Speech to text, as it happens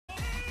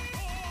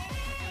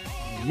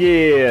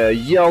Yeah,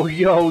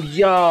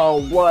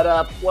 yo, what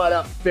up,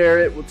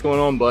 Ferret? What's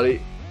going on,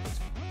 buddy?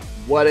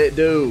 What it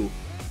do?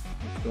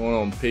 What's going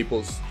on,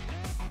 peoples?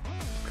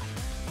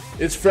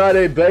 It's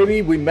Friday,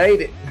 baby, we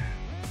made it.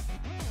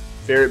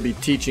 Ferret be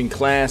teaching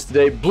class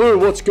today. Blue,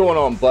 what's going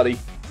on, buddy?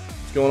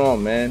 What's going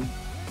on, man?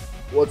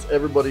 What's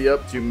everybody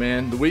up to,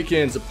 man? The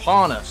weekend's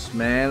upon us,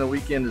 man. The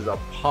weekend is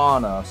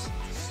upon us.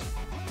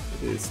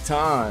 It's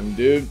time,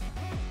 dude.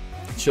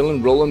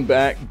 Chilling, rolling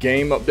back,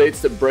 game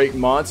updates that break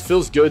mods.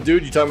 Feels good,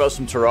 dude. You talking about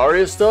some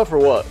Terraria stuff or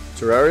what?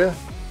 Terraria?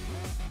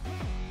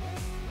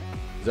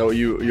 Is that what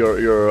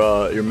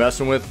you're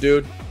messing with,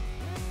 dude?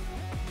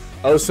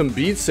 Oh, some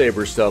Beat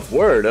Saber stuff.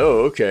 Word.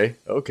 Oh, okay.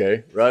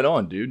 Okay. Right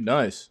on, dude.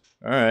 Nice.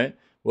 All right.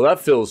 Well, that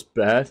feels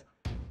bad.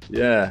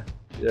 Yeah.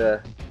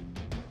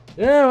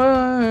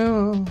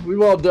 Well,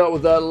 we've all dealt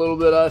with that a little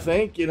bit, I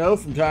think, you know,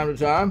 from time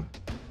to time.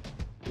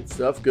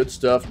 Good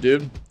stuff,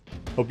 dude.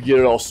 Hope you get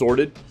it all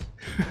sorted.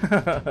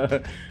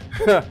 I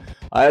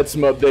had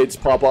some updates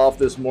pop off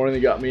this morning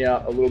that got me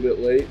out a little bit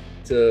late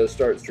to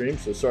start stream,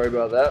 so sorry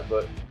about that,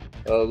 but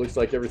looks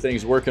like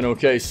everything's working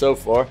okay so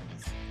far.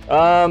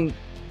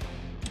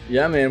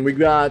 Yeah, man, we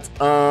got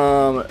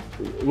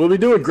we'll be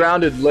doing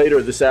Grounded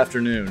later this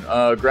afternoon.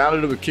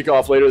 Grounded will kick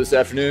off later this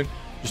afternoon.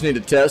 Just need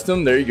to test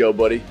them. There you go,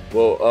 buddy.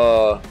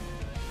 Well,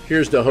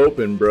 here's to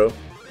hoping, bro.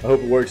 I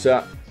hope it works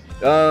out.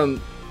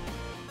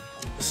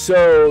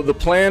 So the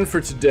plan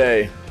for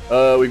today,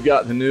 we've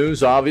got the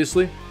news,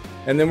 obviously,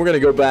 and then we're going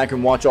to go back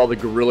and watch all the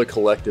Guerrilla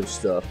Collective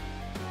stuff.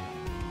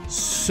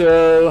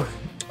 So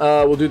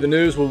we'll do the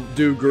news, we'll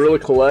do Guerrilla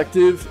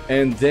Collective,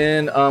 and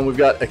then we've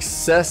got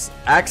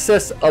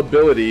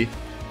accessibility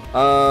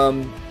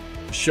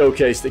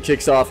showcase that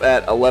kicks off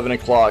at 11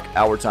 o'clock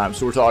our time.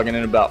 So we're talking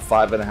in about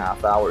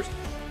 5.5 hours.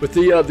 But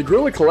the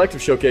Guerrilla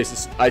Collective showcase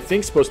is, I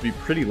think, supposed to be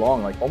pretty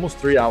long, like almost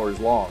 3 hours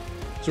long.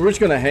 So we're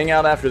just going to hang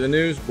out after the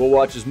news. We'll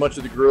watch as much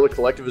of the Guerrilla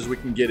Collective as we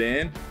can get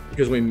in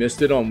because we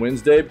missed it on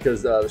Wednesday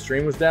because the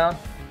stream was down.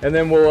 And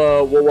then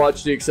we'll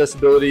watch the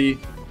accessibility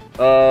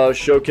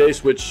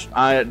showcase, which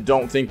I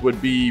don't think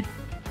would be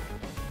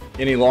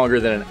any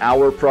longer than an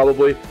hour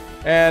probably.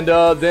 And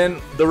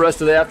then the rest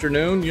of the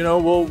afternoon, you know,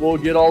 we'll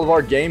get all of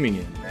our gaming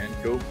in, man.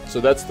 Cool. So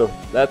that's the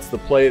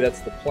play,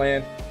 that's the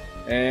plan.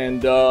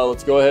 And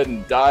let's go ahead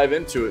and dive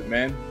into it,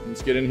 man.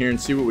 Let's get in here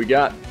and see what we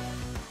got.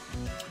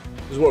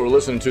 This is what we're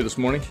listening to this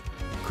morning.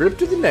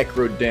 Crypt of the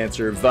Necro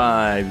Dancer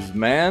vibes,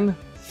 man.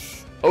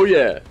 Oh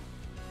yeah.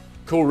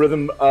 Cool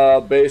rhythm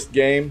based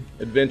game,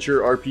 adventure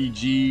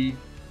RPG.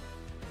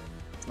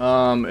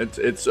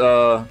 It's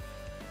all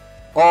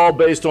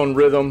based on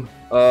rhythm.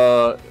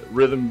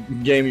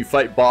 Rhythm game, you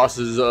fight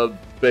bosses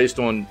based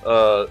on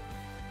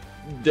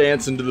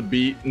dancing to the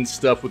beat and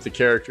stuff with the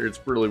character. It's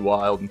really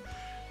wild.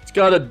 It's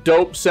got a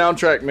dope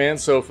soundtrack, man.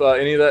 So if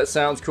any of that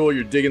sounds cool,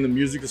 you're digging the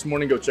music this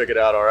morning, go check it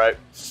out, all right?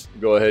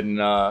 Go ahead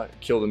and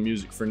kill the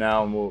music for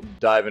now, and we'll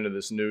dive into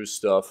this news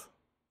stuff.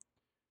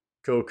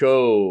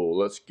 Coco,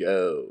 let's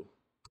go.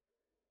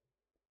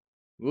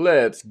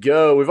 Let's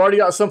go. We've already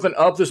got something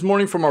up this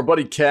morning from our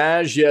buddy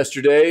Cash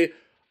yesterday.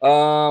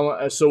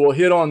 So we'll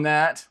hit on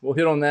that.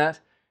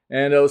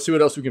 And let's see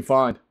what else we can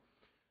find.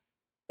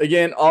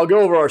 Again, I'll go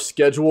over our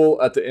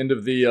schedule at the end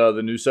of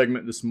the news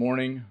segment this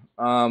morning.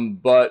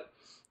 But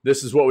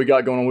this is what we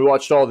got going on. We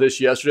watched all this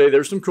yesterday.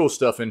 There's some cool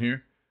stuff in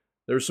here.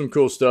 There's some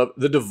cool stuff.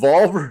 The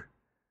Devolver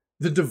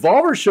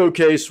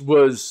showcase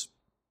was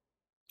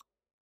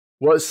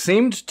what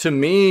seemed to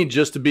me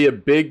just to be a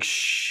big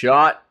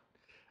shot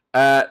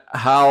at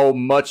how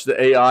much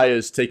the AI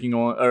is taking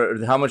on,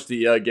 or how much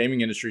the gaming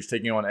industry is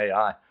taking on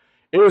AI.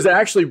 It was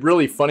actually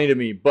really funny to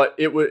me, but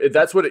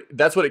that's what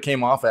it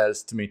came off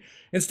as to me.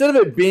 Instead of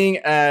it being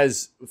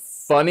as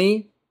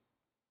funny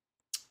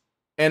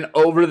and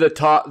over the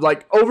top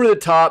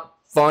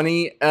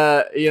funny,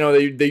 you know,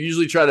 they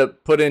usually try to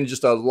put in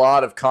just a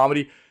lot of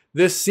comedy.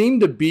 This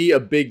seemed to be a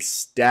big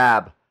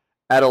stab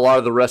at a lot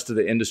of the rest of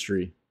the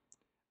industry.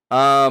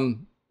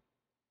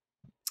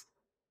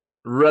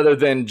 Rather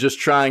than just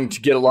trying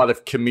to get a lot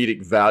of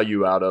comedic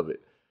value out of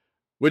it,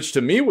 which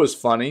to me was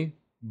funny,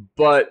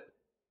 but,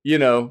 you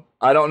know,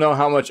 I don't know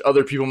how much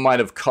other people might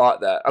have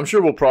caught that. I'm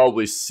sure we'll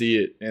probably see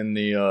it in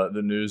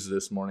the news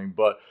this morning,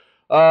 but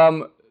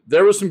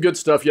there was some good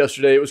stuff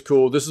yesterday. It was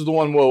cool. This is the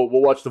one we'll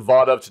watch the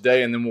VOD of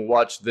today, and then we'll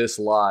watch this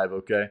live,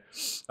 okay?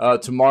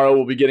 Tomorrow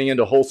we'll be getting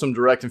into Wholesome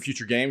Direct and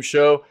Future Game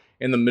Show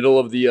in the middle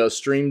of the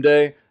stream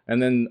day,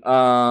 and then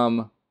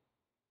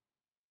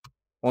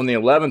on the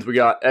 11th, we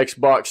got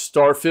Xbox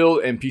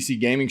Starfield and PC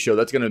Gaming Show.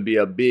 That's going to be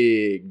a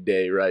big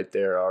day right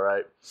there, all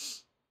right?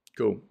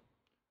 Cool.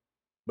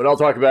 But I'll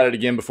talk about it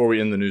again before we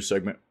end the news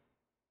segment.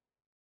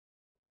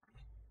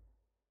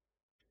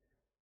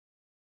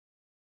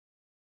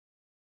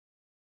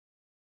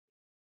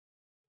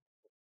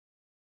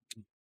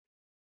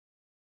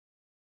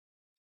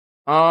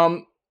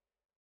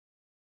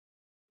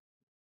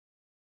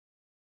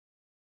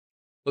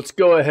 Let's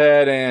go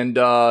ahead and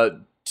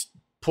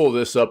pull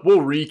this up. We'll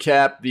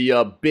recap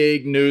the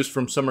big news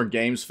from Summer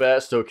Games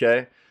Fest,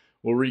 okay?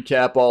 We'll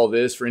recap all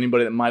this for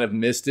anybody that might have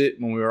missed it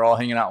when we were all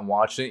hanging out and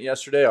watching it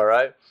yesterday, all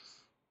right?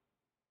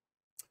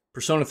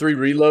 Persona 3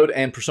 Reload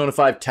and Persona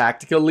 5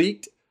 Tactica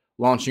leaked,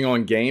 launching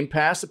on Game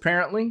Pass,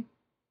 apparently.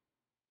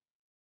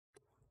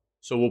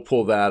 So we'll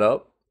pull that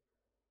up.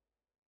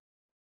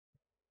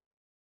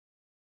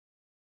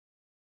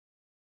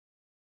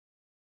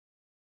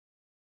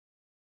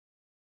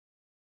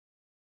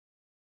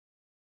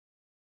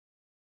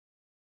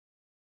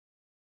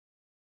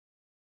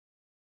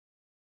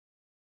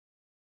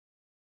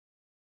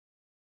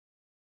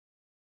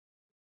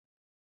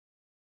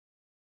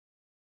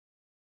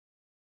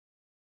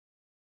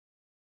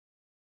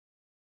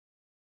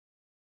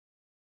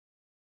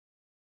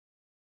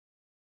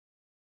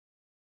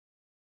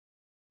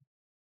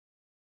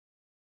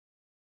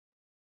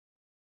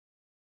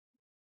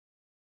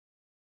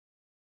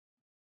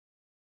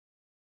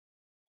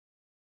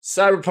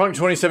 Cyberpunk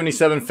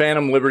 2077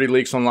 Phantom Liberty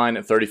leaks online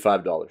at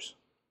 $35.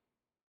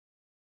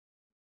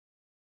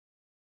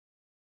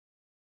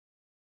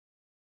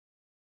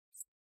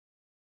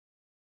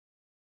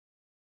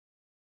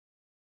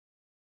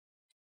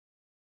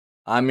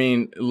 I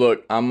mean,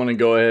 look, I'm going to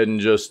go ahead and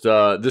just,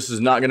 this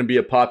is not going to be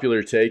a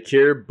popular take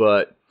here,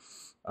 but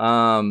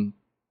in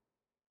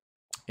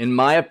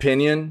my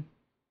opinion,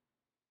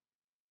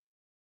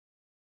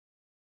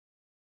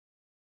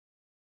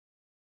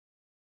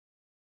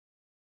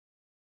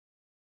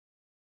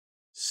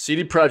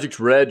 CD Projekt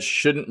Red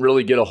shouldn't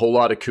really get a whole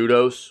lot of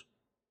kudos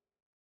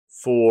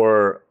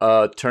for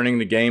turning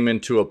the game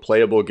into a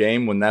playable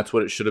game when that's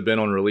what it should have been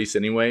on release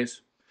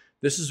anyways.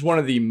 This is one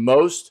of the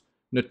most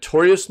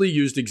notoriously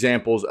used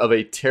examples of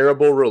a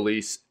terrible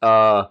release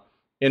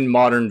in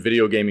modern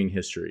video gaming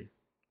history.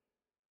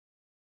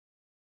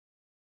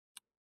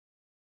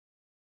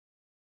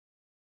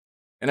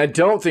 And I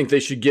don't think they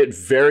should get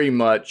very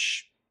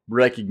much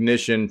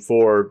recognition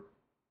for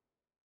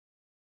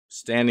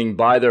standing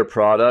by their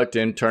product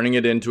and turning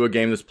it into a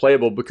game that's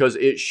playable, because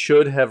it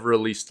should have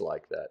released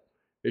like that.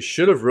 It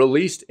should have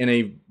released in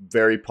a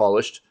very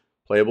polished,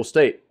 playable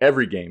state.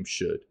 Every game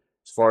should,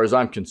 as far as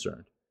I'm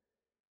concerned.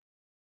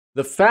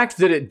 The fact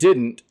that it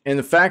didn't, and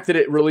the fact that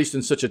it released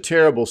in such a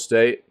terrible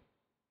state,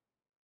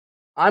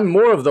 I'm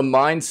more of the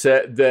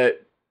mindset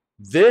that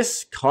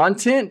this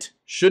content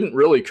shouldn't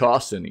really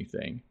cost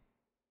anything.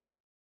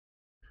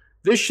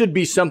 This should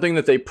be something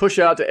that they push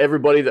out to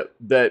everybody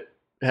that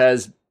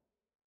has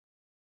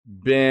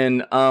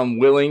been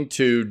willing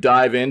to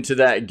dive into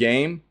that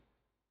game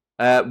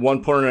at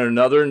one point or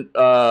another,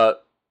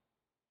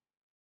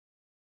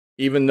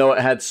 even though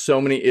it had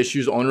so many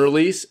issues on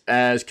release,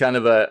 as kind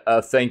of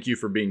a thank you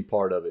for being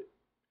part of it,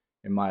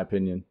 in my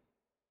opinion.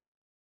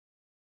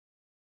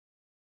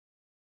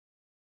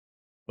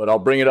 But I'll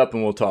bring it up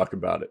and we'll talk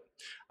about it.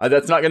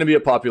 That's not going to be a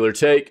popular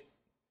take,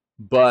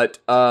 but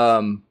I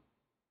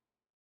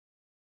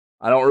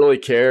don't really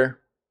care.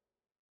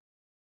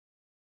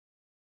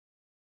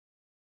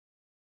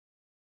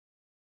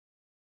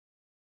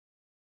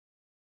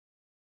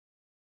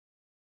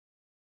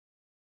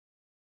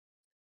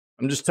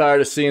 I'm just tired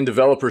of seeing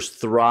developers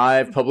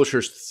thrive,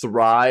 publishers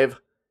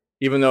thrive,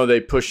 even though they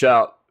push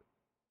out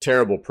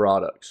terrible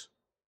products.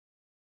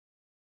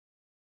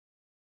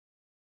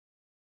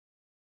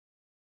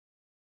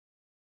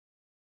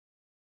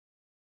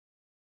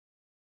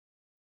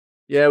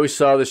 Yeah, we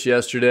saw this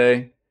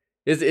yesterday.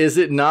 Is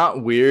it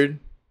not weird?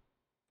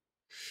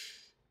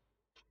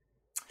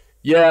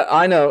 Yeah,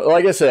 I know.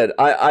 Like I said,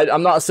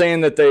 I'm not saying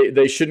that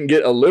they shouldn't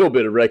get a little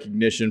bit of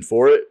recognition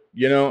for it,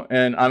 you know?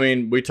 And I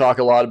mean, we talk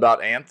a lot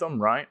about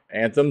Anthem, right?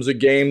 Anthem's a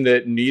game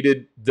that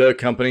needed the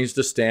companies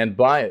to stand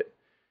by it.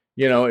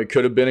 You know, it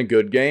could have been a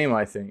good game,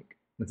 I think.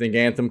 I think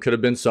Anthem could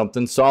have been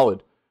something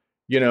solid,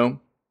 you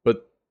know?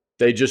 But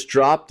they just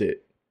dropped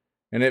it.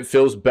 And it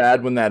feels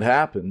bad when that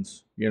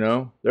happens, you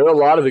know? There are a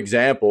lot of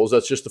examples.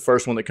 That's just the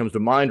first one that comes to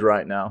mind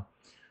right now.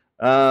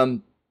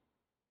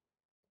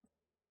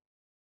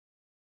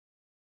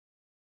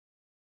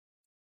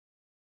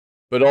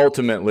 But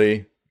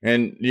ultimately,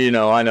 and you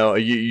know, I know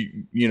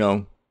you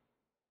know,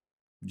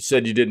 you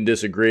said you didn't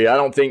disagree. I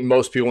don't think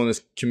most people in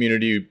this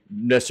community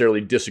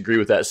necessarily disagree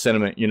with that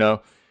sentiment. You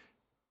know,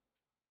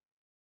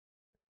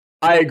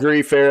 I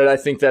agree, Farrett. I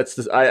think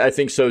I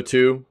think so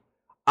too.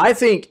 I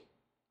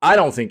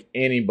don't think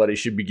anybody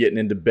should be getting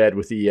into bed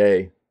with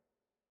EA.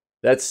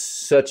 That's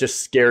such a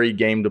scary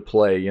game to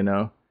play. You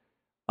know,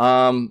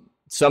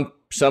 some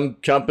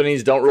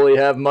companies don't really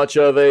have much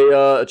of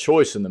a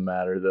choice in the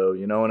matter, though.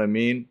 You know what I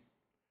mean?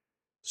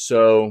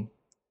 So,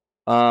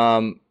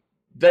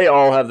 they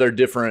all have their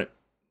different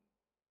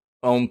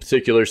own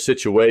particular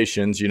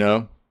situations, you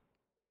know?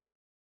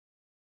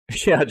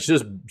 Yeah,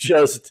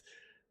 just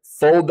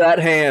fold that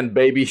hand,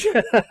 baby.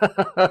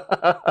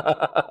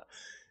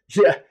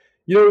 Yeah,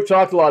 you know, we've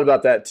talked a lot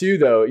about that too,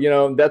 though. You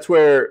know, that's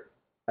where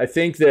I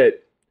think that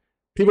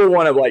people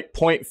want to like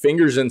point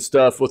fingers and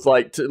stuff with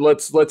like,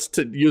 let's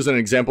use an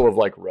example of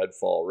like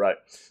Redfall, right?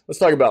 Let's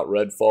talk about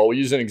Redfall. We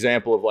use an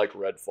example of like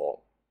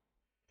Redfall.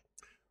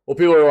 Well,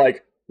 people are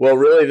like, well,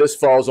 really, this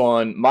falls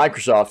on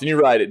Microsoft. And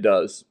you're right, it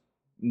does.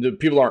 the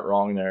people aren't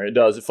wrong there. It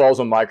does. It falls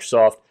on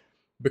Microsoft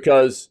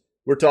because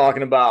we're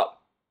talking about,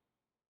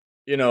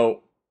 you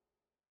know,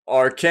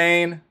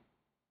 Arcane,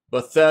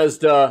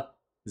 Bethesda,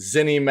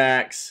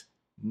 ZeniMax,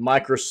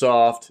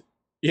 Microsoft.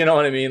 You know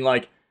what I mean?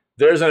 Like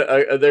there's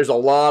a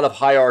lot of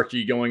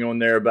hierarchy going on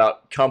there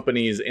about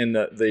companies in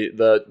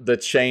the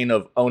chain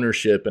of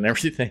ownership and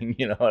everything.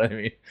 You know what I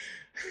mean?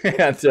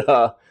 And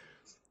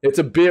it's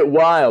a bit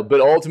wild,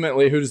 but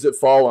ultimately, who does it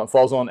fall on? It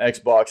falls on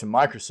Xbox and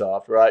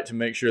Microsoft, right? To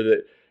make sure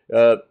that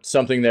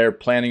something they're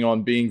planning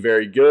on being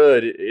very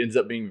good, it ends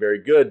up being very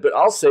good. But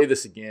I'll say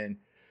this again.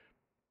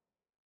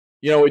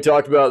 You know, we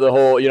talked about the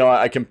whole, you know,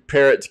 I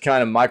compare it to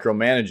kind of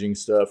micromanaging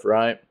stuff,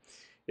 right?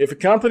 If a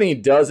company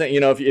doesn't, you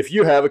know, if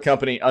you have a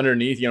company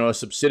underneath, you know, a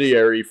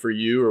subsidiary for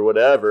you or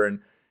whatever, and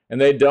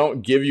they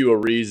don't give you a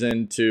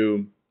reason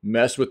to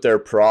mess with their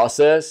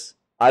process,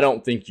 I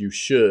don't think you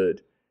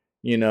should,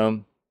 you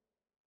know.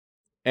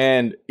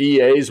 And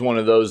EA is one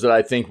of those that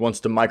I think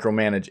wants to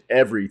micromanage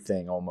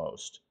everything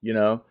almost, you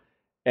know?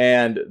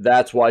 And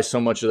that's why so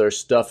much of their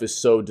stuff is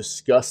so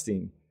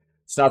disgusting.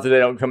 It's not that they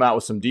don't come out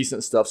with some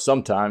decent stuff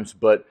sometimes,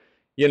 but,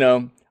 you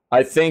know,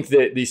 I think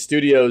that these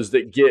studios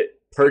that get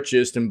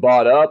purchased and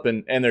bought up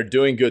and they're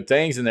doing good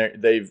things and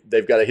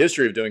they've got a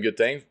history of doing good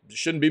things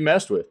shouldn't be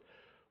messed with.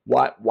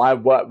 Why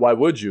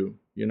would you,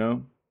 you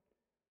know?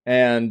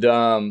 And,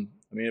 I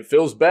mean, it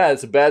feels bad.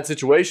 It's a bad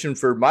situation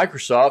for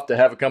Microsoft to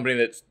have a company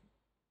that's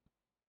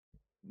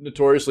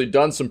notoriously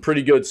done some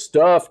pretty good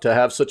stuff to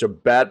have such a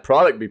bad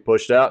product be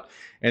pushed out.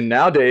 And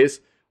nowadays,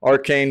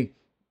 Arcane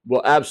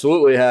will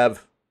absolutely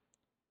have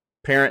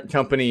parent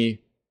company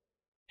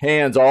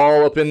hands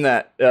all up in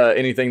that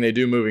anything they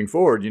do moving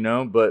forward, you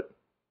know. But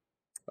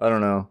I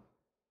don't know.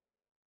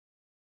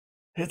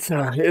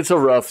 It's a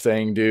rough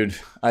thing, dude.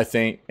 I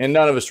think, and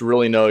none of us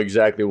really know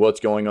exactly what's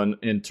going on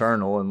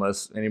internal,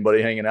 unless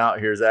anybody hanging out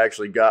here has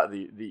actually got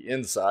the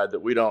inside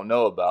that we don't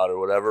know about or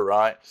whatever,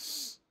 right?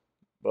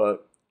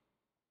 But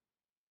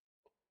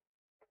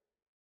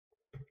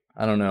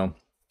I don't know.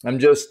 I'm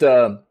just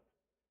I'm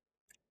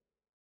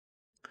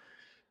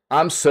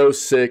so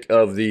sick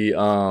of the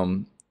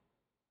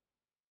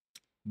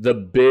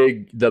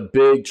big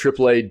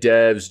AAA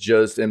devs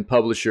just and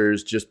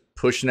publishers just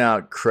pushing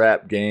out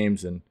crap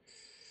games. And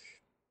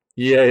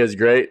EA is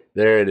great.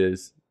 There it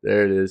is.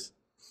 There it is.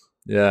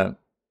 Yeah.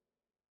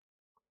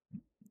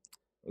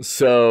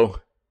 So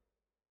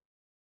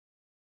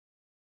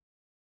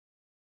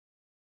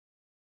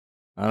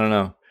I don't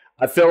know.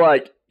 I feel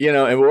like, you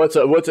know, and what's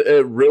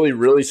really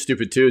really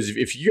stupid too is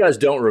if you guys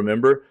don't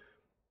remember,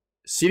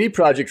 CD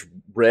Projekt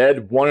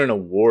Red won an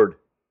award.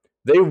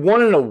 They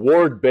won an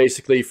award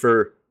basically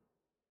for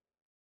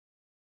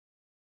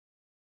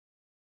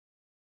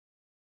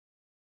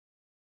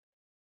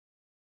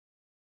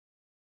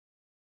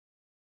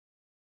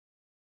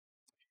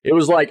it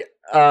was like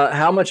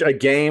how much a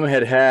game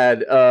had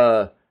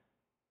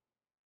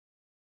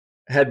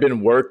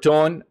been worked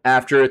on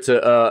after its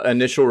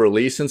initial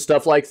release and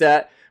stuff like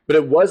that. But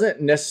it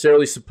wasn't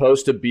necessarily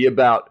supposed to be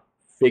about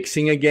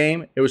fixing a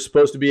game. It was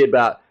supposed to be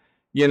about,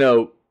 you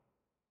know,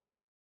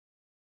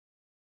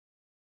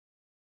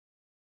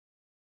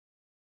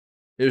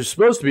 it was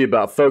supposed to be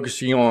about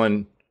focusing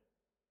on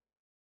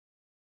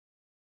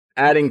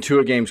adding to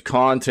a game's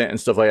content and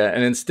stuff like that.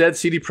 And instead,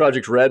 CD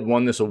Projekt Red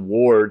won this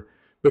award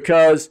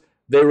because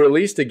they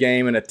released a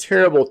game in a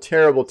terrible,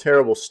 terrible,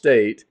 terrible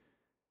state.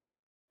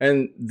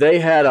 And they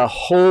had a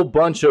whole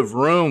bunch of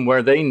room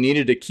where they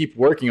needed to keep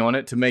working on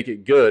it to make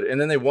it good.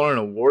 And then they won an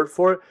award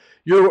for it.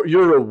 You're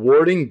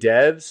rewarding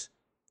devs.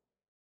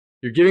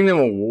 You're giving them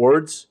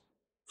awards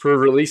for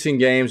releasing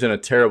games in a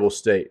terrible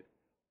state.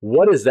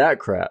 What is that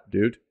crap,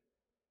 dude?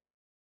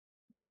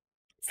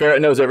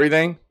 Ferret knows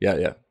everything? Yeah,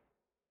 yeah.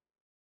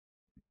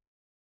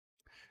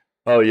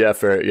 Oh, yeah,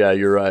 Ferret. Yeah,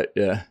 you're right.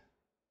 Yeah.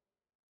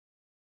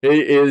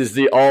 It is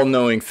the all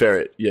knowing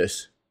ferret.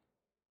 Yes.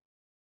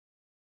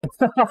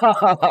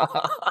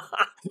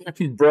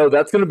 Bro,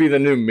 that's going to be the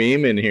new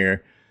meme in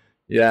here.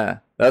 Yeah.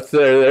 That's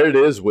there. There it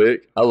is,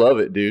 Wick. I love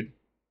it, dude.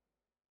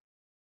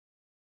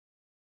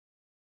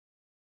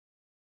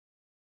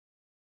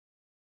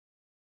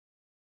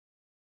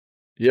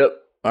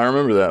 Yep. I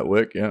remember that,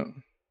 Wick. Yeah.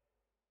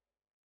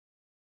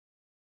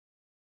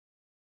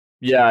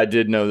 Yeah, I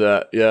did know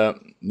that. Yeah.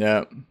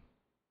 Yeah.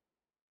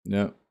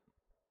 Yeah.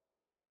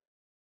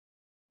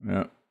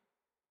 Yeah.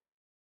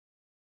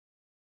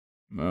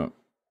 Yeah.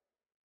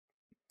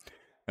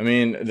 I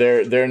mean,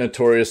 they're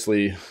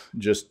notoriously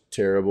just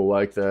terrible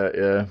like that.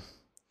 Yeah.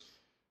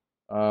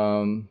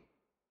 Um.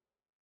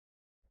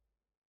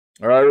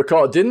 Or I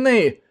recall, didn't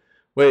they?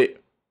 Wait,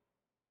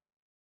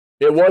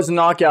 it was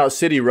Knockout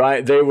City,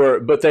 right? They were,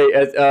 but they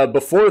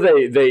before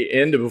they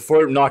ended,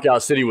 before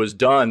Knockout City was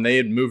done, they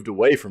had moved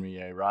away from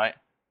EA, right?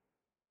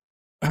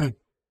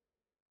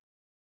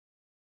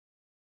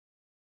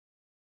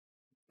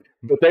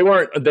 But they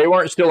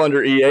weren't still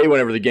under EA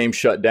whenever the game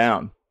shut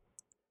down.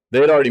 They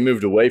had already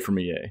moved away from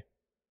EA.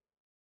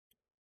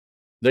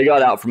 They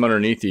got out from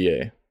underneath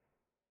EA,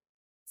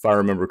 if I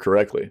remember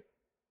correctly.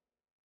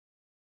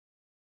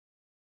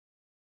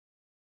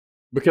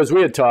 Because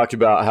we had talked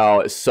about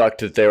how it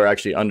sucked that they were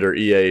actually under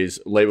EA's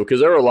label,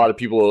 because there were a lot of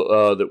people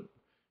that,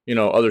 you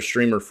know, other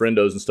streamer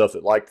friendos and stuff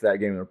that liked that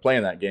game and were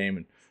playing that game,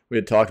 and we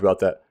had talked about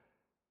that.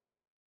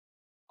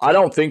 I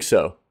don't think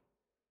so.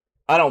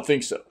 I don't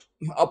think so.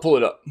 I'll pull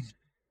it up.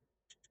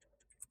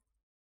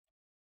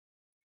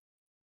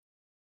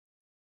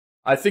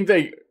 I think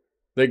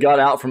they got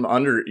out from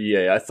under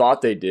EA. I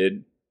thought they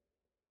did.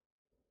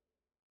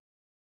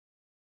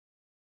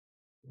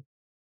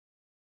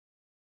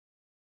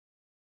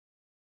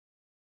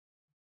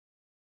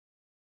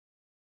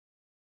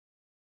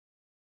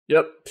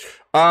 Yep.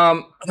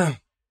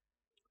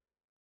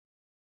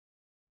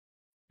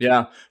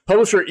 Yeah.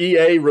 Publisher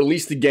EA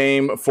released the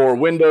game for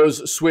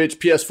Windows, Switch,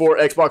 PS4,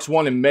 Xbox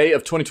One in May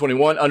of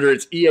 2021 under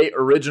its EA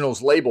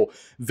Originals label.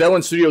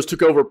 Velan Studios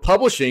took over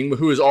publishing,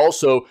 who is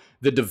also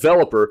the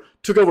developer,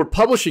 took over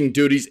publishing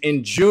duties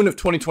in June of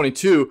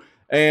 2022,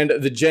 and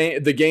the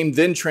game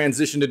then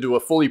transitioned into a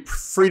fully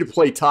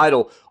free-to-play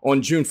title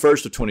on June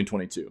 1st of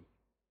 2022.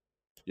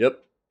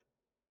 Yep.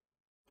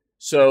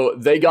 So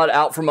they got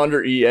out from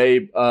under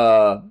EA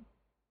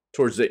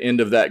towards the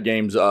end of that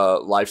game's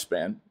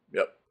lifespan.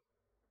 Yep.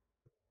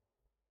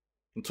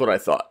 That's what I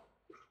thought.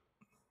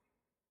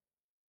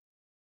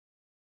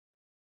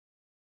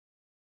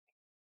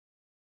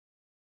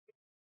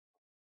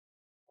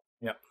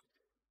 Yep.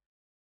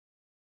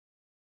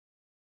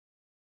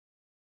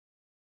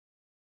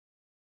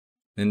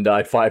 And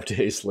die 5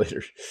 days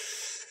later.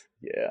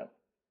 Yeah.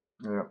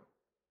 Yep.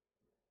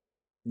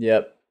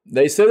 Yep.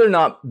 They say they're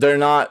not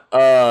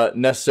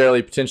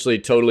necessarily potentially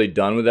totally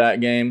done with that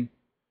game,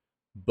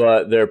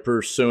 but they're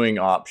pursuing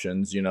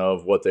options, you know,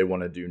 of what they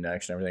want to do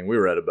next and everything. We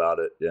read about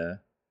it. Yeah.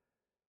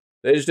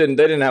 They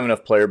didn't have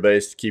enough player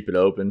base to keep it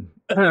open.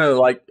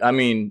 Like, I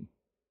mean,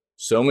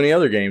 so many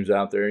other games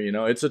out there, you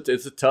know. It's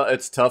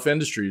tough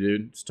industry,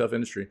 dude. It's a tough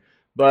industry.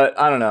 But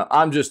I don't know.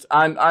 I'm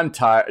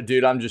tired,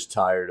 dude. I'm just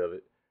tired of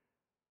it.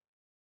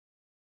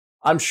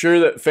 I'm sure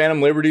that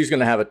Phantom Liberty is going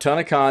to have a ton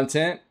of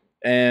content,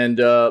 and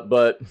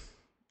but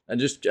I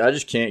just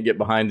can't get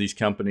behind these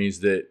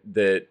companies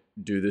that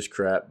do this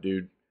crap,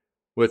 dude.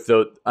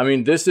 I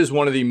mean, this is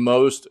one of the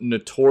most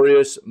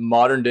notorious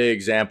modern day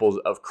examples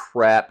of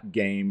crap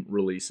game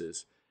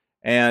releases,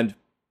 and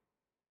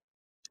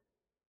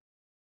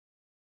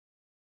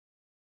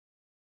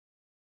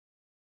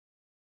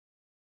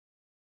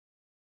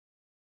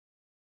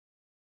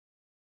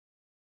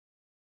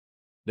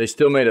they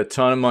still made a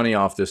ton of money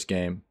off this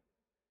game.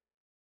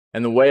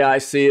 And the way I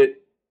see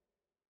it,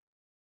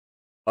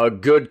 a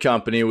good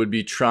company would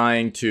be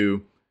trying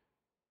to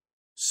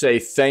say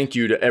thank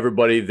you to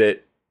everybody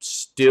that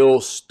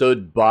still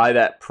stood by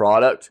that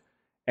product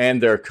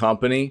and their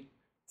company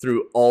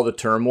through all the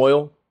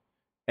turmoil,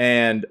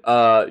 and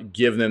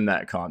give them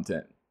that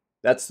content.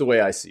 That's the way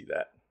I see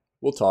that.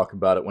 We'll talk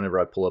about it whenever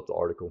I pull up the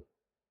article.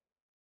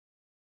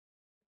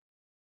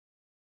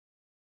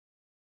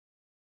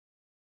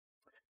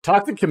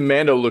 Toxic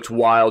Commando looked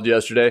wild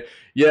yesterday.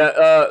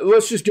 Yeah,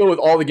 let's just go with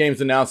all the games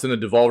announced in the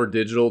Devolver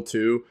Digital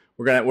too.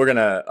 We'll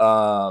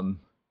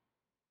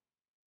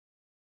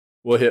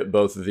hit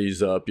both of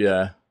these up.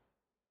 Yeah.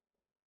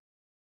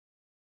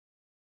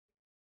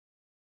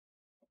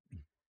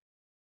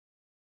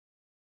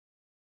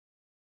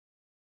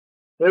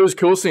 It was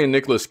cool seeing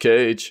Nicolas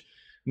Cage.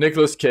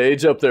 Nicolas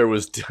Cage up there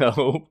was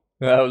dope.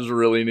 That was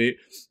really neat.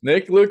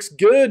 Nick looks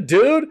good,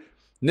 dude.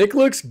 Nick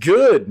looks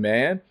good,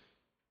 man.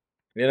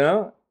 You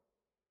know,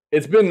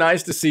 it's been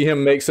nice to see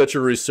him make such a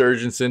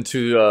resurgence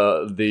into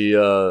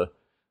the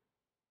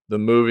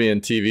movie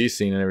and TV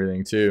scene and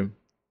everything too.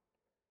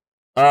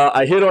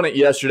 I hit on it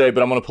yesterday,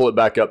 but I'm gonna pull it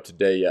back up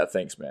today. Yeah,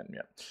 thanks, man.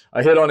 Yeah,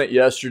 I hit on it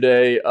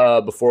yesterday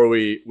before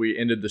we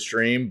ended the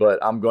stream, but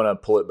I'm gonna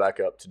pull it back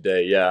up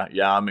today. Yeah,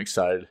 I'm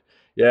excited.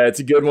 Yeah, it's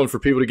a good one for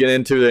people to get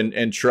into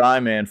and try,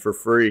 man, for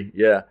free.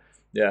 Yeah.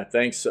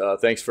 Thanks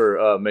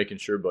for making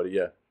sure, buddy.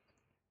 Yeah,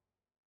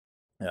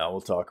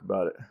 we'll talk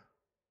about it.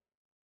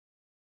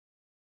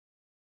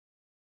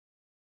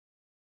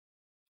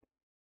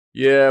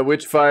 Yeah,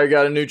 Witchfire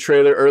got a new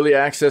trailer, early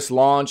access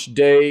launch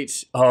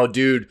date. Oh,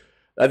 dude,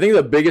 I think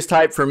the biggest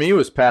hype for me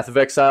was Path of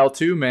Exile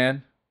 2,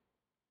 man.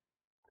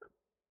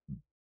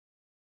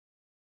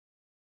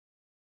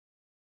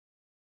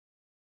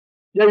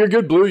 Yeah, you're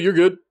good, Blue. You're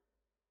good.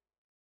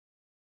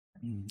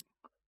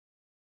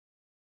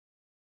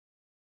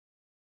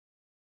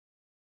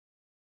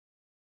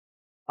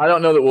 I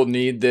don't know that we'll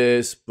need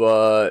this,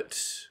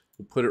 but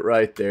we'll put it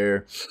right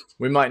there.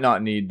 We might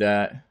not need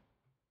that.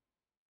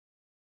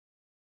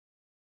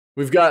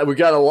 We got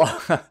a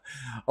lot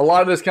a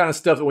lot of this kind of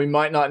stuff that we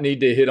might not need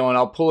to hit on.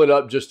 I'll pull it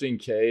up just in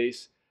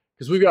case,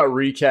 because we've got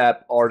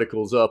recap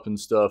articles up and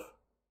stuff.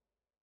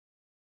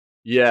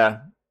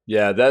 Yeah,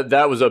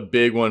 that was a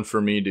big one for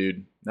me,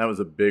 dude. That was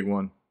a big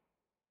one.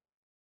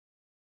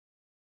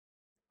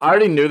 I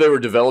already knew they were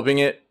developing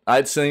it.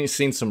 I'd seen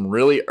some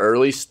really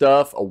early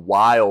stuff a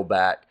while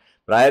back,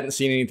 but I hadn't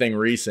seen anything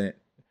recent.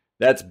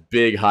 That's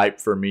big hype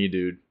for me,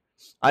 dude.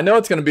 I know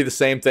it's going to be the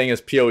same thing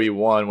as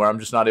PoE1, where I'm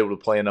just not able to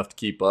play enough to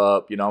keep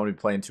up. You know, I'm going to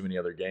be playing too many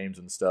other games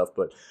and stuff.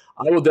 But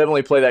I will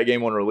definitely play that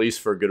game on release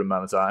for a good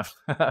amount of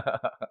time.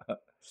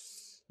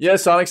 Yeah,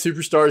 Sonic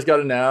Superstars got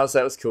announced.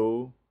 That was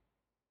cool.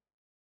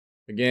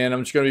 Again,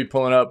 I'm just going to be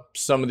pulling up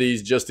some of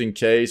these just in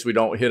case we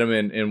don't hit them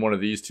in one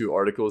of these two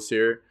articles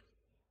here.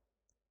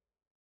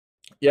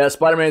 Yeah,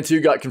 Spider-Man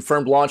 2 got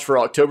confirmed launch for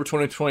October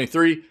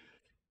 2023.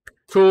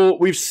 Cool.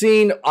 We've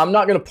seen, I'm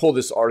not going to pull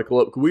this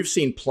article up, we've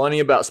seen plenty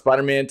about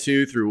Spider-Man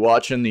 2 through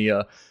watching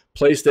the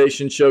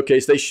PlayStation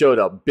showcase. They showed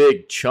a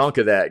big chunk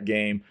of that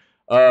game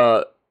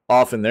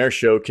off in their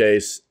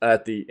showcase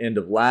at the end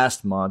of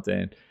last month.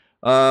 And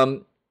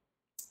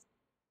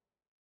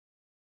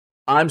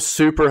I'm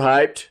super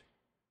hyped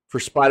for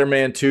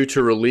Spider-Man 2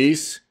 to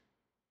release,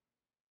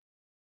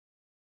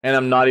 and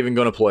I'm not even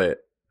going to play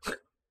it.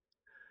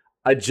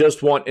 I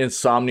just want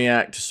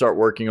Insomniac to start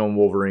working on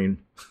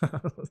Wolverine.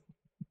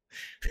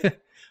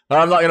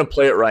 I'm not going to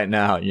play it right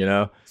now, you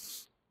know?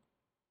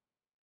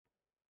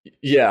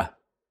 Yeah.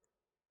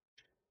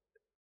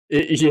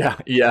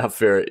 Yeah,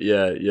 fair.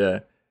 Yeah.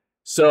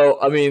 So,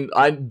 I mean,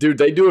 dude,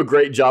 they do a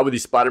great job with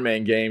these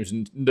Spider-Man games,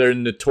 and they're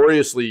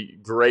notoriously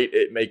great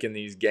at making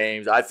these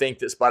games. I think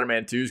that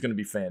Spider-Man 2 is going to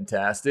be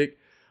fantastic.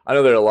 I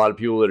know there are a lot of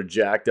people that are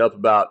jacked up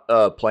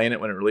about playing it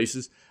when it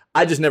releases.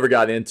 I just never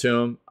got into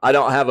them. I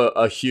don't have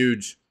a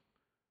huge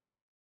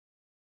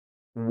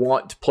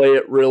want to play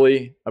it,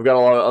 really. I've got a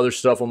lot of other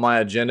stuff on my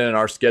agenda and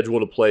our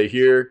schedule to play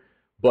here,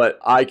 but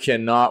I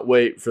cannot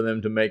wait for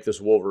them to make this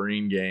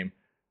Wolverine game.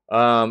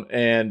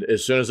 And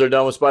as soon as they're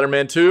done with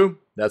Spider-Man 2,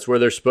 that's where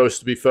they're supposed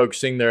to be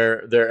focusing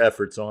their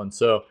efforts on.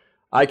 So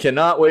I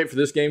cannot wait for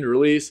this game to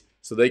release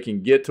so they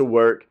can get to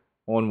work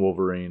on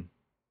Wolverine.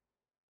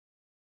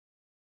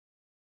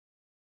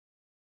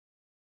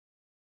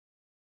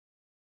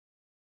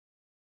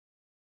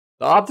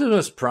 The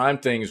Optimus Prime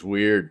thing is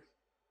weird.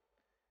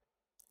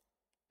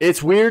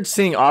 It's weird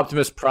seeing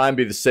Optimus Prime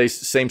be the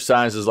same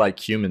size as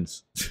like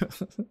humans.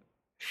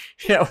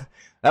 Yeah,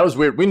 that was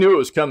weird. We knew it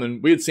was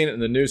coming. We had seen it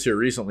in the news here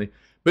recently,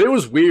 but it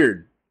was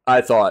weird.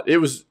 I thought it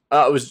was.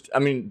 I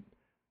mean,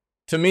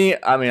 to me,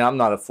 I mean, I'm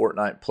not a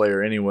Fortnite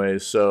player anyway,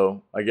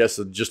 so I guess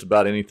just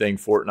about anything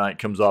Fortnite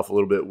comes off a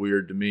little bit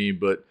weird to me.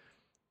 But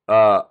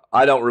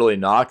I don't really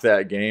knock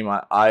that game.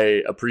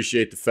 I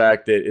appreciate the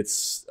fact that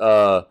it's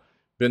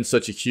been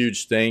such a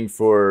huge thing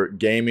for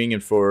gaming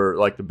and for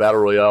like the battle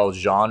royale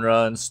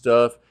genre and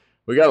stuff.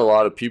 We got a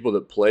lot of people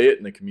that play it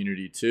in the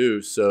community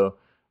too. So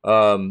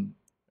I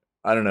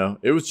don't know.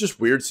 It was just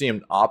weird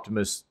seeing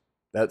Optimus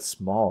that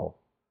small,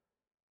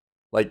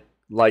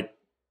 like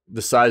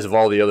the size of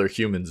all the other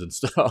humans and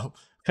stuff.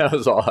 That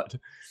was odd.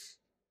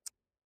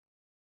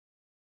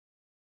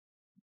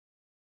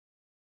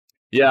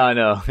 Yeah, I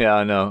know. Yeah,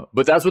 I know.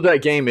 But that's what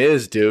that game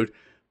is, dude.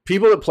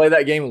 People that play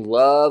that game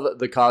love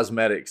the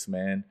cosmetics,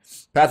 man.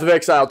 Path of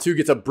Exile 2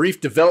 gets a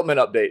brief development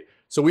update.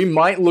 So we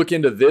might look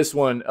into this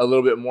one a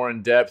little bit more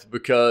in depth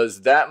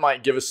because that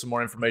might give us some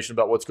more information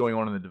about what's going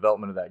on in the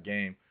development of that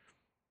game.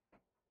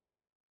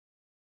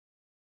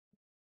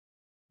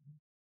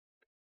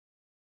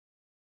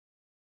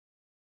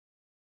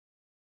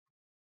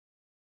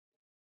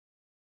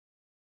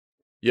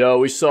 Yo,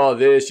 we saw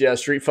this. Yeah,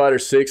 Street Fighter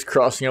 6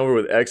 crossing over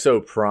with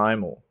Exo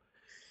Primal.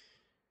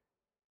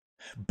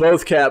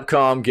 Both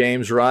Capcom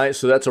games, right?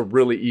 So that's a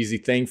really easy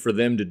thing for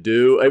them to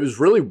do. It was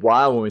really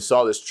wild when we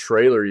saw this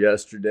trailer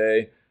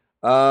yesterday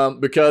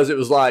because it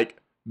was like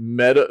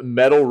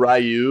Metal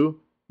Ryu.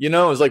 You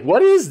know, it was like,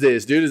 what is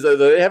this, dude? Is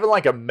they having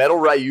like a Metal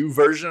Ryu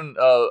version,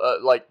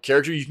 like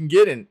character you can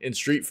get in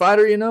Street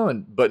Fighter? You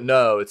know, but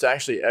no, it's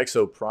actually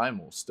Exo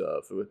Primal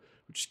stuff, which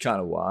is kind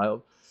of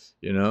wild.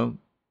 You know,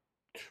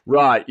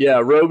 right? Yeah,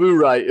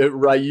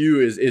 Ryu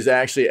is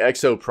actually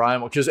Exo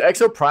Primal because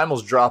Exo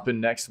Primal's dropping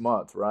next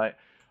month, right?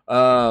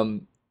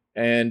 Um,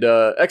 and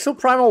Exo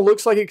Primal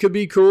looks like it could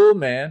be cool,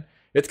 man.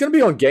 It's gonna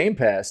be on Game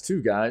Pass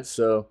too, guys.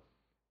 So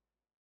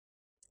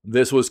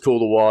this was cool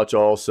to watch.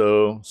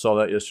 Also, saw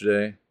that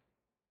yesterday.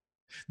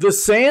 The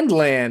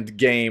Sandland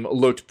game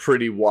looked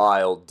pretty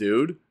wild,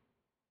 dude.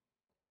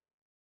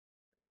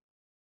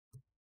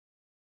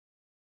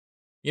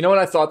 You know what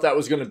I thought that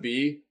was gonna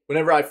be?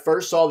 Whenever I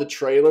first saw the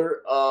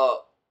trailer,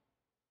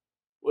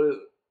 what is,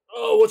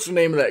 oh, what's the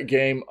name of that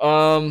game?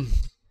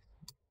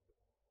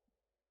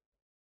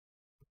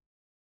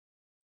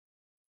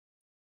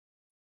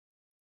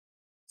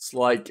 It's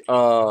like,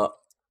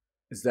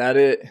 is that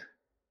it?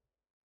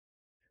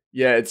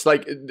 Yeah, it's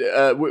like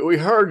we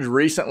heard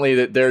recently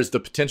that there's the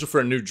potential for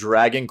a new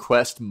Dragon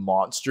Quest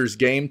Monsters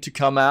game to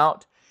come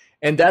out,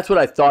 and that's what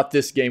I thought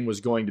this game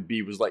was going to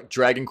be. Was like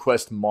Dragon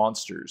Quest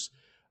Monsters,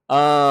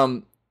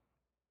 um,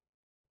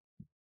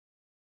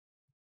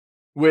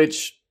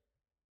 which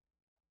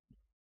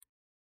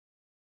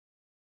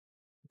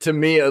to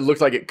me it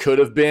looked like it could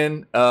have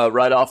been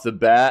right off the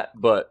bat,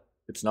 but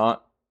it's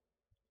not.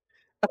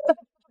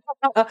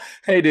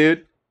 Hey,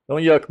 dude,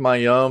 don't yuck my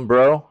yum,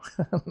 bro.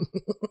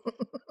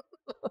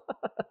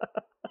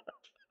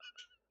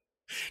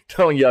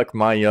 Don't yuck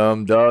my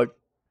yum, dog.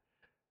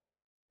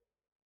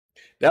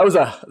 That was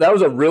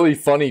a really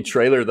funny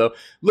trailer though.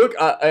 Look,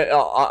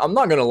 I'm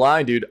not gonna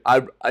lie, dude.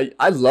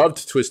 I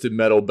loved Twisted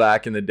Metal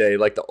back in the day,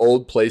 like the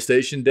old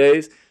PlayStation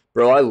days,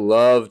 bro. I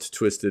loved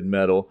Twisted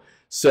Metal.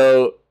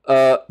 So,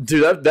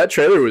 dude, that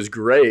trailer was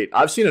great.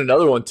 I've seen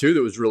another one too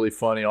that was really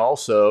funny.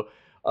 Also,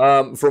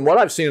 from what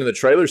I've seen in the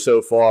trailer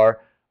so far,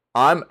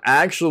 I'm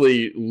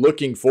actually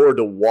looking forward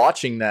to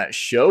watching that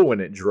show when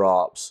it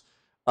drops.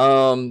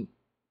 Um,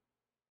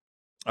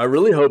 I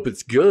really hope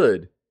it's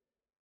good.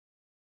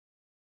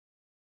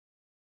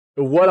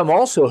 What I'm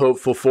also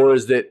hopeful for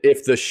is that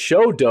if the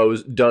show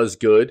does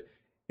good,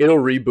 it'll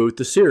reboot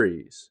the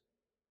series.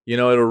 You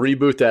know, it'll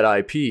reboot that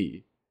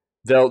IP.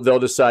 They'll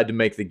decide to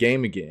make the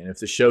game again if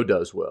the show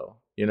does well.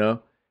 You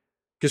know,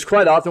 because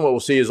quite often what we'll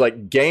see is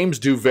like games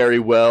do very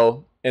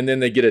well and then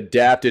they get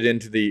adapted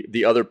into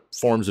the other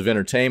forms of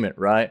entertainment.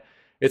 Right?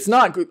 It's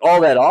not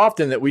all that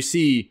often that we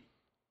see.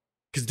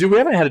 Because dude, we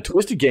haven't had a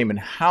Twisted game in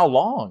how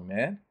long,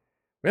 man?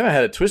 We haven't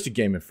had a Twisted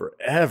game in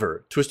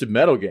forever. Twisted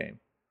Metal game.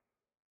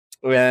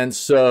 And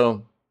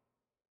so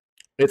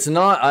it's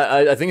not,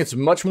 I think it's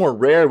much more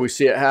rare we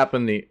see it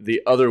happen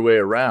the other way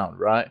around,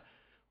 right?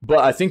 But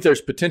I think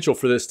there's potential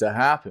for this to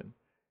happen.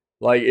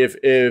 Like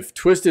if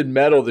Twisted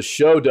Metal, the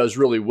show, does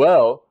really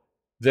well,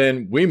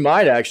 then we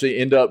might actually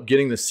end up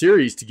getting the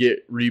series to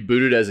get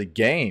rebooted as a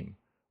game,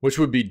 which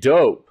would be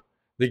dope.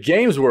 The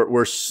games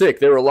were sick.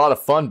 They were a lot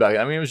of fun back.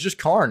 I mean, it was just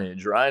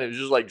carnage, right? It was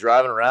just like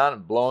driving around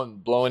and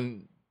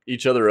blowing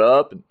each other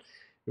up and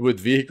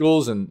with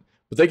vehicles, and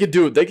but they could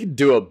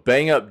do a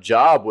bang up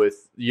job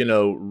with, you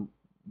know,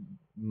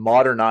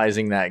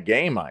 modernizing that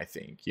game, I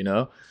think, you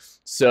know.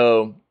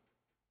 So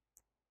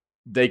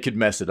they could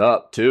mess it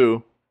up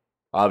too,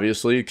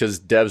 obviously, because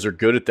devs are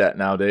good at that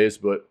nowadays,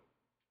 but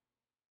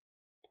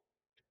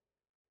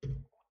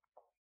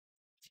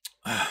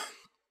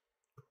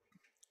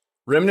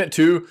Remnant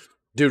 2,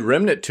 dude,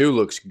 Remnant 2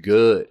 looks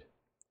good.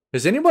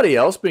 Has anybody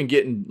else been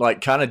getting like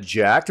kind of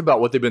jacked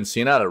about what they've been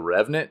seeing out of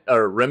Revenant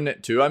or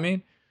Remnant 2, I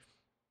mean?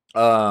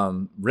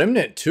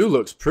 Remnant 2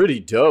 looks pretty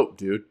dope,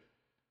 dude.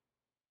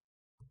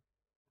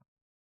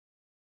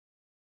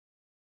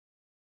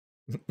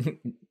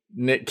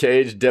 Nick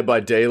Cage, Dead by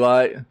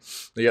Daylight.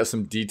 They got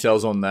some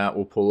details on that.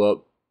 We'll pull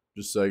up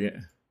just a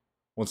second.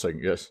 1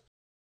 second, guys.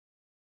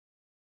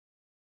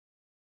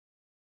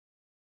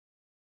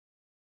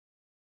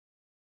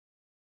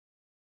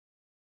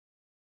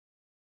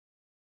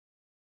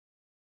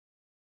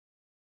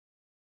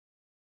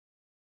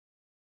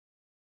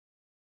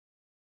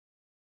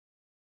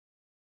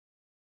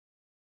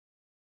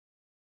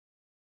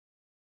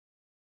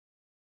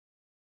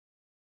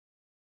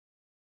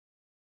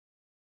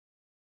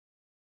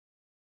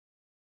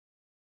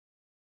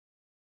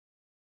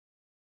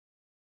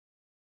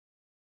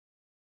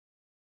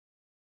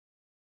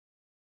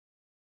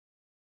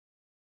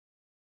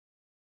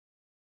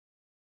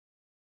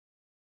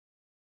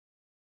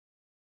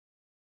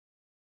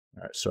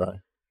 All right,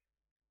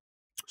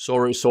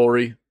 sorry.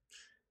 Sorry.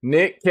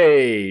 Nick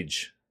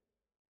Cage,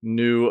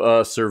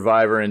 new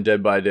Survivor in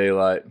Dead by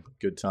Daylight.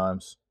 Good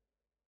times.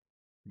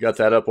 Got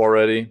that up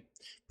already.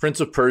 Prince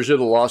of Persia: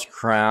 The Lost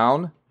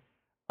Crown.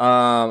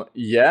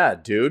 Yeah,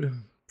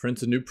 dude.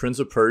 New Prince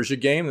of Persia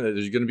game.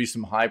 There's going to be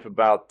some hype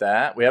about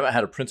that. We haven't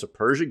had a Prince of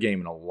Persia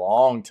game in a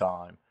long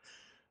time.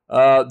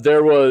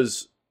 There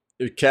was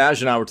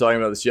Cash and I were talking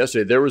about this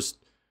yesterday. There was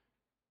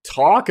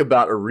talk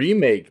about a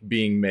remake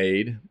being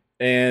made,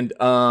 and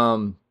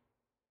the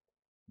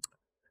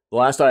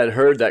last I had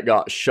heard, that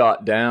got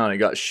shot down. It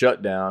got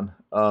shut down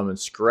and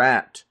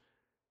scrapped.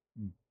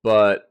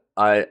 But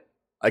I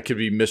could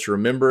be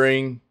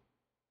misremembering.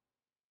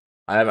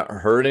 I haven't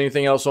heard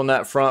anything else on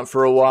that front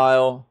for a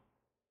while.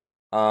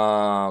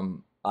 I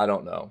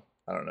don't know.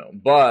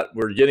 But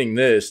we're getting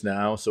this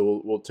now,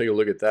 so we'll take a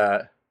look at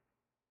that.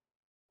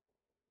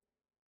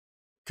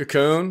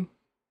 Cocoon.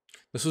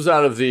 This was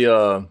out of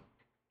the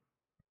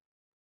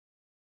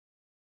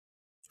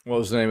what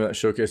was the name of that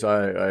showcase?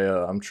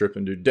 I'm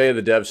tripping, dude. Day of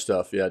the Dev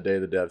stuff. Yeah, Day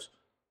of the Devs.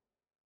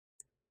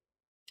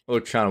 It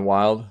looked kind of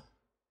wild.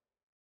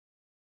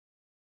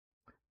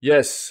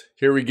 Yes,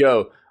 here we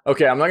go.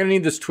 Okay, I'm not gonna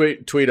need this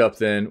tweet up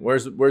then.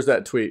 Where's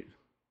that tweet?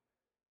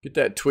 Get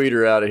that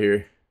tweeter out of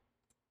here.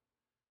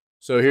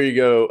 So here you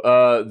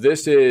go.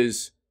 This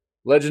is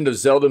Legend of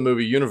Zelda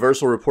movie.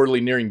 Universal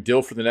reportedly nearing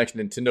deal for the next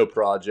Nintendo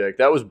project.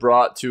 That was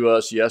brought to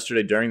us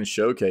yesterday during the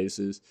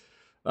showcases.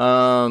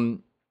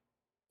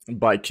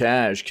 By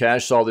Cash.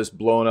 Cash saw this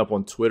blowing up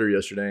on Twitter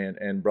yesterday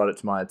and brought it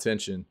to my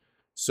attention.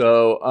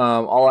 So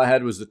all I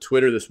had was the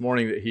Twitter this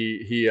morning that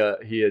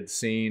he had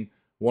seen,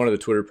 one of the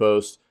Twitter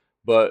posts,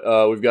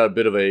 but we've got a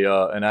bit of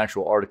an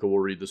actual article we'll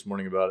read this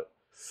morning about it.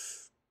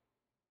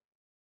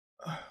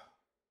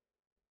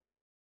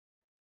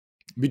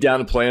 Be down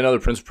to play another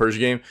Prince of Persia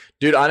game,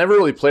 dude. I never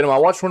really played him. I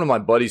watched one of my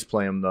buddies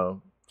play him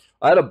though.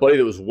 I had a buddy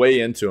that was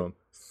way into him,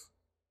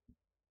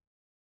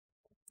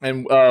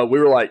 and we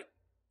were like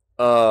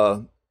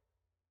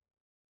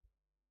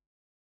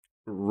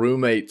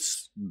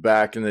roommates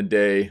back in the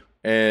day,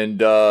 and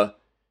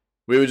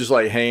we would just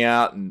like hang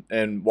out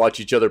and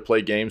watch each other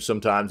play games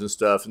sometimes and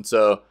stuff. And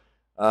so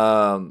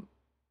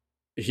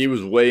he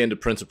was way into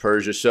Prince of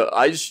Persia. So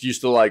I just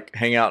used to like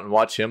hang out and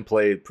watch him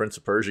play Prince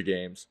of Persia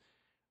games,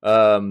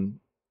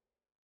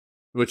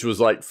 which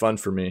was like fun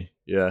for me.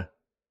 Yeah.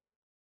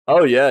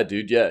 Oh yeah,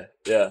 dude. Yeah.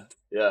 Yeah.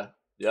 Yeah.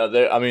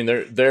 Yeah. I mean,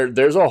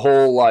 there's a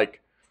whole like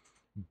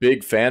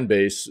big fan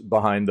base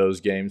behind those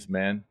games,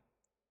 man.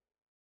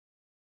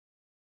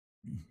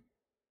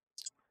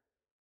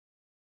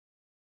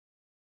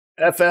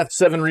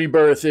 FF7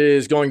 Rebirth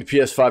is going to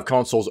PS5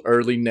 consoles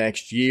early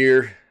next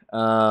year.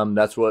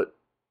 That's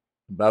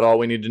about all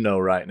we need to know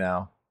right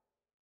now.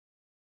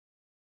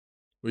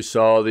 We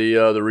saw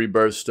the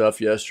Rebirth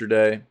stuff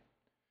yesterday.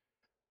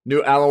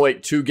 New Alan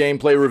Wake 2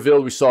 gameplay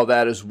revealed. We saw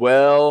that as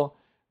well.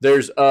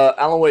 There's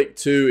Alan Wake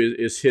 2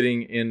 is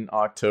hitting in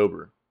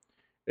October.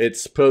 It's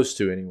supposed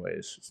to,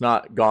 anyways. It's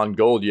not gone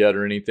gold yet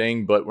or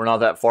anything, but we're not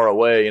that far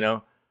away, you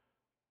know.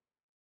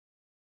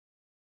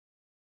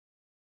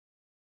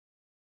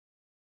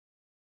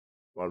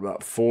 What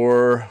about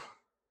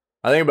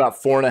I think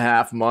about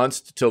 4.5 months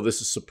till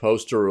this is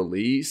supposed to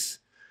release.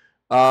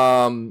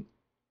 And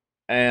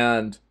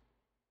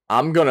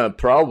I'm gonna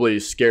probably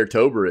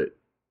Scaretober it.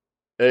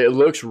 It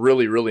looks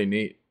really, really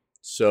neat.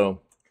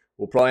 So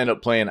we'll probably end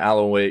up playing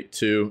Alan Wake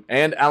 2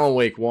 and Alan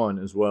Wake 1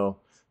 as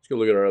well. Let's go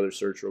look at our other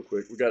search real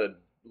quick. We got a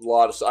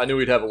lot of. I knew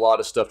we'd have a lot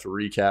of stuff to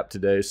recap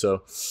today.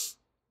 So,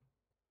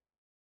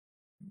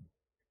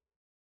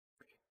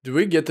 did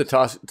we get the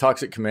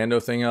Toxic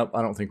Commando thing up?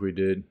 I don't think we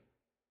did.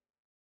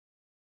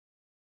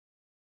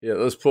 Yeah,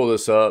 let's pull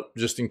this up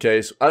just in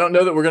case. I don't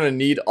know that we're going to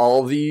need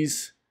all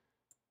these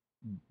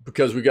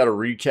because we got to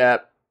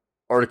recap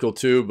Article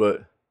 2,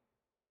 but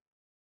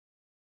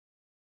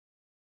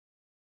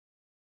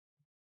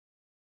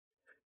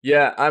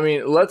yeah, I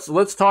mean, let's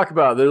talk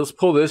about this. Let's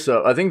pull this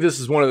up. I think this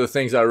is one of the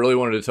things I really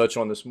wanted to touch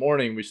on this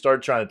morning. We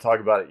started trying to talk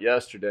about it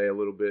yesterday a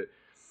little bit.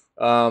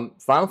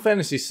 Final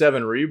Fantasy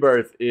VII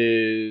Rebirth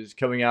is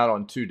coming out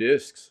on 2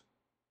 discs.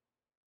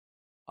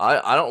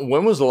 I don't.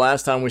 When was the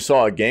last time we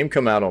saw a game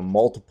come out on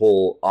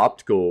multiple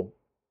optical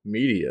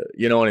media?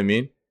 You know what I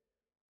mean?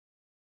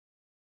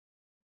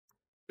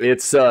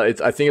 It's I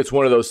think it's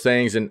one of those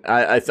things, and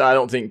I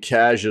don't think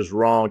Cash is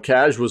wrong.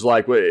 Cash was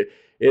like, wait,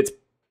 it's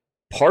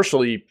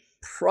partially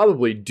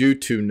probably due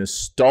to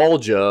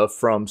nostalgia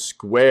from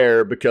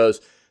Square because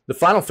the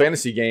Final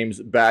Fantasy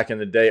games back in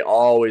the day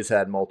always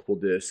had multiple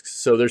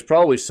discs. So there's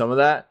probably some of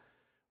that,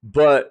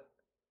 but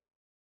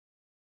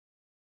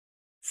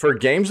for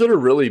games that are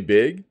really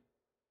big,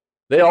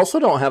 they also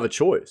don't have a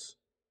choice.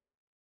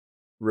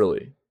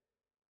 Really.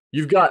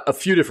 You've got a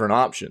few different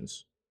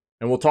options.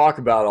 And we'll talk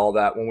about all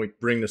that when we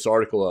bring this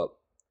article up.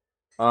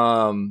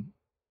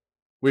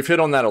 We've hit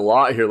on that a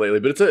lot here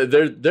lately, but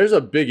there's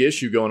a big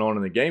issue going on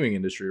in the gaming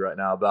industry right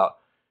now about,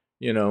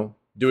 you know,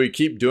 do we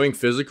keep doing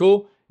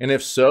physical? And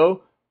if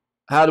so,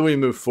 how do we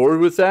move forward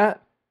with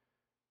that?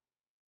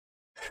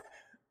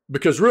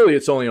 Because really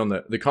it's only on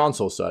the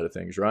console side of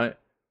things, right?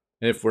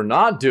 And if we're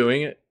not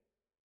doing it,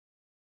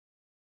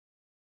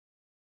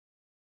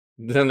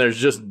 then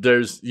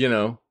there's, you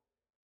know,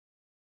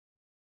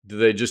 do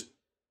they just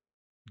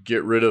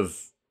get rid of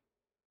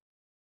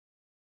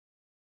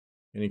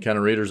any kind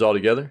of readers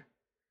altogether?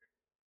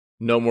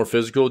 No more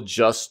physical,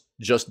 just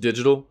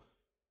digital.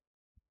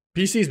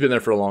 PC's been there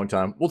for a long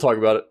time. We'll talk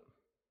about it.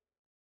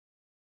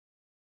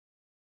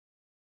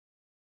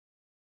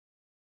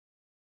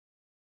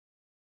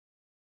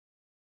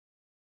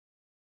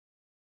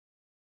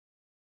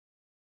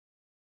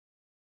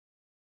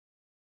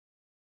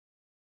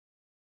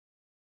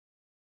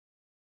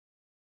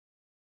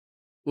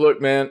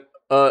 Look, man.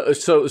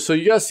 So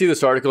you guys see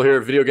this article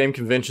here? Video game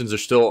conventions are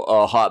still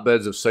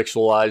hotbeds of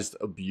sexualized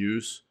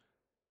abuse.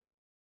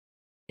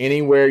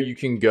 Anywhere you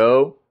can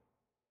go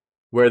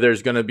where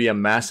there's going to be a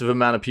massive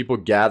amount of people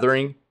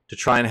gathering to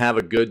try and have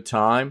a good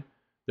time,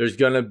 there's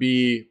going to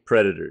be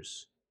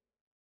predators.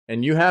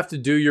 And you have to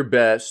do your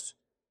best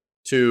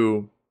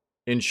to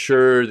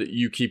ensure that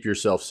you keep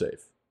yourself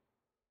safe.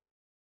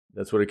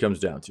 That's what it comes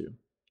down to.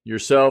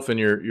 Yourself and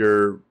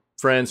your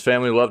friends,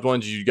 family, loved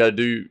ones, you got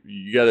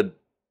to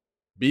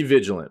be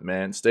vigilant,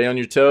 man. Stay on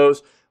your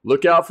toes.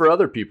 Look out for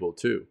other people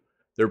too.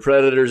 There are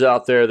predators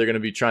out there. They're going to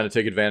be trying to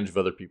take advantage of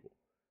other people.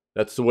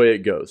 That's the way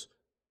it goes.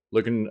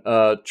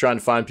 Trying to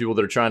find people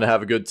that are trying to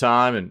have a good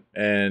time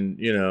and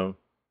you know,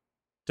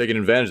 taking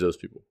advantage of those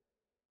people.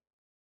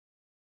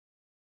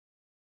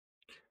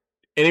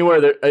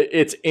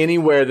 It's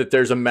anywhere that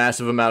there's a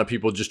massive amount of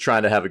people just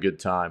trying to have a good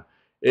time.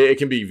 It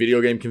can be video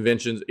game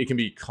conventions. It can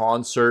be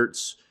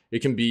concerts.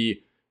 It can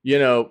be, you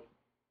know,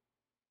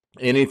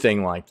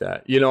 anything like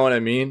that. You know what I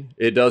mean?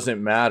 It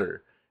doesn't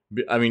matter.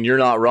 I mean, you're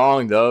not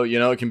wrong though. You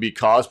know, it can be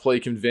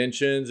cosplay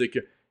conventions. It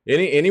can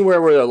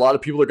anywhere where a lot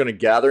of people are going to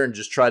gather and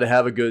just try to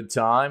have a good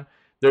time.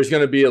 There's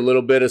going to be a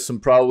little bit of some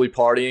probably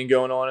partying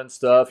going on and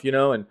stuff, you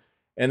know, and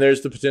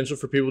there's the potential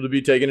for people to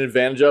be taken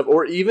advantage of,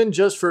 or even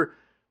just for,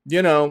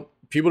 you know,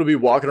 people to be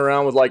walking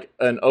around with like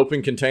an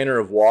open container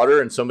of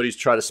water and somebody's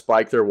trying to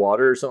spike their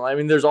water or something. I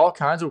mean, there's all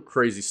kinds of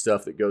crazy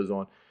stuff that goes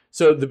on.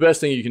 So the best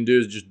thing you can do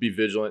is just be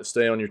vigilant,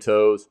 stay on your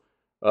toes,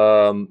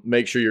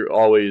 make sure you're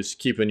always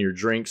keeping your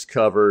drinks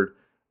covered.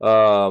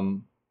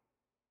 Don't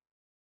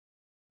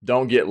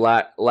get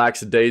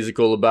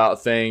lackadaisical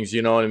about things.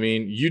 You know what I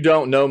mean? You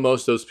don't know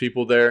most of those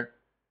people there,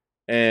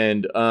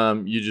 and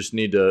you just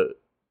need to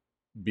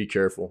be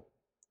careful.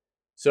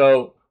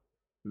 So,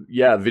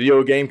 yeah,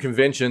 video game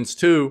conventions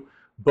too,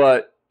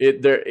 but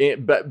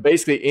but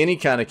basically any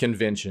kind of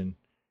convention,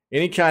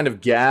 any kind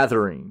of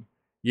gathering,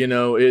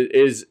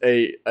 is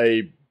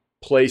a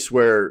place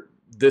where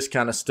this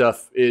kind of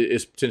stuff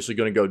is potentially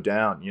going to go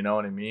down. You know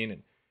what I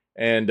mean?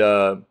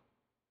 And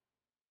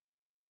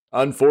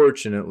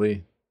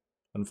unfortunately,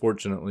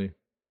 unfortunately.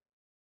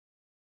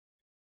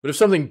 But if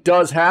something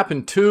does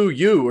happen to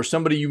you or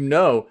somebody you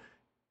know,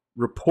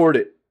 report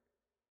it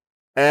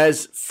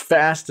as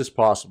fast as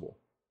possible.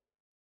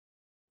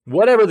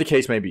 Whatever the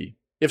case may be.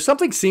 If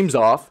something seems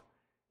off,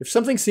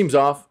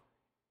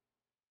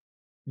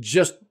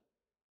 just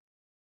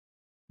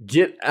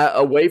get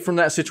away from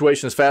that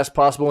situation as fast as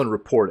possible and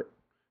report it.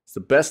 It's the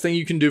best thing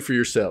you can do for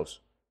yourselves.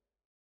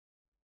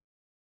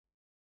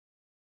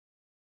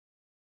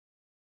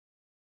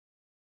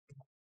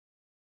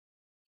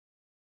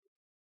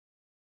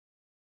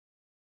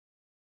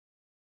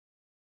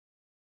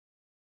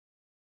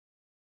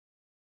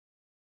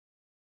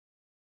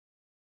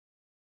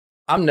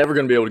 I'm never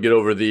going to be able to get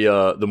over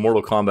the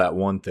Mortal Kombat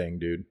 1 thing,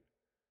 dude.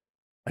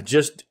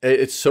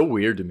 It's so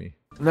weird to me.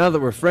 Now that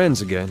we're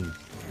friends again,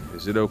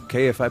 is it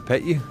okay if I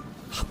pet you?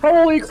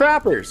 Holy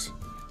crappers!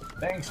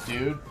 Thanks,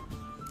 dude.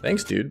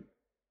 Thanks, dude.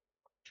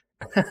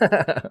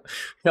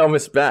 Yo,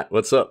 Miss Bat,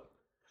 what's up?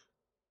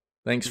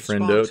 Thanks,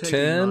 friendo.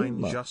 10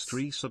 months. Just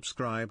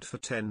resubscribed for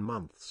 10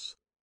 months.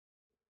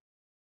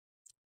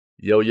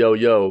 Yo, yo,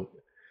 yo.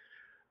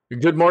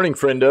 Good morning,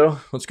 friendo.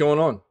 What's going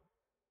on?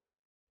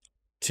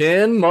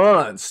 10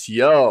 months.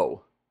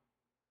 Yo.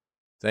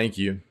 Thank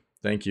you.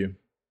 Thank you.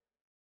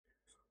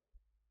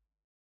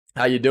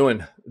 How you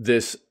doing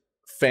this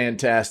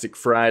fantastic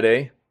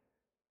Friday?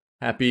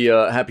 Happy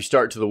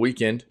start to the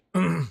weekend.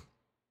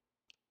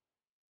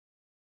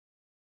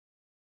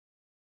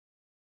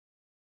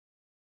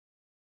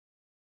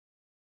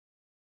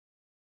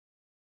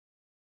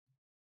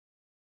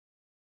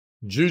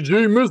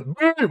 GG, Miss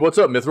B. What's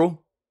up, Mithril?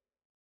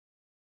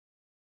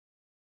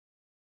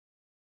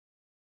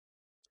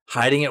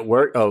 Hiding at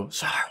work? Oh,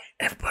 sorry.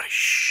 Everybody,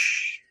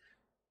 shh.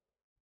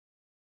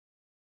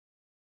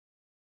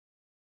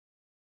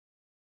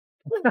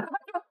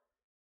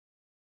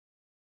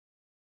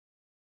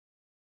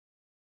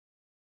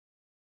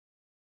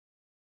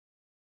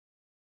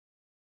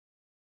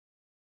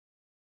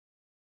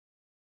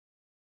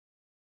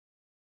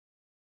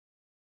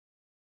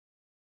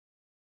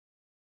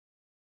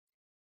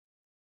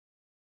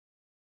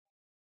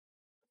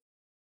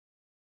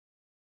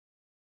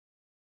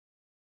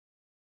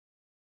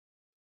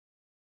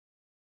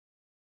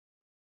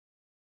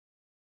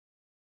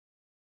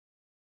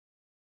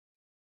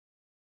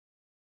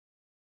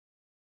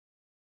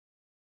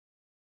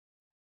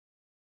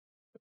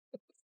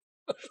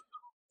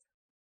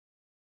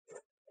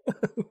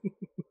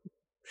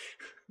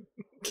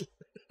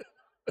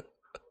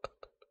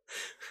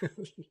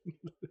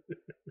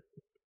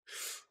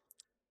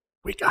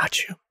 We got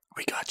you.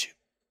 We got you.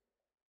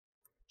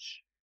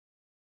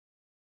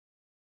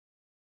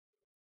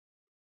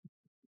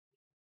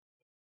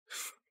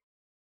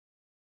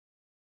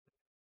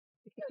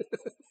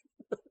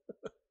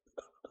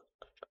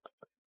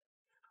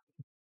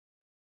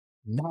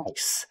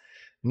 Nice.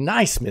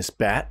 Nice, Miss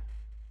Bat.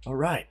 All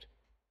right.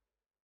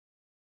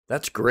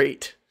 That's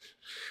great.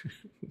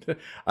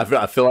 I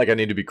feel like I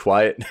need to be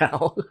quiet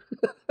now.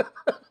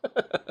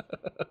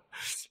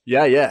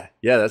 Yeah.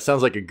 That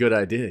sounds like a good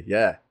idea.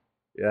 Yeah.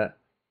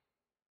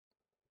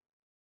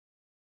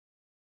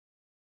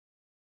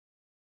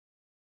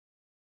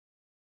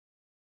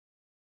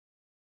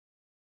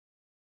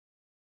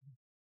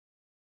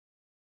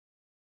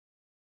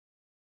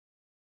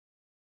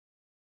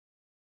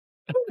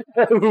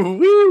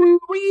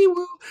 Wee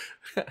woo.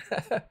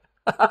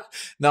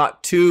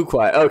 Not too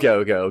quiet.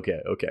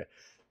 Okay.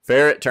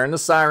 Ferret, turn the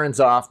sirens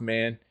off,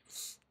 man.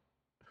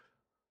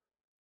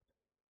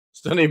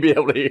 Still need to be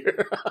able to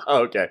hear.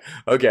 Okay,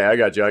 I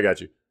got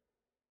you.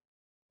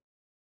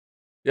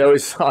 Yeah, we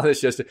saw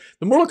this yesterday.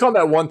 The Mortal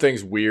Kombat 1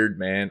 thing's weird,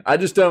 man. I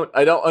don't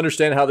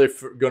understand how they're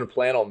going to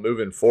plan on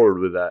moving forward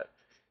with that.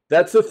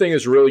 That's the thing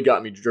that's really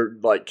got me,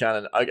 like,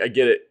 kind of, I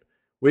get it.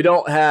 We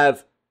don't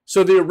have,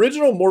 so the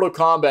original Mortal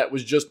Kombat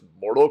was just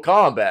Mortal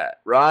Kombat,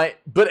 right?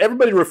 But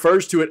everybody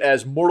refers to it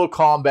as Mortal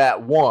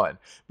Kombat 1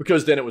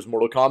 because then it was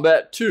Mortal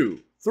Kombat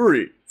 2,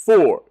 3,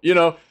 4.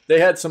 They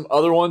had some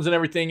other ones and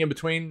everything in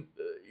between,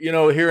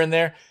 here and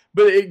there.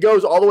 But it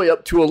goes all the way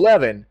up to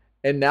 11.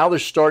 And now they're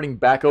starting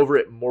back over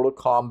at Mortal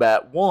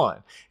Kombat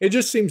 1. It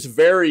just seems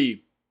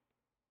very,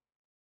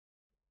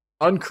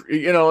 like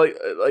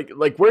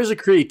where's the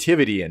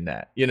creativity in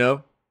that,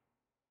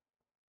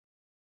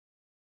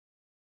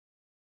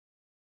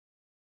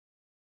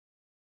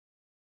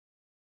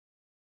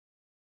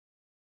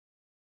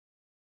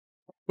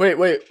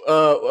 Wait.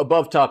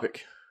 Above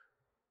topic.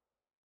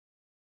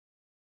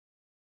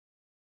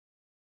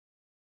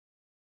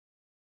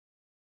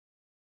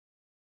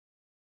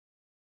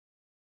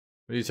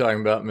 What are you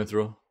talking about,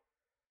 Mithril?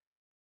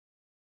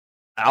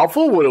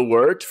 Alpha would have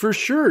worked for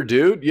sure,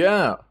 dude.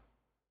 Yeah.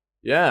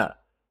 Yeah.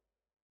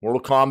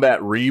 Mortal Kombat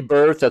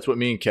Rebirth. That's what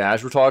me and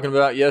Cash were talking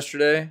about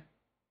yesterday.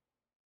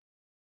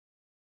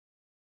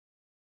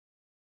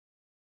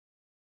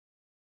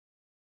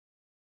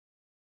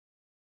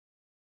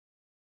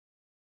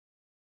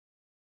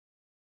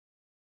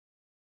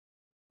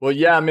 Well,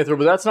 yeah, Mithril,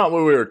 but that's not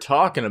what we were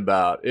talking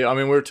about. I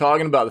mean, we were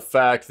talking about the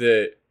fact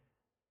that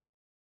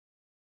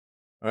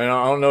I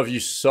don't know if you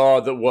saw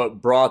that what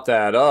brought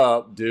that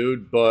up,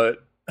 dude,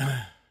 but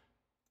I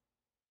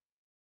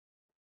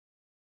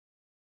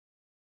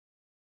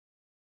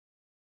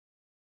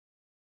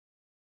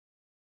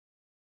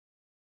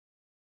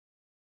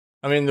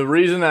mean, the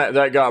reason that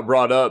that got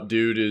brought up,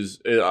 dude,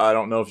 is I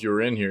don't know if you were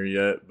in here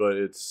yet, but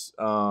it's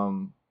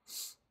where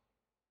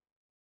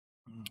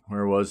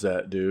was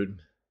that,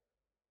 dude?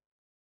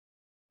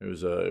 It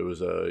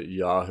was a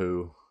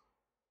Yahoo.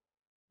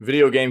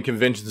 Video game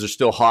conventions are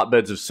still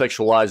hotbeds of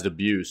sexualized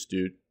abuse,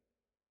 dude.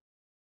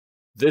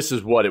 This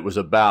is what it was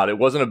about. It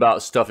wasn't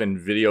about stuff in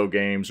video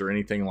games or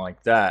anything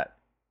like that.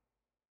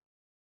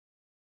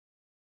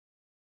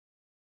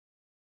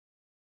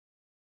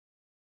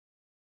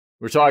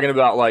 We're talking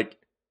about like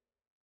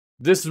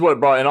this is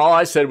what brought, and all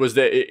I said was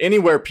that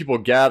anywhere people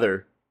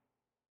gather.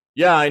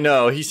 Yeah, I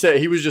know. He said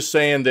he was just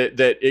saying that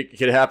it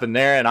could happen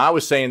there, and I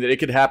was saying that it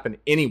could happen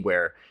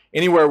anywhere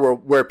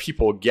where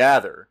people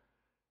gather.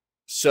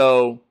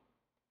 So,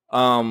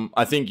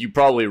 I think you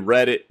probably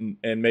read it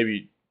and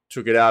maybe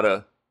took it out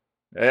of.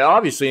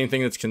 Obviously,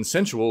 anything that's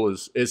consensual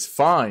is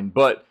fine,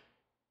 but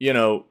you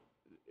know,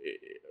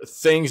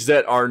 things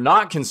that are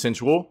not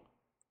consensual,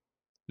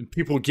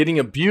 people getting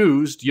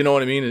abused, you know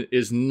what I mean,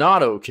 is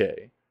not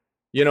okay.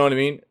 You know what I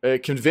mean?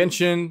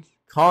 Convention,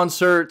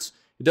 concerts,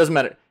 it doesn't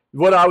matter.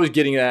 What I was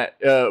getting at,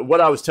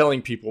 what I was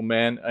telling people,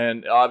 man,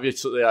 and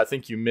obviously I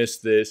think you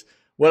missed this.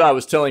 What I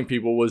was telling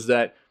people was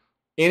that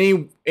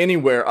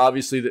anywhere,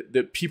 obviously,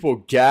 that people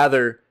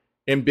gather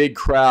in big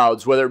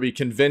crowds, whether it be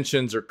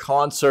conventions or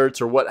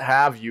concerts or what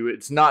have you,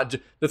 it's not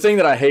the thing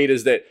that I hate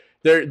is that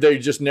they're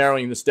just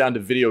narrowing this down to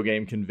video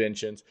game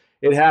conventions.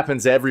 It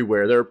happens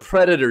everywhere. There are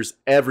predators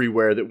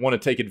everywhere that want to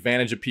take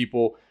advantage of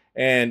people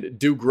and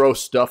do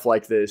gross stuff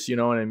like this. You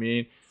know what I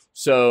mean?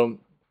 So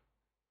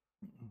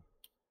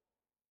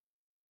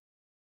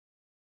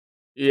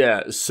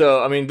yeah,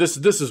 so I mean, this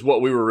is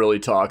what we were really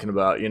talking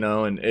about, you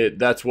know, and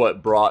that's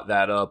what brought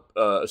that up.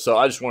 So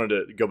I just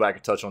wanted to go back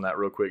and touch on that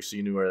real quick, so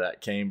you knew where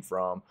that came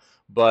from.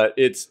 But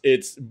it's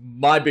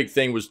my big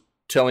thing was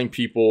telling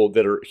people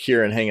that are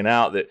here and hanging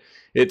out that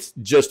it's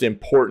just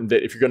important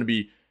that if you're going to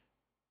be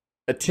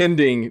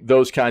attending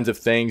those kinds of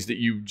things, that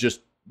you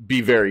just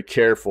be very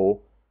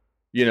careful,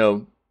 you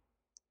know,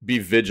 be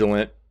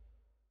vigilant,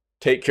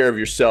 take care of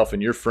yourself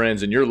and your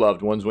friends and your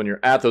loved ones when you're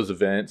at those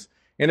events.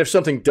 And if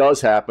something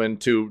does happen,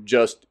 to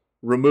just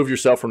remove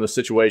yourself from the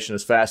situation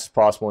as fast as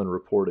possible and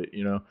report it,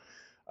 you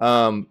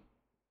know.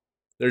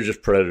 There's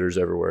just predators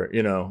everywhere,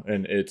 you know,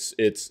 and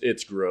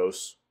it's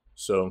gross.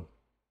 So,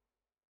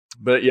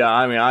 but yeah,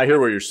 I mean, I hear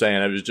what you're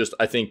saying.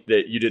 I think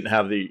that you didn't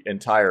have the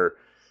entire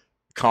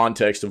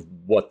context of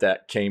what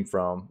that came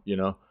from, you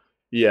know.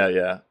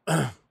 Yeah.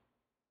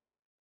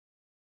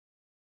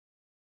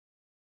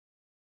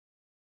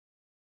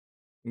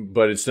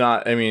 But it's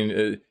not, I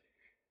mean,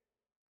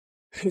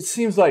 it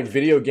seems like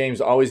video games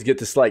always get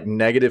this like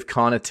negative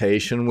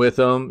connotation with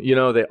them. You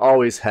know, they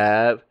always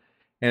have.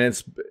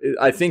 And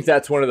I think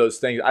that's one of those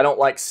things. I don't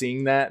like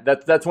seeing that.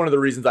 That's one of the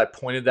reasons I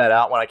pointed that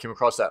out when I came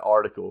across that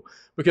article,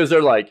 because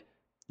they're like,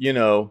 you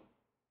know,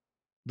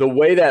 the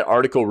way that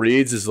article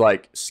reads is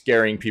like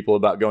scaring people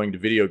about going to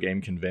video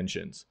game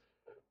conventions.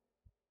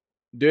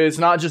 Dude, it's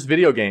not just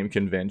video game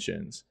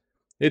conventions.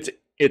 It's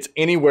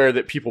anywhere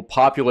that people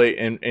populate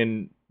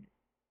in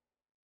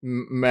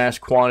mass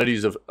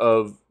quantities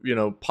of you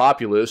know,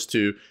 populace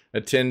to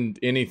attend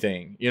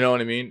anything. You know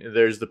what I mean?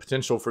 There's the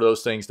potential for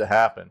those things to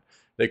happen.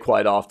 They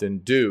quite often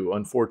do,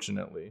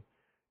 unfortunately.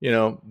 You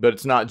know, but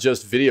it's not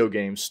just video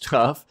game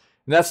stuff.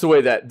 And that's the way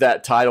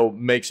that title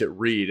makes it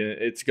read. And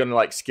it's going to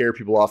like scare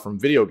people off from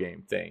video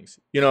game things.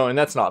 You know, and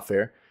that's not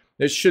fair.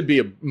 There should be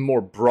a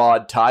more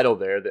broad title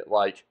there that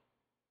like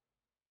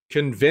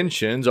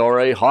conventions are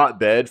a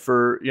hotbed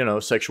for, you know,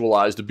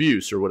 sexualized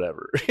abuse or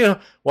whatever. You know,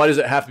 why does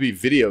it have to be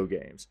video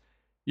games?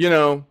 You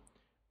know,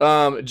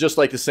 just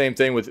like the same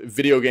thing with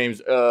video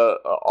games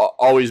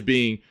always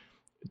being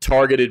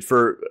targeted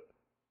for,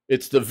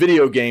 it's the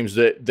video games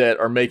that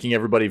are making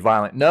everybody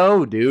violent.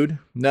 No, dude,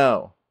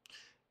 no.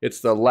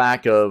 It's the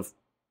lack of,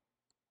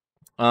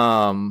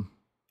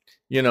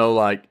 you know,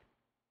 like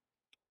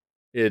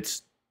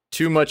it's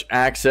too much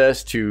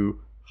access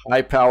to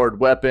high-powered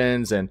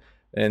weapons and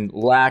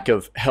lack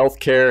of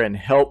healthcare and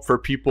help for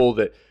people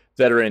that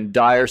are in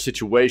dire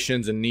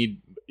situations and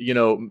need, you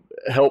know,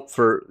 help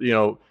for, you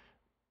know,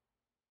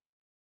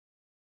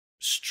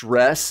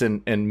 stress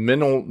and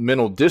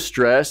mental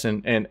distress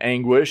and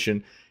anguish,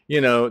 and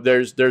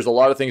there's a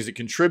lot of things that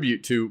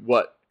contribute to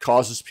what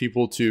causes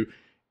people to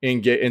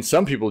engage, and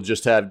some people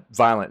just have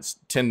violent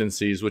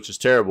tendencies, which is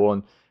terrible.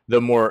 And the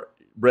more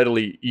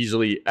readily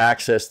easily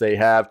access they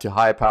have to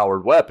high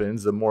powered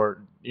weapons, the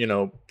more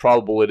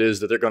probable it is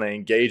that they're going to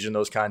engage in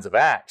those kinds of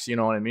acts. You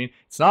know what I mean?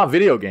 It's not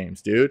video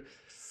games, dude.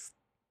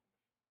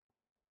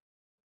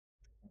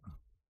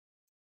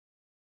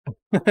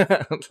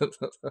 There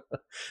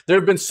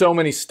have been so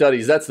many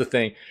studies. That's the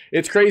thing.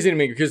 It's crazy to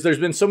me because there's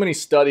been so many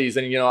studies,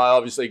 and I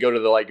obviously go to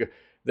the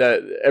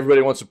that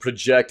everybody wants to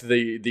project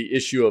the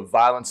issue of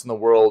violence in the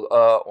world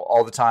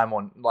all the time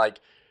on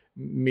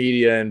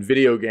media and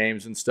video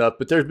games and stuff.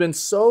 But there's been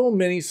so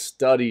many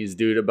studies,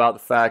 dude, about the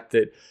fact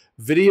that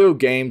video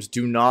games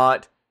do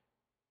not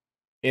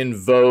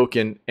invoke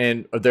and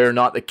they're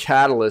not the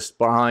catalyst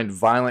behind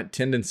violent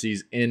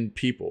tendencies in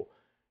people.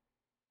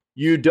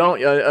 You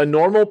don't, a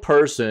normal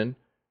person,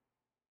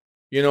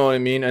 you know what I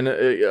mean, and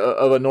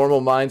of a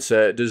normal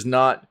mindset does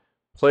not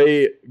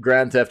play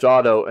Grand Theft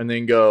Auto and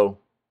then go,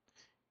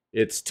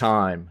 it's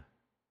time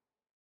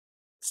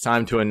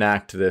to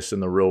enact this in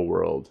the real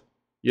world.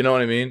 You know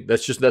what I mean?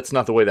 That's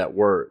not the way that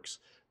works.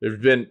 There's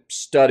been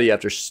study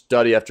after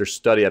study after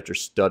study after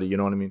study. You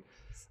know what I mean?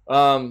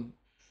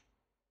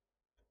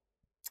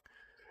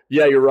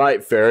 Yeah, you're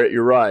right, Ferret.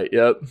 You're right.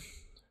 Yep.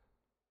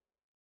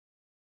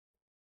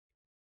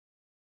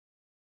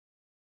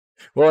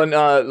 Well, and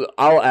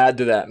I'll add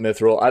to that,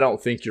 Mithril. I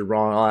don't think you're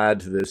wrong. I'll add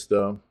to this,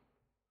 though.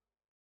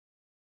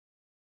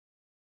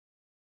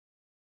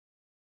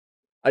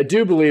 I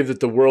do believe that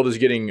the world is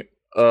getting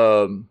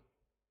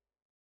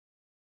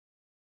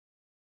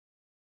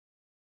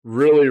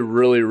really,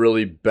 really,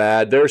 really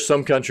bad. There are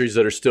some countries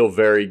that are still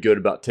very good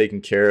about taking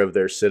care of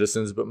their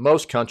citizens, but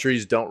most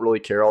countries don't really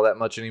care all that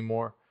much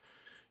anymore,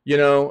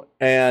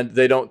 and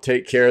they don't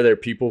take care of their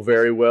people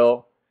very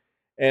well.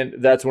 And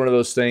that's one of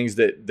those things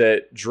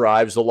that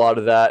drives a lot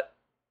of that.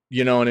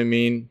 You know what I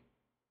mean?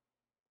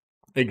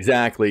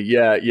 Exactly.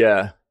 Yeah,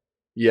 yeah,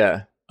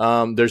 yeah.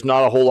 There's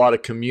not a whole lot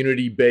of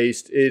community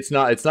based. It's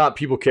not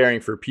people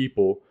caring for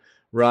people,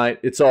 right?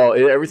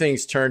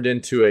 Everything's turned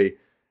into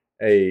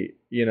a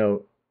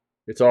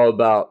it's all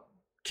about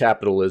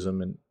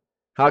capitalism, and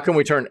how can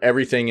we turn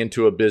everything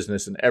into a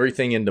business and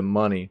everything into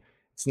money?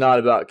 It's not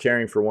about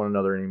caring for one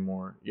another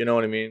anymore. You know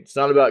what I mean? It's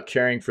not about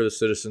caring for the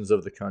citizens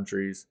of the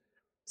countries.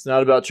 It's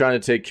not about trying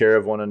to take care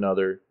of one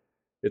another.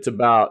 It's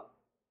about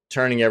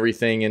turning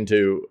everything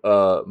into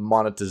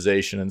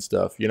monetization and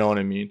stuff. You know what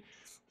I mean?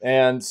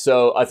 And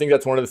so I think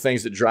that's one of the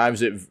things that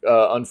drives it,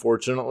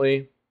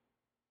 unfortunately.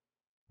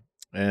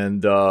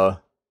 And I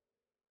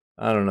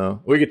don't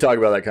know. We could talk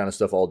about that kind of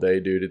stuff all day,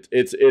 dude.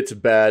 It's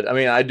bad. I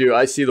mean,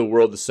 I see the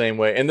world the same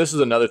way. And this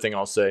is another thing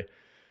I'll say.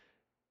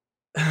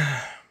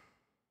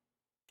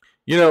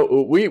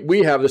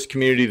 We have this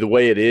community the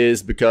way it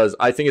is because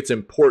I think it's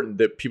important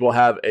that people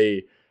have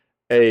a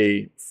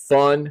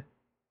fun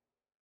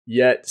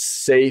yet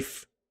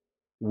safe,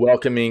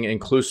 welcoming,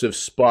 inclusive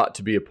spot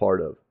to be a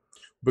part of.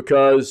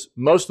 Because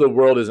most of the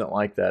world isn't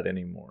like that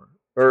anymore.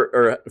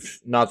 Or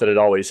not that it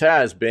always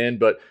has been,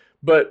 but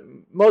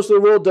most of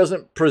the world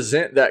doesn't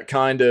present that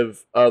kind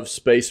of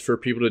space for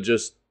people to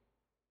just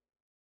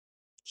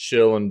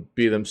chill and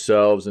be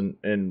themselves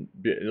and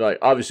be,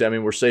 obviously, I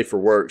mean, we're safe for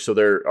work, so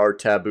there are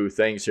taboo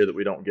things here that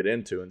we don't get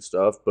into and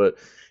stuff. But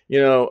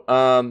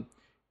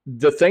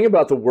the thing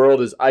about the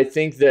world is, I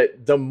think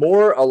that the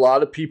more a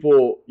lot of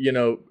people,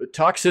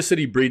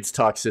 toxicity breeds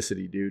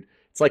toxicity, dude.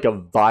 It's like a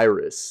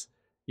virus,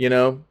 it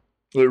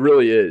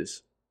really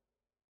is.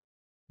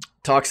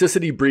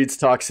 Toxicity breeds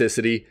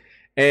toxicity.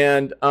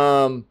 And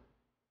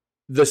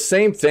the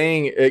same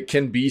thing, it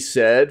can be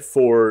said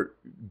for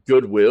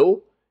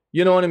goodwill,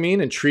 you know what I mean,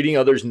 and treating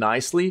others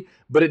nicely,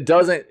 but it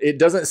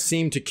doesn't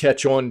seem to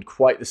catch on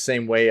quite the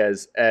same way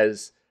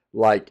as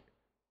like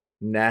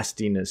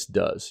nastiness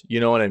does.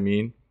 You know what I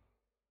mean?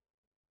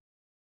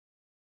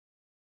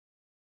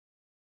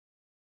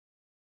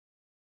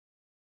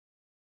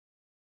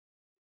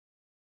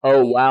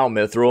 Oh wow,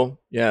 Mithril.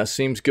 Yeah,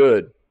 seems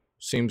good.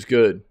 Seems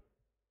good.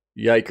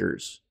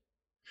 Yikers.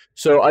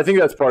 So I think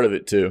that's part of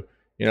it too.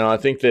 I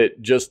think that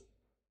just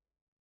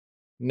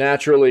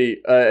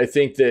naturally, I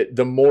think that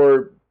the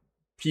more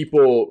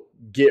people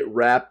get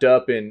wrapped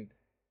up in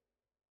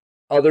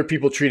other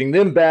people treating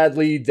them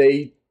badly,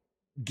 they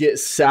get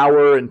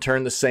sour and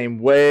turn the same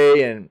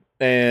way,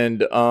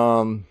 and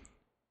I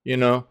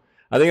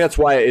think that's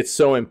why it's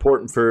so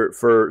important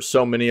for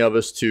so many of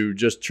us to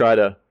just try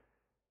to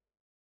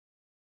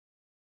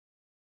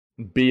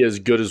be as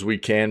good as we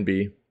can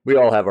be. We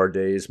all have our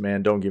days,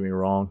 man. Don't get me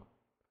wrong.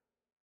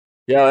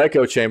 Yeah,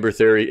 echo chamber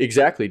theory.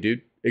 Exactly,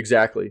 dude.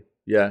 Exactly.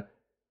 Yeah.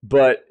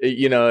 But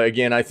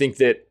again, I think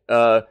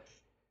that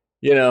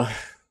you know,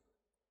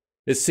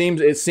 it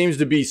seems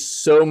to be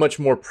so much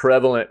more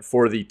prevalent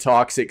for the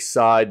toxic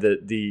side,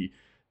 the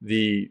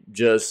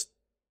just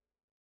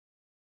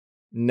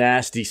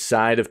nasty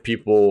side of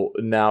people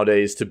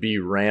nowadays to be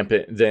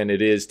rampant than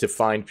it is to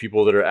find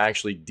people that are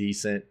actually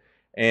decent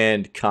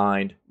and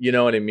kind. You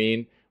know what I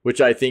mean?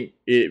 Which I think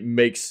it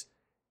makes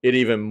it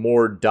even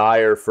more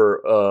dire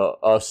for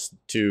us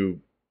to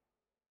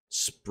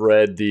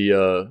spread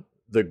the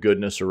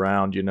goodness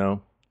around. You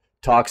know,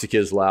 toxic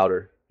is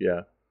louder.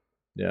 Yeah,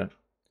 yeah,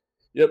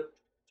 yep.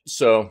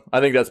 So I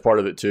think that's part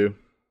of it too.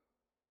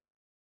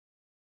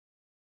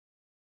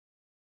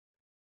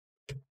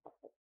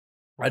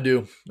 I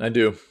do. I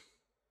do.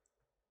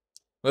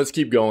 Let's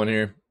keep going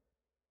here.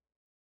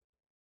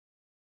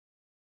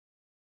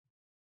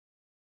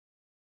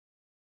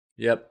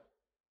 Yep.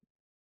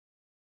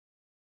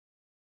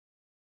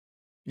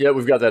 Yep,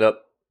 we've got that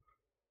up.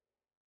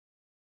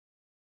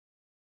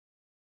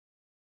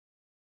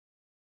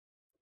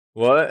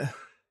 What?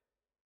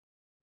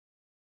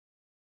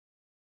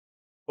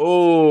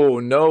 Oh,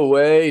 no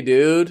way,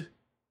 dude.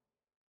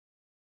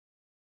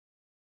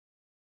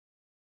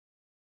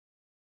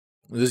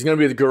 This is going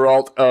to be the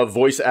Geralt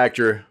voice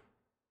actor,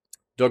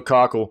 Doug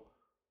Cockle.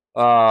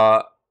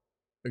 Uh,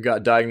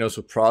 got diagnosed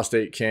with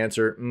prostate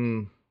cancer.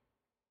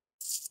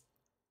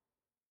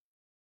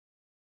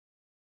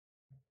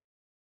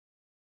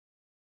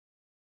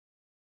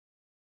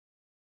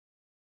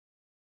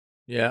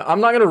 Yeah, I'm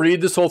not gonna read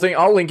this whole thing.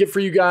 I'll link it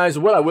for you guys.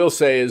 What I will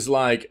say is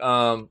like,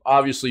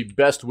 obviously,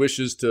 best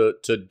wishes to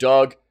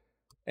Doug,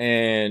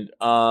 and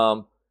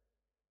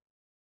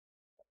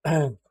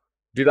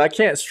dude, I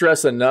can't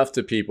stress enough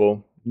to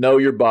people: know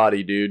your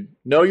body, dude.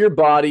 Know your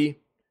body.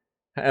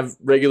 Have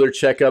regular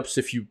checkups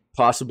if you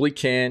possibly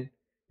can.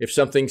 If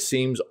something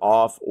seems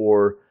off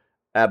or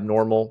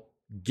abnormal,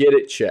 get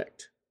it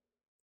checked.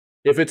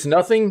 If it's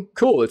nothing,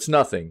 cool, it's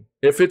nothing.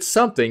 If it's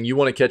something, you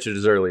want to catch it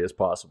as early as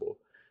possible.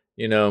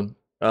 You know,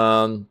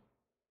 and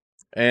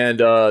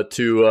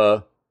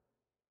to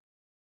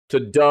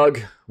Doug,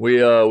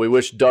 we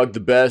wish Doug the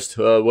best.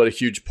 What a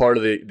huge part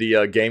of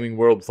the gaming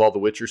world with all the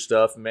Witcher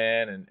stuff,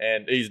 man,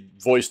 and he's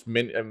voiced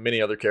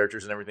many other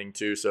characters and everything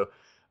too. So,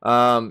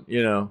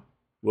 you know,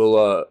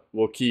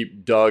 we'll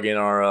keep Doug in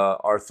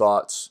our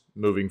thoughts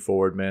moving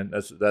forward, man.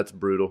 That's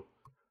brutal.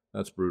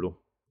 That's brutal.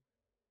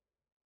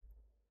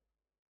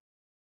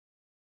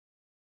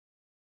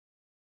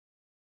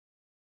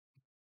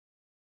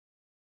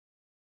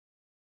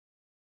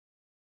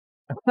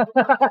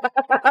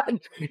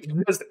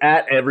 Just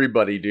at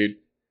everybody, dude.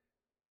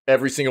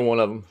 Every single one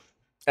of them.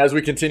 As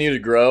we continue to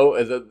grow,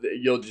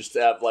 you'll just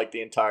have like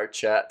the entire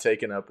chat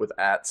taken up with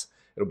ats.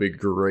 It'll be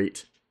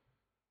great.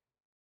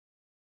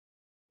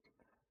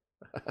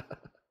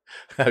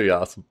 That'd be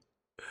awesome.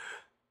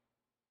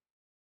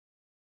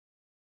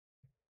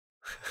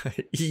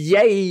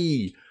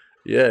 Yay!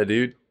 Yeah,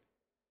 dude.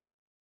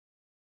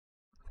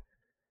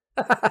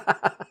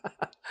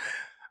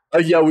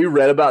 Yeah, we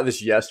read about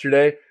this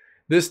yesterday.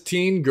 This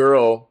teen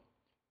girl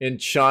in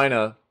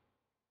China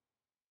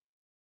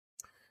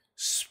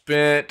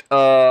spent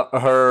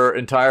her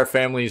entire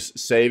family's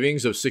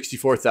savings of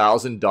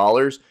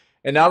 $64,000,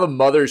 and now the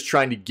mother is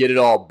trying to get it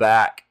all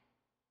back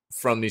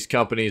from these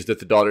companies that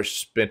the daughter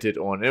spent it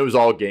on. It was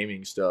all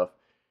gaming stuff.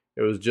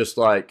 It was just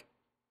like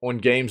on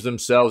games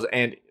themselves,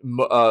 and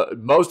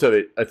most of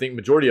it, I think,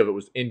 majority of it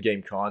was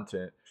in-game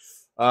content.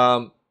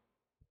 Um,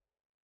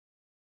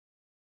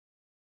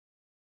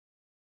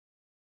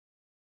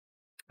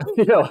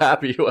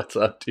 Happy, what's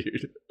up,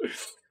 dude?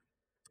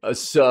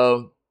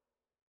 So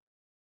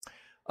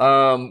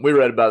we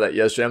read about that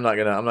yesterday. I'm not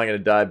gonna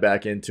dive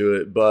back into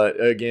it,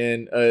 but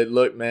again,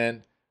 look,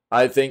 man,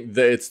 I think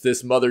that it's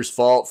this mother's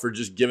fault for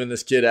just giving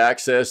this kid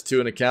access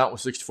to an account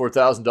with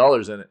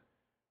 $64,000 in it.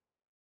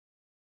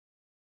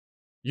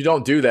 You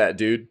don't do that,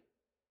 dude.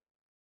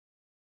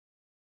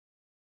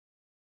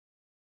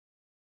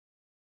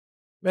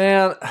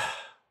 Man,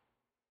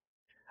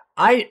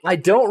 I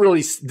don't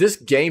really. This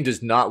game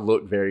does not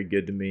look very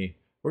good to me.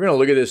 We're gonna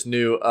look at this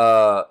new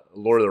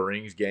Lord of the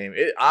Rings game.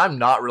 I'm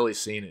not really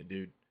seeing it,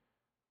 dude.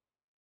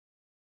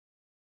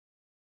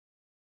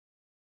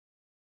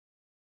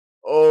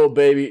 Oh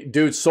baby,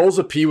 dude, Souls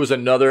of P was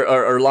another,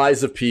 or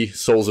Lies of P,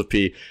 Souls of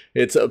P.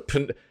 It's a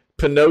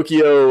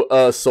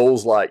Pinocchio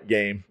Souls like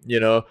game. You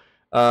know,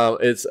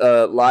 it's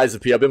Lies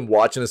of P. I've been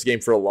watching this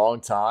game for a long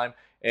time,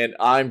 and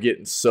I'm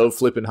getting so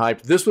flipping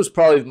hyped. This was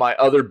probably my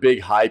other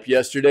big hype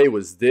yesterday.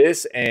 Was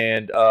this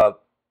and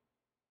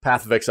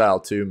Path of Exile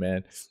 2,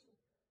 man.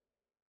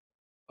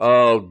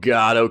 Oh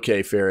God,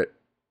 okay, Ferret.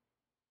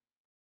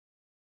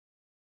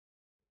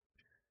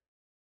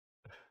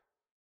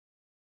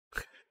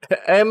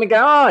 Oh my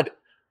God.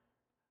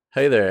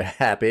 Hey there,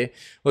 Happy.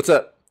 What's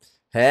up?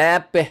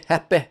 Happy,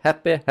 happy,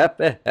 happy,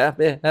 happy,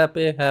 happy,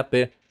 happy,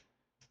 happy.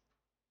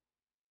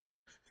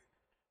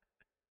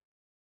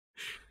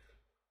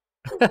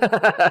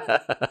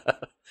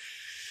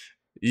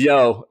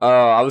 Yo,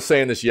 I was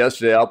saying this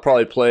yesterday. I'll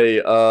probably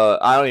play.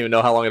 I don't even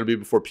know how long it'll be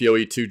before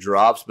PoE 2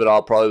 drops, but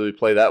I'll probably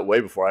play that way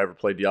before I ever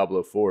play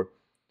Diablo 4.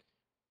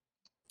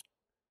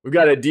 We've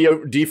got a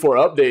D4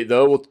 update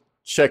though. We'll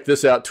check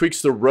this out.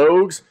 Tweaks the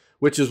rogues,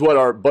 which is what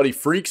our buddy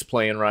Freak's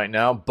playing right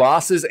now.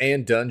 Bosses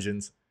and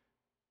dungeons.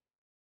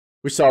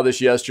 We saw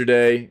this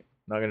yesterday.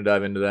 Not gonna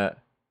dive into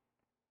that.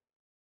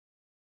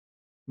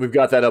 We've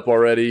got that up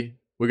already.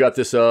 We got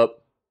this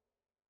up.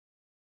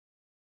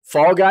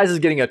 Fall Guys is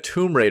getting a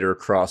Tomb Raider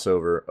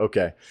crossover.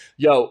 Okay.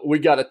 Yo, we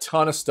got a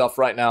ton of stuff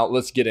right now.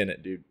 Let's get in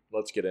it, dude.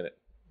 Let's get in it.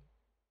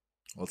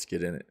 Let's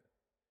get in it.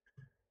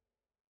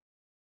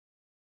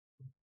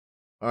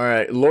 All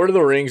right. Lord of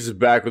the Rings is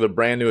back with a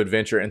brand new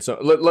adventure. And so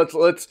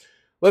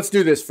let's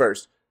do this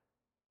first.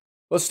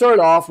 Let's start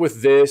off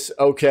with this,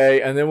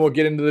 okay, and then we'll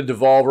get into the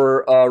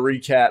Devolver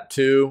recap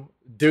too.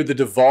 Dude, the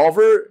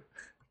Devolver,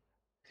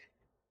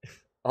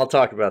 I'll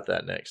talk about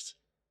that next.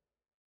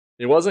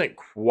 It wasn't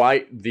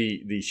quite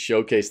the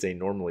showcase they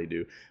normally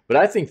do, but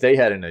I think they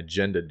had an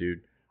agenda,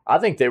 dude. I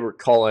think they were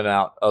calling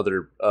out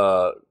other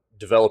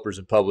developers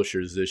and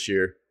publishers this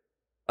year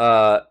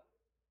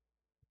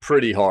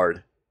pretty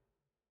hard.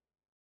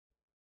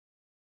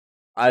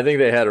 I think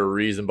they had a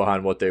reason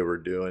behind what they were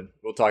doing.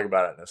 We'll talk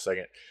about it in a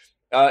second.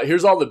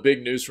 Here's all the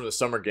big news from the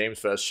Summer Games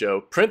Fest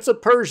show. Prince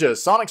of Persia,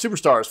 Sonic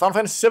Superstars, Final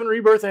Fantasy VII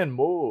Rebirth, and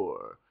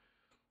more.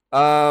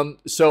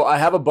 So I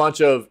have a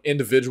bunch of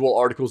individual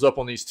articles up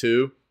on these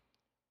too.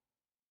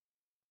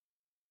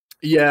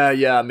 Yeah,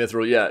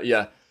 Mithril,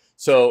 yeah.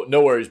 So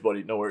no worries,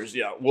 buddy, no worries.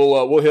 Yeah,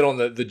 we'll hit on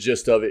the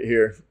gist of it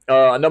here.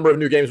 A number of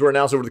new games were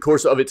announced over the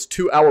course of its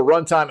 2-hour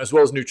runtime, as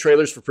well as new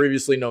trailers for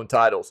previously known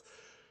titles.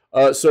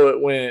 So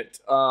it went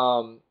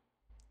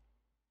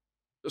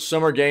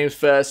Summer Games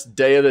Fest,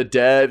 Day of the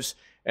Devs,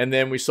 and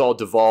then we saw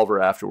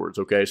Devolver afterwards,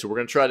 okay? So we're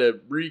going to try to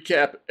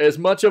recap as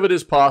much of it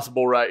as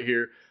possible right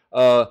here.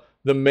 The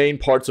main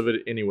parts of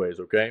it anyways,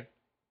 okay?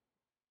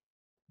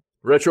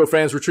 Retro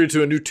fans were treated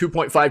to a new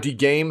 2.5D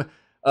game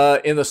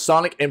in the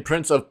Sonic and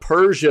Prince of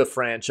Persia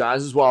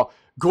franchises, while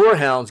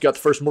Gorehounds got the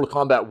first Mortal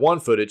Kombat 1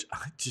 footage.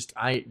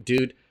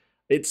 Dude,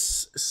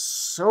 it's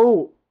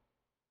so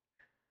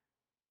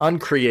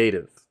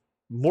uncreative.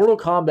 Mortal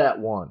Kombat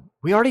 1.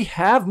 We already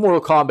have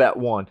Mortal Kombat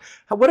 1.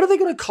 What are they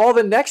going to call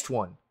the next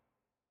one?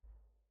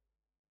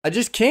 I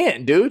just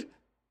can't, dude.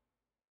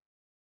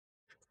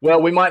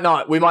 Well, we might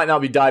not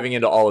be diving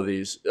into all of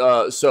these.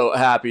 So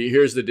happy.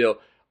 Here's the deal.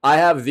 I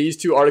have these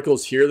two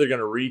articles here. They're going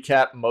to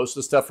recap most of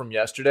the stuff from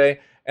yesterday.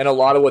 And a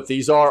lot of what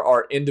these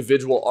are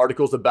individual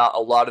articles about a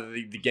lot of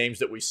the games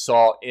that we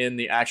saw in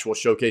the actual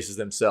showcases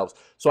themselves.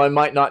 So I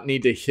might not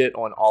need to hit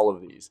on all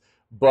of these.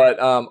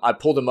 But I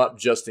pulled them up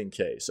just in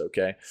case,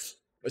 okay?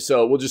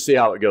 So we'll just see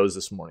how it goes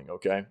this morning,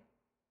 okay?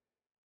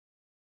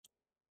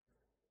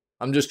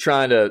 I'm just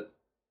trying to...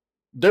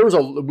 There was a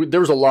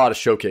lot of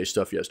showcase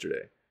stuff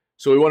yesterday.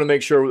 So we want to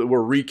make sure that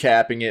we're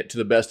recapping it to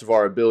the best of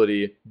our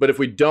ability. But if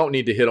we don't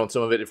need to hit on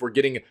some of it, if we're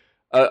getting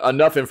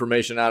enough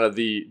information out of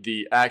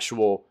the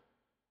actual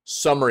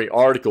summary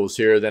articles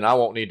here, then I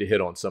won't need to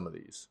hit on some of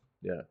these.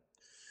 Yeah.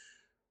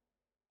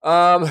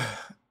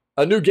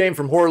 A new game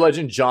from horror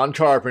legend John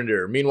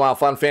Carpenter. Meanwhile,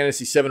 Final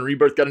Fantasy VII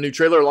Rebirth got a new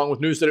trailer along with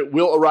news that it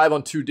will arrive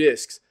on 2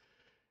 discs.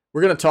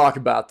 We're going to talk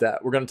about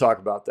that.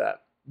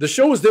 The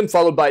show was then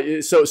followed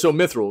by... So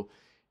Mithril.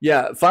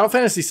 Yeah, Final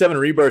Fantasy VII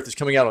Rebirth is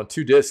coming out on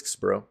 2 discs,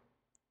 bro.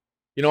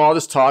 You know, all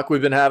this talk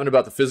we've been having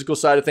about the physical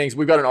side of things,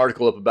 we've got an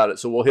article up about it,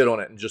 so we'll hit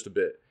on it in just a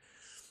bit.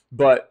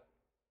 But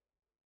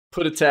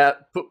put a tab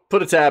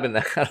in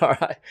that, all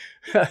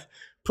right?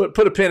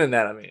 put a pin in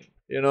that, I mean.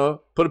 You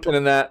know, put a pin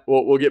in that.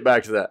 We'll get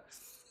back to that.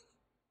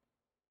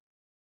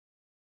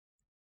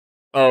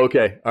 Oh,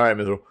 okay. All right,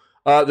 Mithril.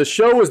 The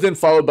show was then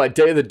followed by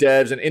Day of the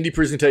Devs, an indie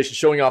presentation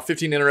showing off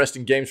 15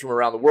 interesting games from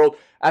around the world.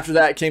 After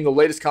that came the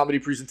latest comedy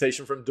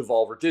presentation from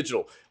Devolver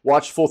Digital.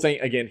 Watch the full thing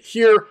again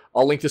here.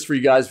 I'll link this for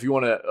you guys if you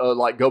want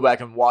to go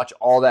back and watch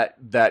all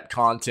that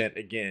content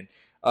again.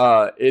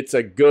 It's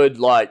a good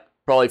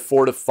probably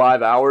 4 to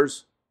 5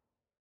 hours.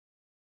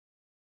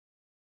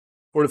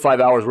 4 to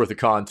 5 hours worth of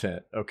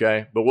content,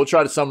 okay? But we'll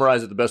try to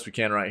summarize it the best we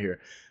can right here.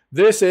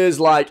 This is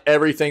like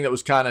everything that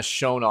was kind of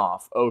shown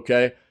off,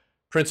 okay?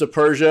 Prince of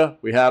Persia,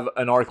 we have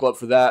an article up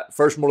for that.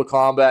 First Mortal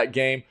Kombat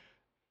game.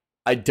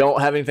 I don't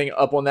have anything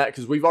up on that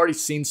because we've already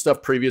seen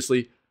stuff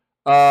previously.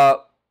 The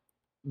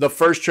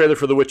first trailer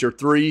for The Witcher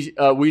 3,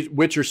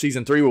 Witcher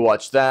Season 3, we'll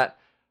watch that.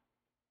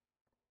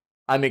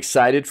 I'm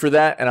excited for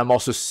that, and I'm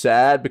also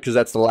sad because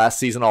that's the last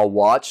season I'll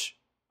watch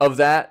of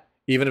that.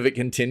 Even if it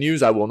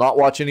continues, I will not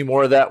watch any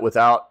more of that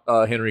without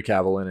Henry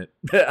Cavill in it.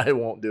 I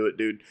won't do it,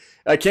 dude.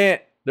 I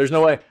can't. There's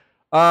no way.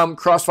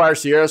 Crossfire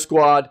Sierra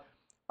Squad.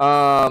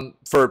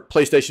 For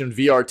PlayStation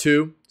VR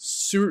 2,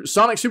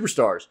 Sonic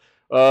Superstars.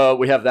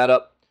 We have that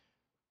up.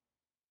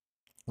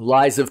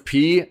 Lies of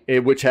P,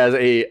 which has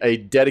a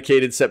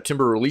dedicated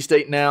September release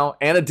date now,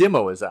 and a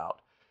demo is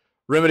out.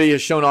 Remedy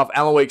has shown off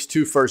Alan Wake's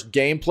 2 first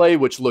gameplay,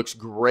 which looks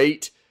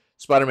great.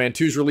 Spider-Man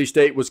 2's release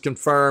date was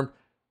confirmed,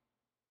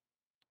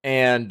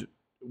 and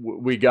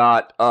we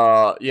got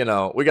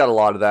we got a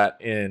lot of that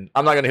in.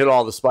 I'm not going to hit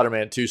all the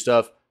Spider-Man 2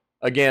 stuff.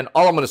 Again,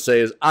 all I'm going to say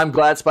is I'm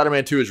glad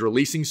Spider-Man 2 is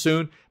releasing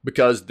soon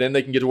because then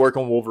they can get to work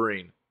on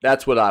Wolverine.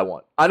 That's what I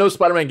want. I know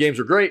Spider-Man games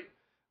are great.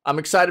 I'm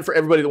excited for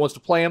everybody that wants to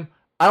play them.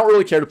 I don't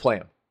really care to play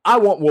them. I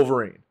want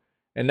Wolverine.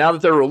 And now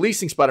that they're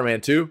releasing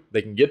Spider-Man 2,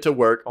 they can get to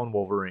work on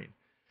Wolverine.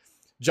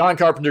 John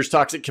Carpenter's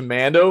Toxic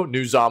Commando,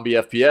 new zombie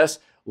FPS.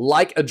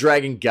 Like a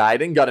Dragon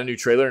Gaiden got a new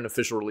trailer and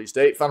official release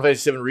date. Final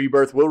Fantasy VII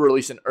Rebirth will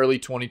release in early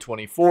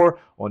 2024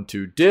 on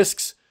 2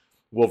 discs.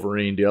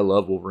 Wolverine, dude, I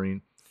love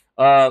Wolverine.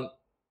 You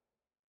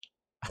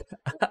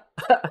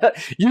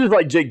just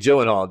like Jake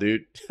Gyllenhaal,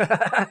 dude.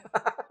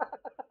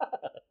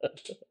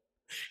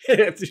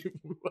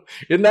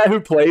 Isn't that who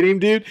played him,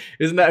 dude?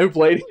 Isn't that who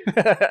played him?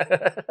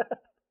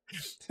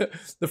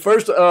 The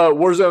first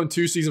Warzone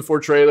 2 Season 4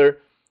 trailer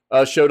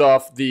showed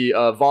off the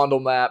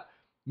Vondel map.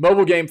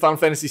 Mobile game Final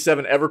Fantasy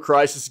VII Ever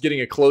Crisis is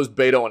getting a closed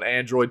beta on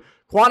Android.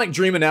 Quantic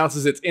Dream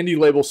announces its indie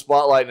label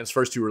Spotlight in its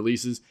first 2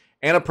 releases.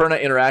 Annapurna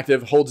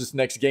Interactive holds its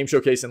next game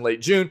showcase in late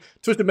June.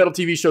 Twisted Metal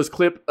TV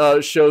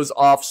shows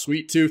off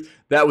Sweet Tooth.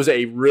 That was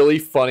a really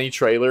funny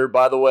trailer,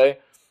 by the way.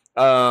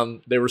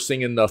 They were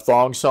singing the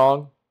thong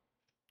song.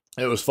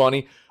 It was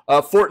funny.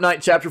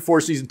 Fortnite Chapter 4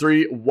 Season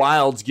 3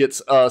 Wilds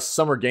gets a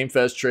Summer Game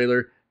Fest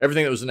trailer.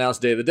 Everything that was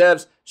announced Day of the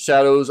Devs.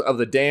 Shadows of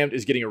the Damned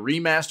is getting a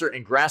remaster,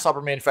 and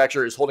Grasshopper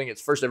Manufacturer is holding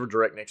its first ever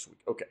direct next week.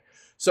 Okay,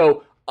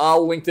 so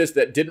I'll link this.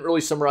 That didn't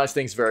really summarize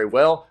things very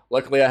well.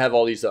 Luckily, I have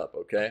all these up,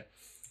 okay?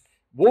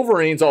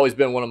 Wolverine's always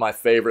been one of my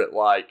favorite,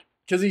 like,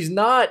 because he's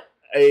not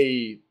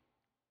a...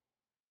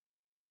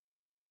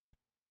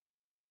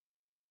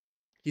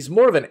 He's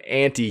more of an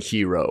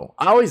anti-hero.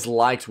 I always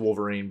liked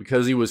Wolverine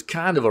because he was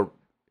kind of a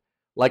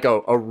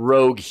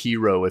rogue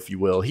hero, if you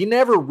will. He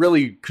never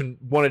really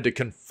wanted to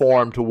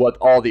conform to what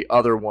all the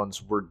other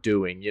ones were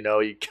doing. You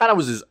know, he kind of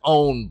was his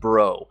own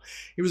bro.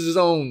 He was his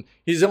own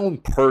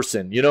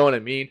person. You know what I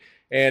mean?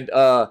 And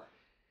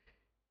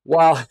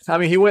while I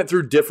mean, he went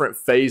through different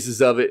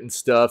phases of it and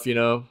stuff. You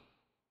know.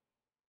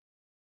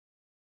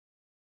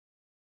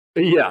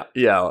 Yeah,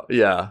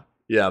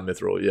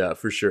 Mithril. Yeah,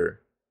 for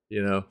sure.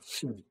 You know.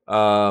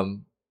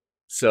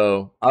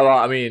 So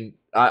I mean,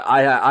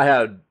 I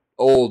had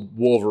old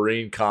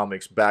Wolverine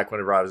comics back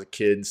whenever I was a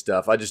kid and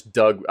stuff. I just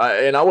dug,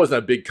 and I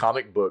wasn't a big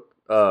comic book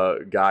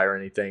guy or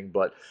anything,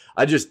 but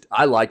I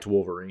liked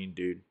Wolverine,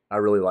 dude. I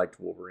really liked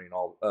Wolverine.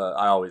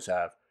 I always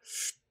have.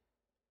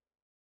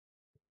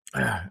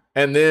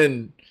 And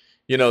then,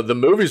 you know, the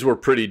movies were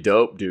pretty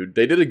dope, dude.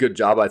 They did a good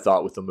job, I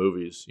thought, with the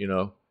movies, you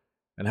know.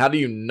 And how do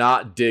you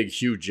not dig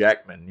Hugh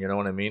Jackman? You know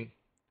what I mean?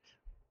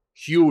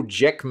 Hugh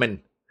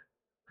Jackman.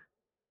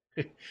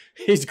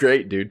 He's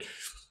great, dude.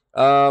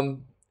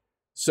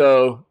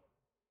 So,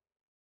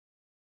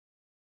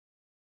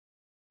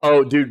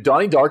 oh, dude,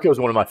 Donnie Darko is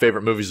one of my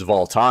favorite movies of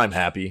all time,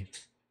 Happy.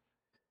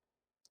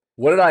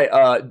 What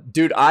did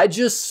dude, I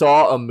just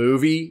saw a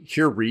movie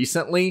here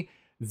recently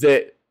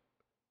that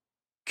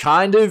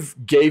kind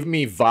of gave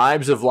me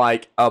vibes of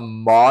like a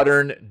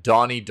modern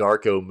Donnie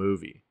Darko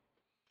movie.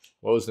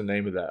 What was the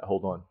name of that?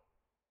 Hold on.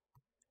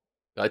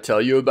 Did I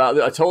tell you about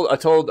it? I told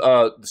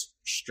the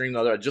stream the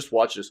other, I just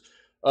watched this.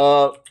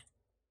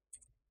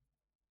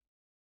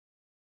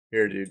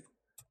 Here, dude.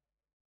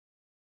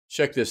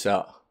 Check this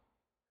out.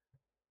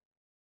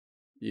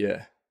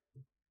 Yeah.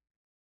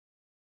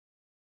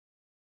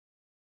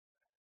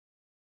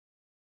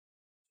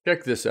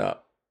 Check this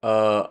out.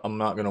 I'm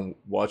not gonna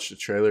watch the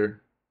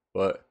trailer,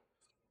 but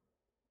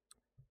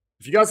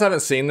if you guys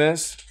haven't seen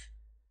this,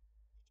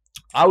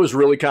 I was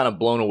really kind of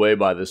blown away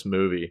by this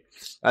movie.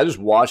 I just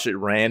watched it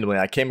randomly.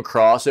 I came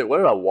across it. What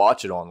did I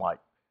watch it on? Like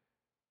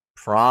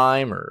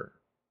Prime or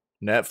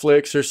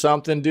Netflix or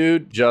something,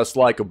 dude, just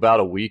like about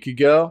a week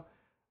ago.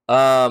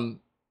 And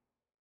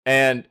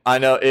I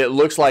know it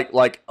looks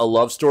like a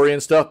love story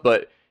and stuff,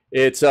 but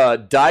it's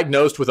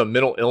diagnosed with a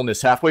mental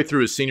illness halfway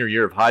through his senior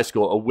year of high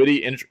school. A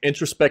witty,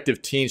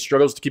 introspective teen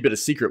struggles to keep it a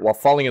secret while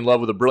falling in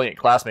love with a brilliant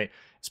classmate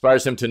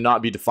inspires him to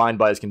not be defined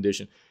by his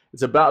condition.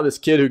 It's about this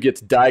kid who gets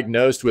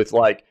diagnosed with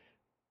like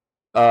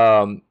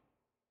schizophrenia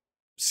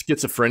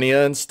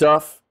and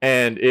stuff,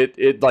 and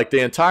it like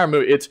the entire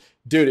movie, it's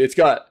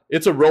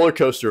a roller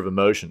coaster of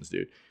emotions,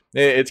 dude.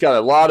 It's got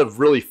a lot of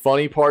really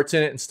funny parts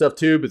in it and stuff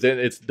too, but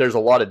then there's a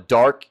lot of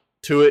dark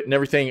to it and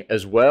everything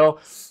as well.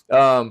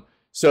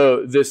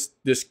 So this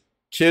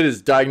kid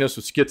is diagnosed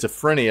with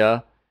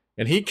schizophrenia,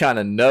 and he kind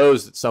of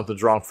knows that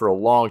something's wrong for a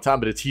long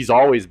time, but he's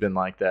always been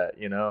like that,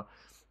 you know.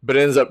 But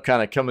it ends up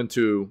kind of coming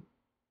to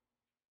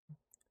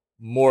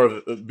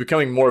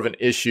becoming more of an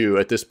issue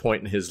at this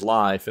point in his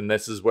life, and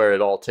this is where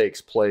it all takes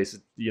place,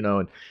 you know.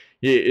 And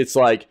it's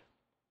like,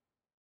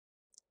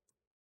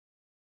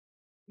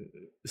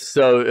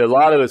 so a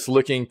lot of it's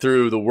looking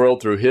through the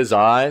world through his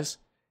eyes,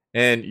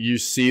 and you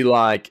see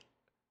what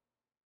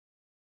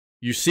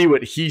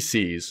he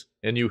sees,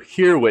 and you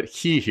hear what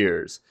he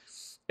hears,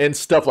 and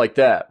stuff like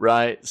that,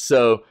 right?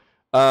 So,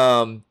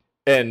 and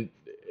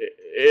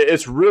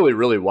it's really,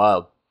 really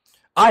wild.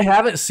 I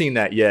haven't seen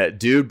that yet,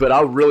 dude, but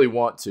I really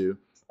want to.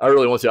 I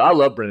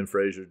love Brendan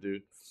Fraser,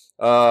 dude.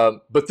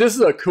 But this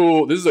is a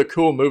cool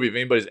movie if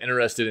anybody's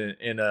interested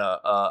in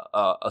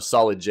a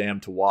solid jam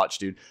to watch,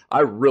 dude.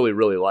 I really,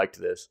 really liked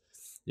this.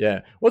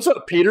 Yeah. What's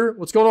up, Peter?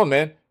 What's going on,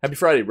 man? Happy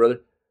Friday,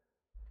 brother.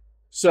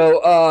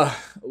 So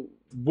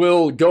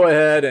we'll go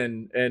ahead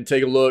and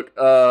take a look.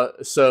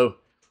 So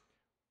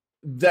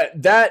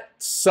that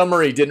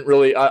summary didn't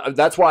really.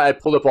 That's why I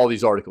pulled up all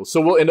these articles. So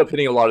we'll end up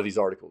hitting a lot of these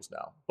articles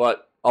now.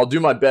 But I'll do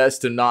my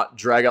best to not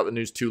drag out the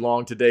news too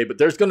long today, but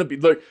there's going to be,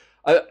 look,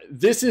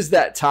 this is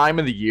that time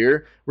of the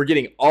year we're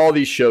getting all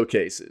these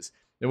showcases,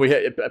 and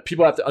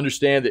people have to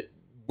understand that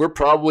we're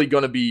probably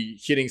going to be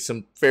hitting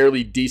some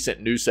fairly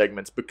decent news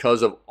segments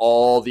because of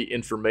all the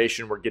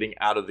information we're getting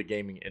out of the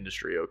gaming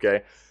industry,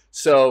 okay?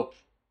 So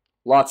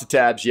lots of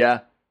tabs,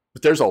 yeah,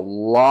 but there's a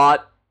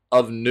lot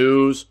of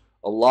news,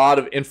 a lot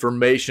of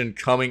information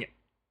coming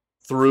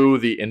through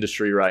the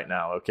industry right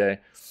now, okay?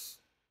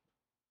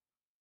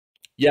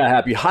 Yeah,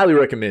 Happy, highly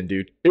recommend,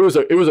 dude. It was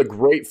a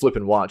great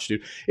flipping watch,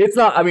 dude. It's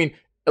not, I mean,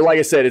 like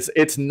I said,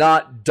 it's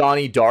not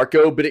Donnie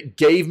Darko, but it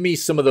gave me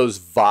some of those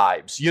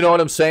vibes. You know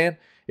what I'm saying?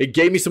 It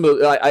gave me some of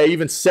the, I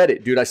even said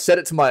it, dude. I said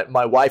it to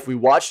my wife. We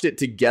watched it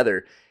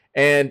together,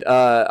 and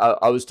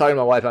I was talking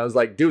to my wife. And I was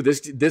like, dude,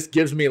 this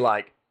gives me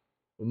like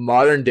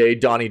modern day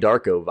Donnie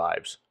Darko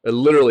vibes.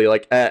 Literally,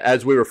 like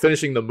as we were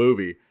finishing the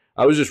movie,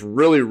 I was just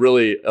really,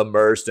 really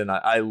immersed, and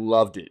I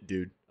loved it,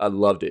 dude. I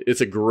loved it.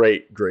 It's a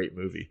great, great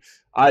movie.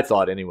 I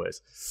thought,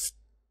 anyways.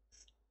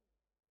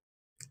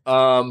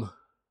 So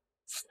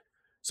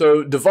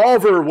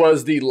Devolver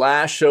was the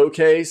last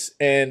showcase,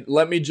 and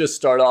let me just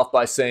start off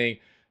by saying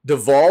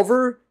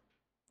Devolver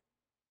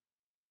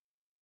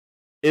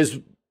is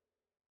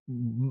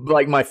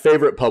like my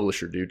favorite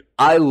publisher, dude.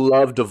 I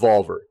love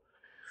Devolver.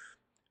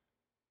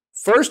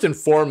 First and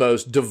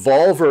foremost,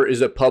 Devolver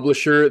is a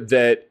publisher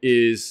that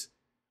is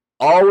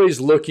always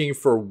looking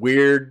for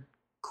weird,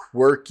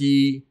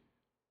 quirky,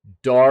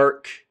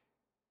 dark,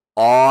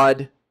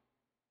 odd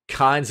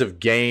kinds of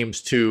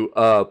games to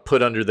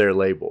put under their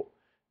label.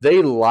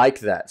 They like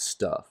that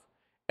stuff,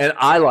 and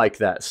I like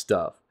that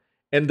stuff,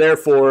 and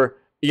therefore,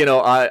 you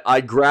know,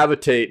 I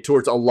gravitate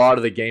towards a lot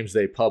of the games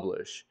they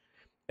publish,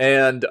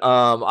 and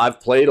I've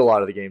played a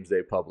lot of the games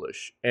they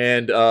publish,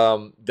 and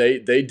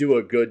they do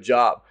a good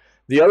job.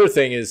 The other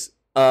thing is,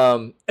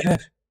 I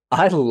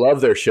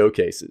love their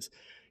showcases.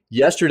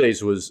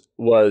 Yesterday's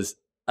was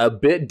a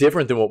bit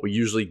different than what we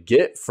usually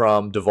get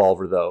from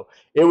Devolver, though.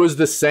 It was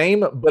the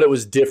same, but it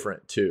was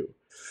different too.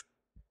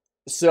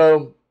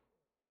 So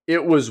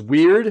it was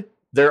weird.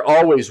 They're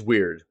always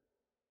weird,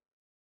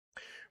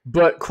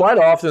 but quite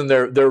often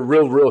they're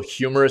real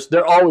humorous.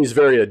 They're always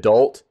very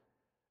adult.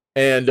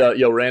 And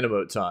yo, random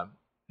mode time.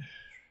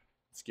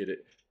 Let's get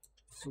it.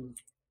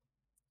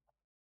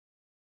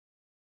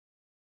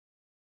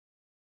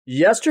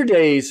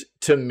 Yesterday's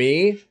to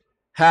me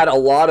had a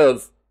lot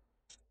of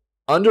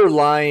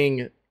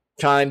underlying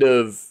kind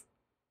of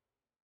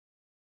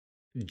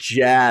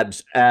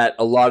jabs at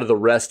a lot of the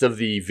rest of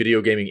the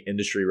video gaming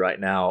industry right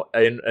now,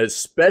 and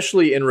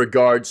especially in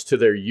regards to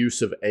their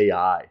use of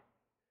AI.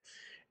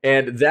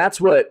 And that's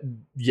what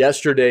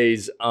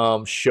yesterday's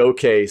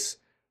showcase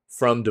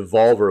from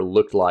Devolver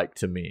looked like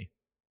to me.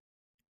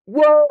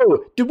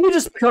 Whoa! Did we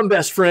just become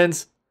best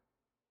friends?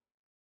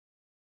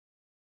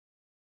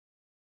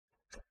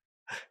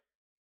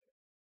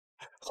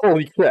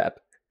 Holy crap.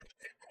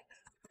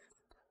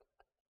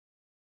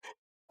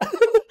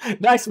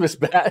 Nice, Miss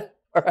Bat.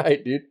 All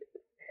right, dude.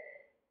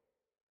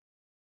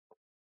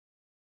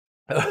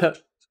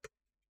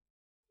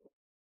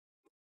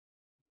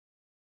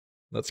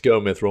 Let's go,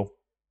 Mithril.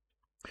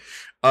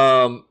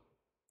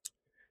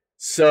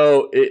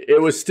 So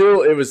it was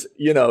still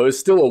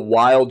a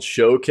wild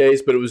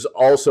showcase, but it was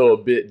also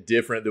a bit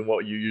different than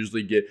what you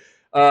usually get.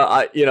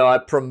 I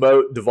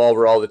promote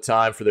Devolver all the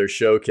time for their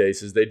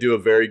showcases. They do a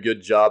very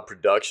good job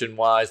production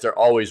wise. They're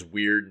always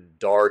weird and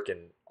dark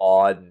and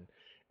odd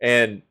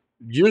and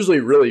usually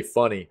really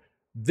funny.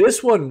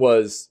 This one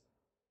was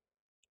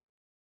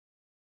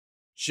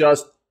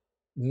just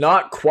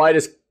not quite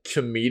as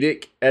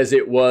comedic as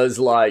it was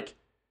like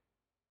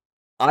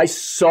I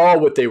saw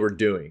what they were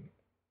doing.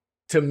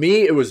 To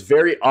me, it was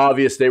very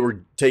obvious they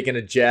were taking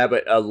a jab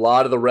at a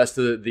lot of the rest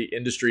of the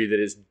industry that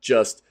is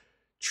just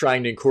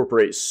trying to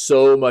incorporate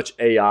so much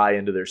AI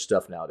into their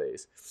stuff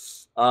nowadays.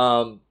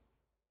 But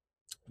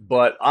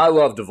I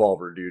love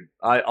Devolver, dude.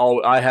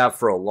 I have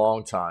for a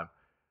long time.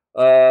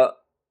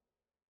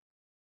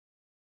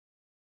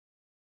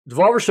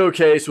 Devolver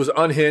Showcase was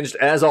unhinged,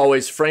 as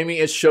always, framing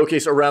its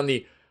showcase around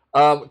the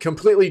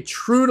completely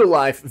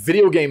true-to-life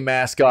video game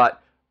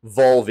mascot,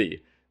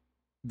 Volvi.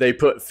 They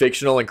put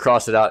fictional and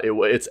crossed it out.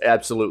 It's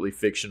absolutely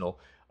fictional.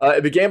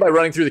 It began by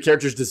running through the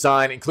character's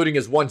design, including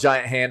his one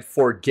giant hand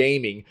for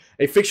gaming,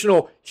 a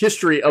fictional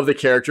history of the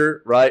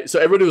character, right? So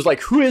everybody was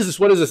like, who is this?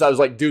 What is this? I was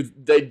like,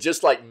 dude, they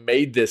just like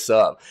made this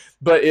up.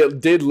 But it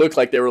did look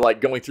like they were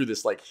like going through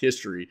this like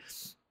history.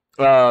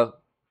 A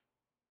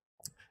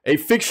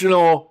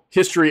fictional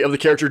history of the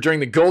character during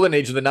the golden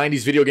age of the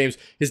 90s video games,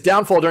 his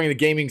downfall during the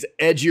gaming's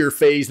edgier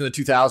phase in the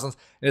 2000s, and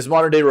his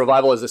modern-day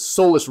revival as a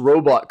soulless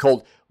robot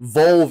called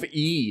Volve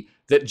E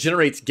that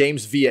generates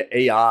games via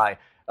AI.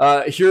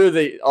 Here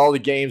are all the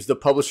games the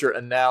publisher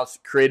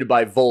announced created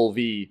by Volve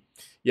E.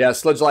 Yeah,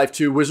 Sludge Life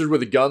 2, Wizard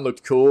with a Gun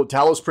looked cool.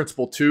 Talos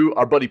Principle 2,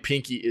 our buddy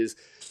Pinky is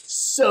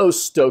so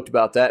stoked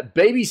about that.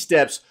 Baby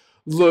Steps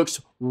looks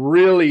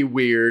really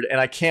weird, and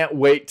I can't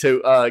wait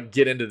to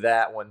get into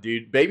that one,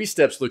 dude. Baby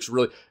Steps looks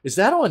really... was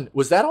that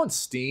on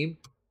Steam?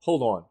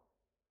 Hold on.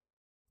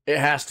 It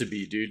has to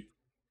be, dude.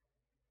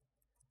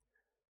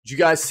 Did you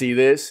guys see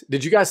this?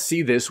 Did you guys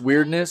see this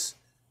weirdness?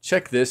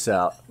 Check this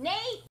out.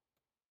 Nate!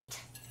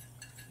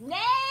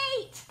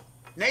 Nate!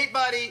 Nate,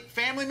 buddy,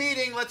 family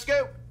meeting, let's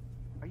go.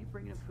 Are you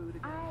bringing him food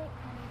again?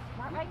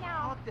 Not right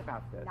now. Talked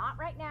about this. Not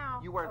right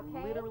now. You are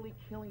okay? literally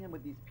killing him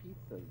with these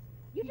pizzas.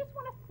 You just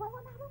want to throw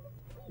him out on the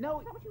street. No,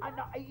 Is that what you I want?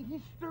 know, he's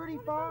You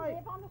 35. want him to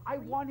live on the I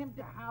street? want him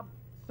to have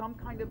some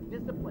kind of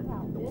discipline.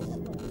 Well,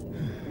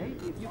 discipline. Nate,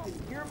 if you can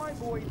hear my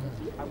voice,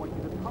 I want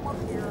you to come up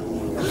here.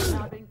 We're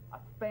having a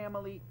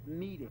family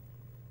meeting.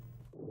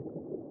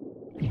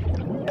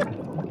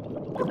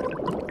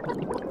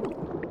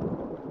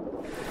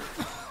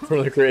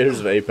 From the creators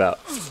of Ape Out.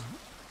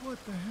 What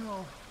the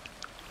hell?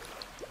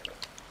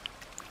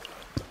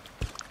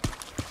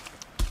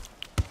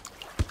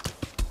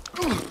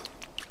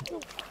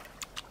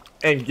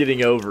 And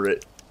getting over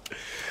it.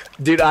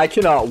 Dude, I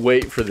cannot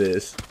wait for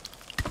this.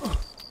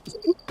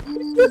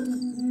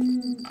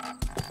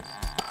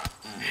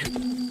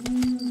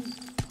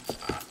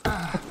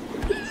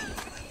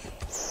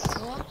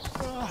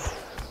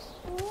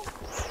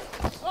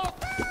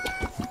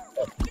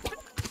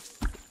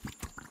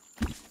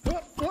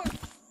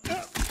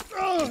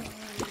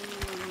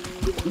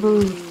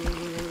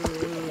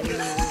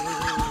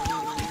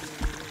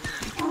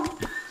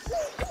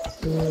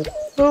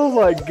 Oh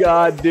my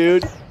god,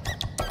 dude.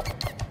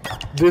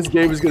 This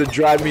game is gonna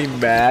drive me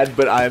mad,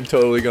 but I am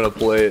totally gonna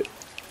play it.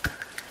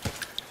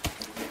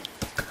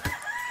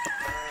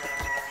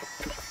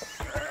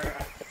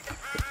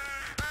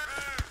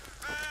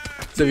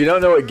 So if you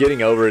don't know what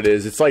Getting Over It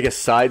is, it's like a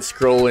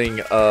side-scrolling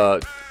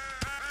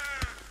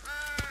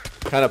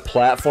kind of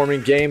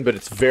platforming game, but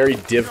it's very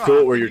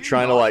difficult where you're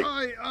trying to like...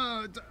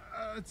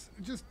 It's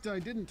just, I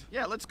didn't.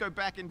 Yeah, let's go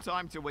back in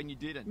time to when you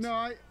didn't. No,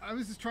 I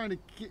was just trying to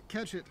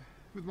catch it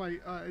with my,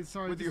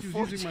 sorry, With your just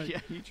foot, using my, yeah,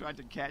 you tried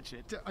to catch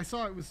it. I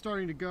saw it was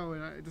starting to go,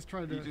 and I just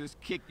tried to... You just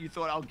kicked, you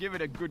thought, I'll give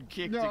it a good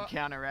kick No, to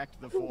counteract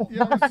the fall.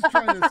 Yeah, I was just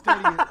trying to steady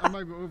it. I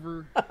might be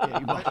over... Yeah,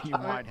 you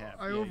might have.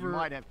 I Yeah, over... you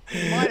might have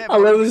I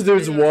love this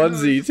dude's Yeah,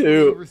 onesie, no,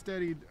 too.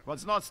 oversteadied. Well,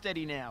 it's not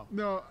steady now.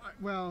 No,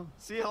 well...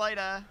 See you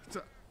later.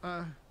 So,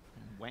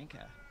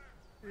 Wanker.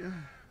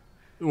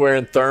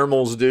 Wearing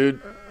thermals, dude.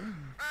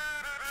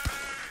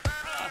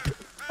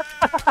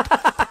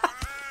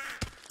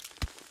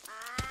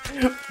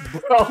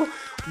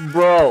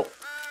 Bro.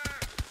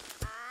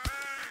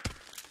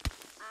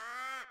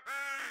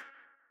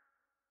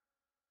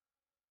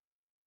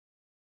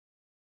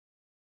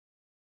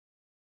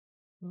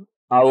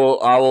 I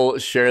will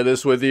share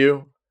this with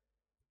you.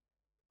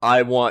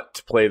 I want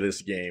to play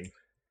this game.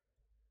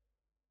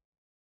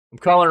 I'm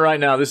calling it right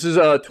now. This is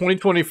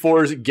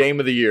 2024's game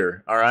of the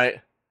year, all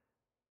right?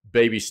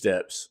 Baby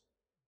steps.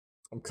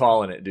 I'm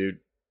calling it, dude.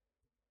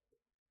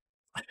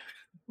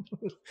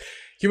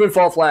 Human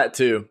Fall Flat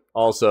too,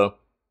 also.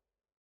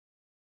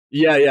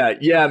 Yeah,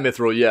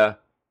 Mithril, yeah.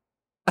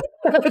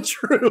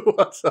 True,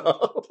 what's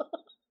up?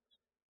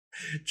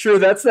 True,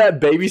 that's that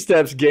Baby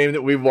Steps game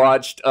that we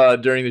watched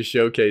during the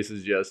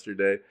showcases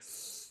yesterday.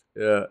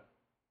 Yeah.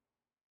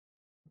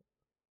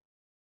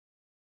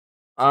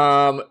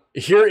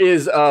 Here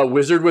is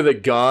Wizard with a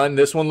Gun.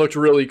 This one looked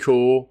really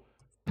cool.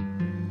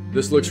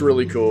 This looks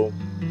really cool.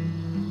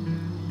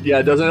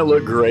 Yeah, doesn't it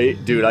look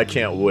great? Dude, I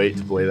can't wait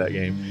to play that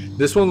game.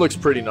 This one looks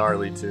pretty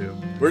gnarly too.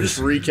 We're just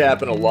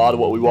recapping a lot of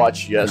what we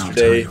watched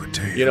yesterday.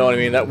 You know what I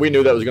mean? That we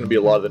knew that was going to be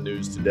a lot of the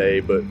news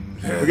today, but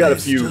we got a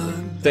few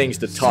things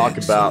to talk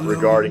about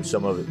regarding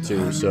some of it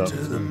too. So,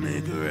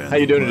 how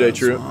you doing today,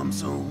 True?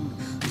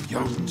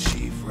 Young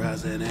chief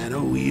rising and a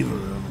weaver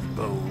of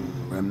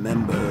bone.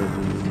 Remember,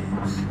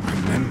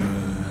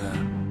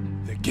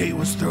 the gate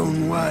was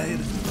thrown wide,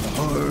 the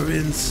horror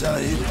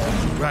inside.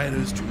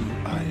 Riders drew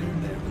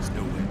iron, there was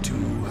nowhere to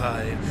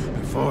hide.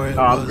 Before it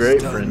I'm was great,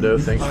 done, friendo.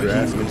 Thanks for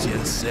asking.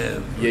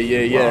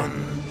 Yeah.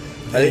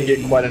 I didn't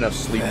get quite enough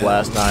sleep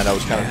last night. I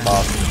was kind of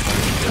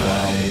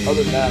tossing.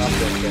 Other than that, I'm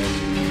doing good.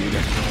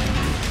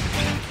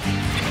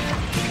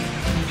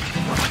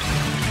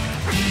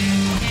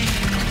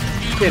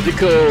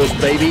 Tentacles,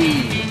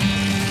 baby.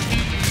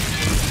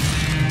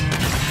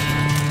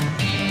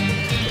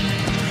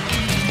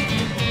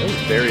 That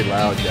was very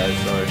loud, guys.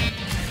 Sorry.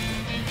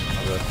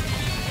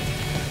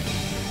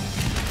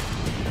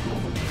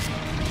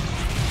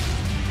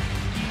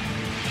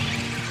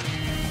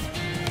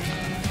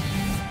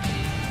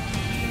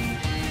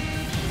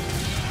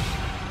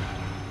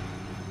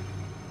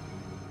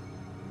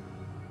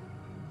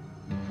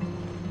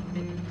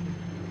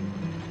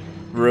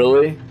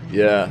 Really?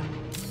 Yeah.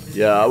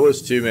 Yeah, I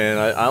was too, man.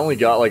 I only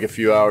got like a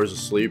few hours of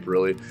sleep,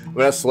 really. I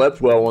mean, I slept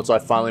well once I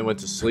finally went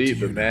to sleep,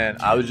 but man,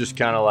 I was just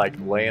kind of like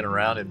laying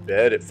around in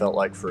bed. It felt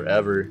like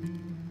forever.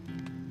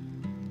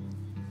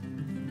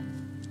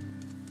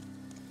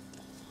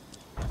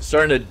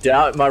 Starting to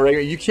doubt my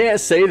regular. You can't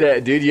say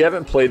that, dude. You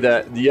haven't played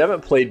that. You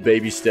haven't played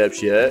Baby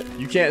Steps yet.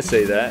 You can't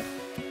say that.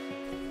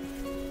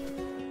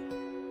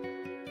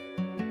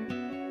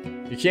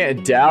 You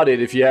can't doubt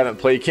it if you haven't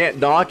played. You can't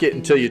knock it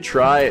until you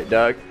try it,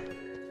 Doug.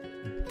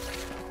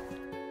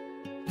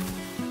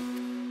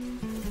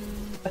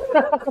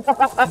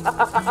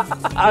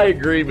 I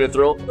agree,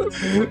 Mithril.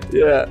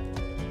 Yeah.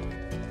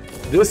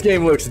 This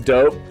game looks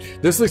dope.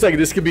 This looks like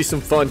this could be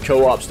some fun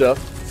co-op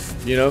stuff,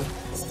 you know?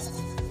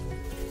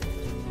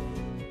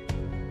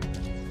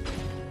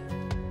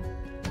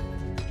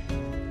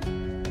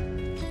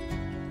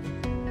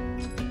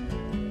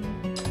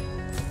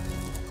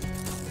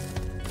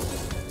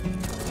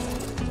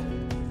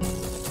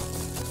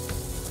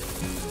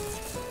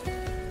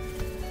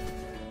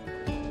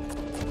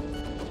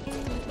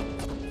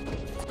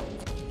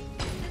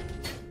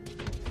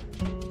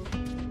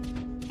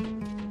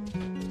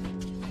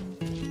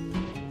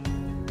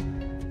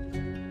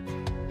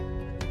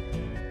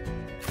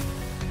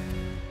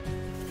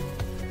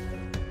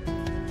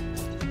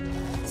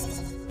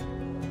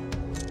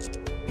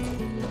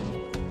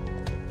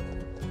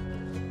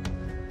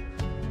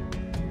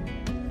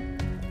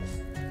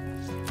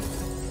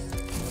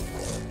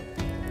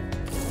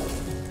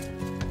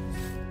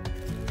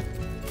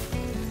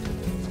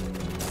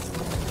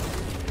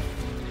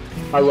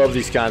 I love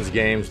these kinds of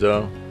games,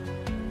 though.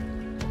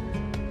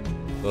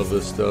 Love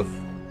this stuff.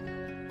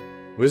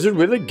 Wizard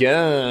with a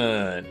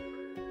gun.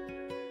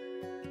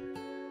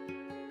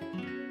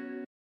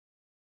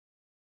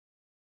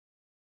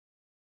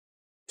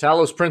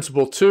 Talos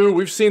Principle 2.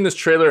 We've seen this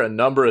trailer a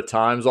number of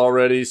times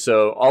already,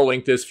 so I'll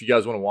link this if you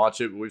guys want to watch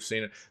it, but we've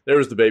seen it. There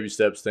was the baby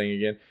steps thing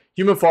again.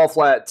 Human Fall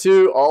Flat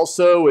 2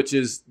 also, which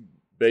is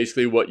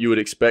basically what you would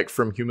expect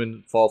from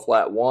Human Fall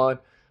Flat 1.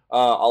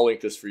 I'll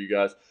link this for you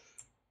guys.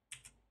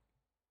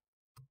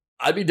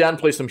 I'd be down to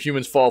play some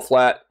Humans Fall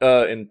Flat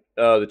in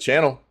the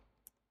channel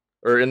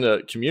or in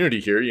the community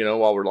here, you know,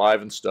 while we're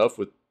live and stuff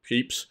with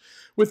peeps.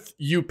 With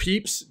you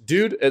peeps,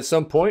 dude, at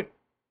some point.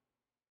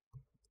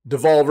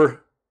 Devolver.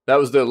 That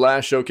was the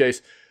last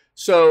showcase.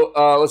 So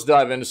let's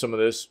dive into some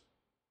of this.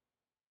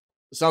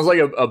 Sounds like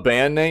a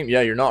band name.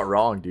 Yeah, you're not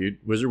wrong, dude.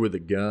 Wizard with a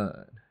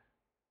gun.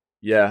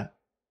 Yeah.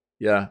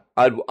 Yeah.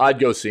 I'd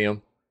go see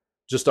him.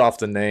 Just off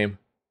the name.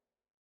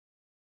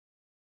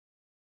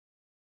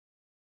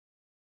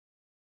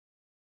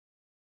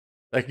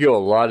 That could go a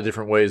lot of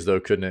different ways, though,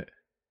 couldn't it?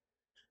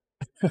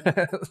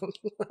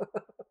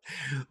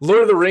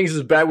 Lord of the Rings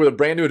is back with a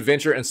brand new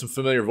adventure and some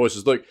familiar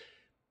voices. Look,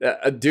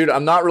 dude,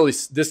 I'm not really.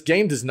 This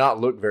game does not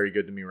look very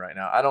good to me right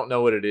now. I don't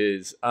know what it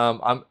is.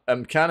 I'm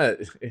kind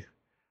of.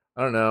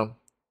 I don't know.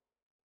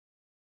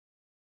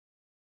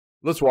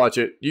 Let's watch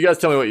it. You guys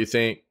tell me what you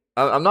think.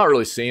 I'm not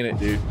really seeing it,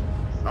 dude.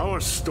 Our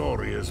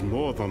story is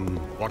more than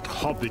what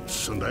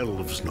hobbits and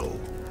elves know.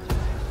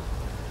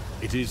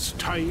 It is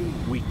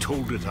time we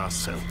told it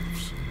ourselves.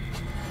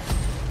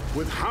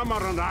 With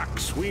hammer and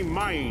axe, we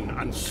mine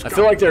and scout. I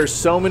feel like there's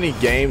so many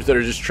games that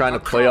are just trying to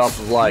play off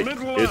of, like,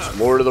 it's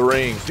Lord of the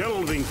Rings.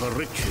 Delving for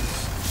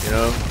riches. You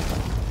know?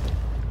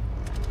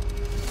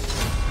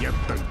 Yet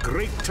the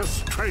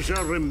greatest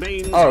treasure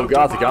remains. Oh,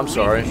 Gothic, I'm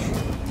sorry.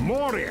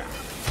 Moria.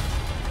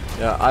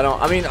 Yeah,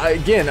 I mean,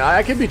 again,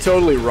 I could be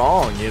totally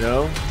wrong, you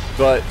know?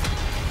 But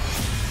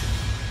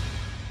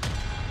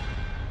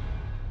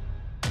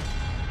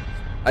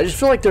I just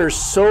feel like there's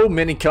so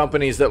many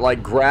companies that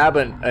like grab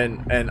an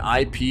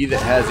IP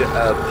that has a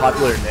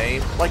popular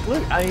name. Like,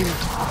 look, I mean,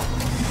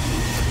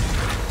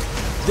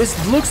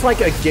 this looks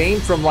like a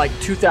game from like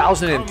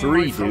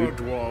 2003, dude.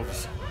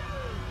 Dwarves.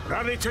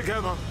 Rally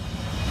together.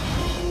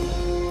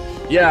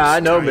 Yeah, I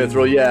know,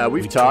 Mithril. Yeah,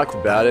 we've talked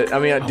about it. I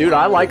mean, dude,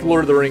 I like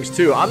Lord of the Rings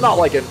too. I'm not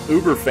like an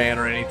Uber fan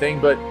or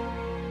anything, but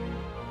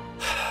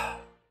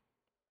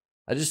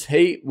I just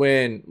hate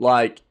when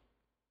like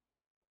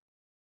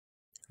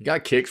you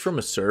got kicked from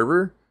a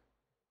server.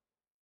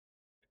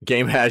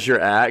 Game has your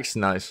axe.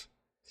 Nice.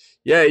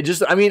 Yeah, it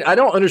just, I mean, I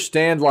don't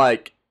understand,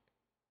 like,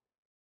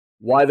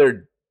 why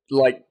they're,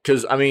 like,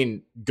 because, I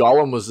mean,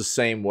 Gollum was the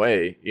same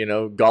way, you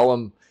know?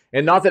 Gollum,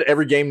 and not that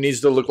every game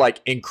needs to look,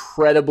 like,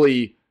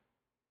 incredibly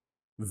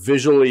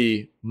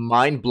visually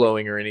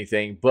mind-blowing or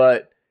anything,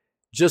 but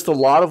just a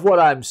lot of what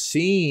I'm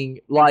seeing,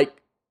 like,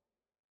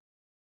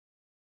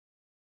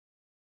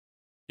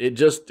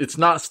 it's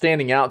not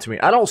standing out to me.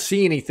 I don't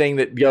see anything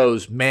that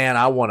goes, man,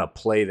 I want to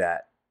play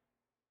that.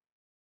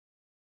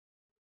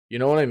 You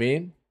know what I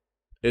mean?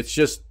 It's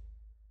just,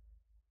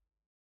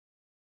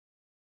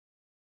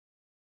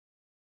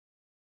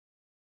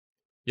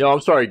 yo,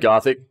 I'm sorry,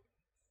 Gothic.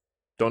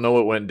 Don't know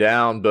what went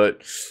down,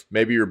 but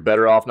maybe you're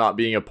better off not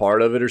being a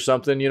part of it or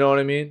something. You know what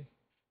I mean?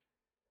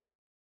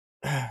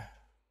 I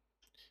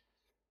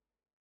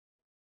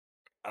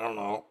don't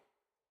know.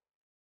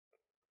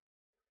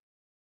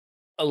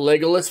 A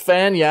Legolas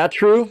fan? Yeah,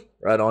 true.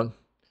 Right on.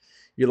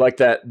 You like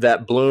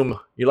that bloom?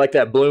 You like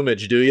that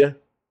bloomage, do you?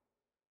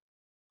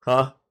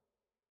 Huh?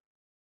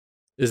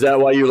 Is that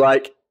why you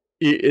like?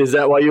 Is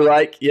that why you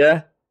like?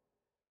 Yeah.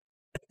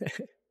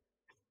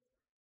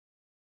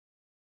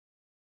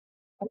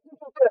 I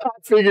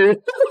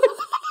figured.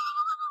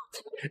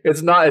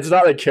 It's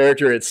not a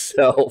character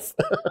itself.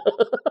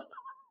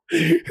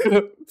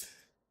 Just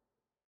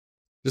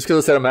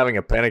because I said I'm having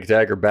a panic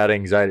attack or bad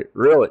anxiety.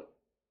 Really?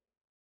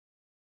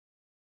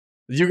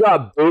 You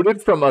got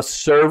booted from a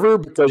server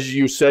because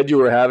you said you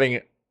were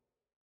having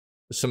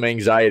some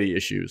anxiety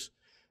issues.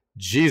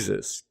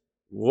 Jesus,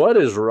 what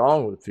is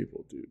wrong with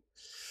people, dude?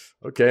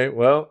 Okay,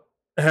 well,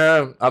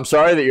 I'm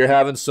sorry that you're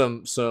having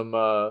some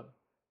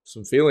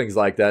feelings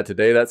like that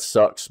today. That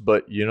sucks,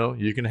 but you know,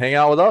 you can hang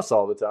out with us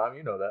all the time.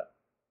 You know that.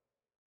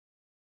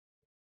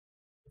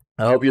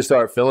 I hope you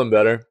start feeling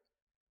better.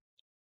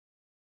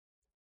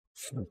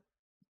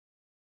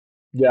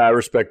 Yeah, I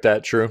respect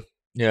that. True.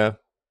 Yeah.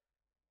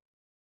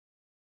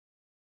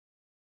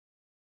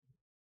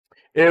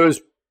 It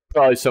was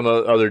probably some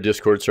other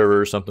Discord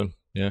server or something.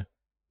 Yeah.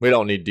 We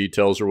don't need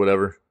details or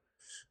whatever.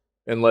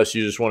 Unless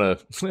you just want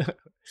to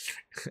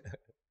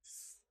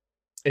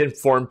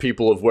inform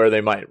people of where they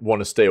might want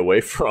to stay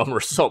away from or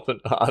something.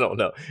 I don't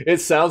know.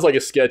 It sounds like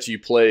a sketchy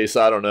place.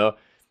 I don't know.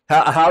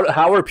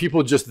 How are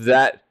people just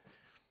that,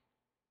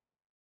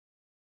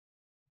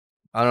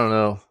 I don't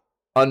know,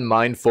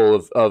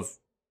 unmindful of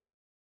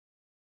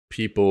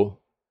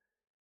people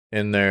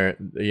and their,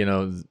 you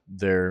know,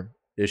 their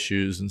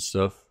issues and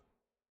stuff?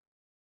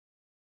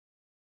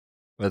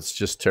 That's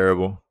just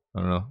terrible. I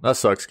don't know. That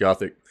sucks,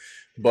 Gothic.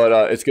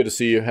 But it's good to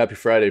see you. Happy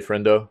Friday,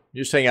 friendo.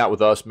 You just hang out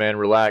with us, man.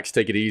 Relax,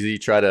 take it easy.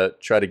 Try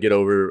to get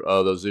over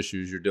those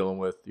issues you're dealing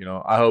with. You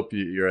know, I hope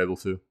you're able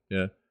to.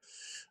 Yeah.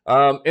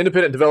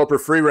 Independent developer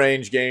Free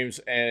Range Games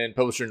and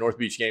publisher North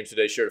Beach Games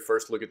today shared a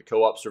first look at the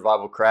co-op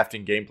survival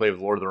crafting gameplay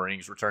of Lord of the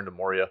Rings: Return to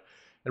Moria.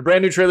 And a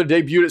brand new trailer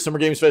debuted at Summer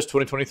Games Fest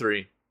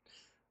 2023.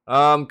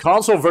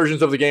 Console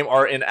versions of the game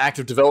are in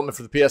active development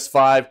for the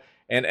PS5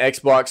 and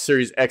Xbox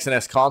Series X and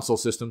S console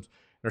systems,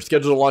 and are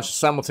scheduled to launch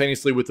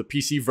simultaneously with the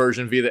PC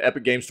version via the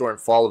Epic Game Store in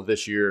fall of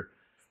this year.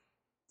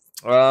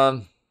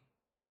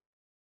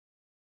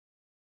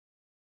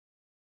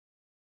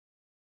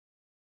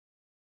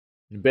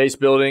 Base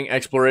building,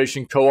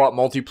 exploration, co-op,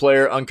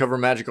 multiplayer, uncover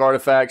magic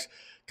artifacts,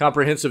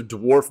 comprehensive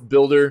dwarf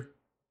builder.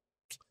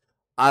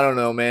 I don't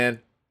know,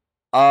 man.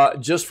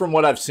 Just from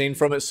what I've seen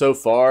from it so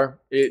far,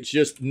 it's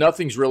just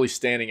nothing's really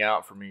standing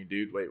out for me,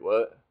 dude. Wait,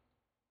 what?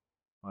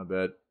 My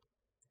bad.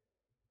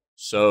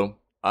 So,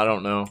 I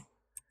don't know.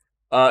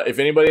 If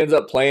anybody ends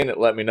up playing it,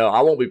 let me know.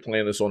 I won't be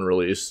playing this on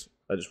release.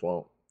 I just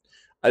won't.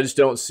 I just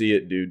don't see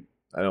it, dude.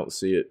 I don't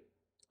see it.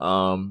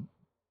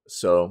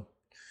 So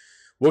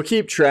we'll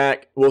keep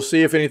track. We'll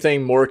see if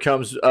anything more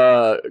comes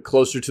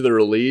closer to the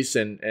release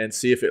and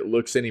see if it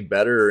looks any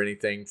better or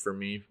anything for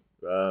me.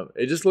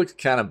 It just looks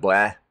kind of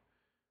blah.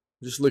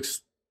 It just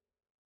looks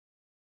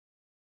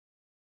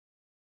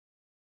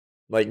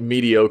like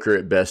mediocre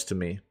at best to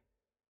me.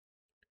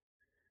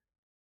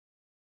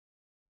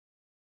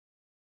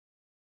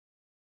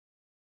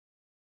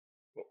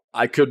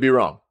 I could be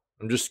wrong.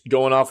 I'm just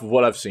going off of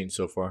what I've seen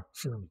so far.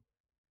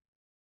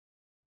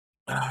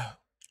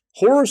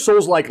 Horror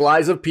Souls-like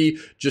Lies of P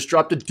just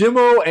dropped a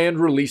demo and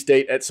release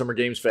date at Summer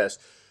Games Fest.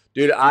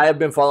 Dude, I have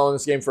been following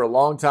this game for a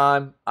long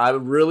time. I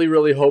really,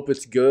 really hope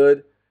it's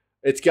good.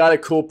 It's got a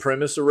cool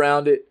premise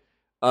around it.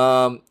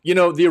 You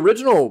know, the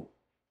original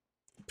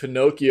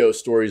Pinocchio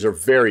stories are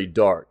very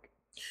dark.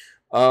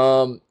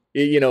 You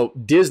know,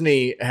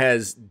 Disney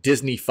has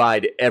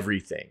Disney-fied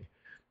everything.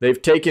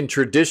 They've taken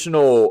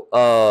traditional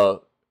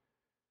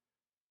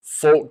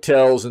folk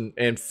tales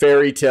and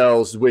fairy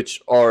tales,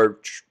 which are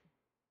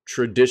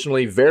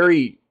traditionally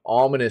very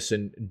ominous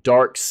and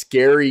dark,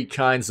 scary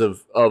kinds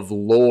of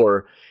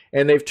lore,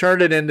 and they've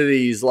turned it into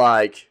these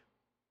like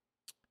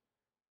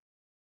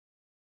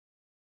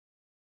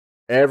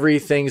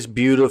everything's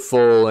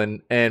beautiful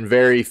and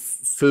very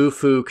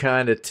foo-foo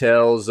kind of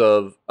tales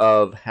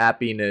of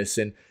happiness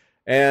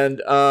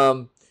and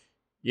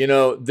you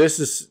know, this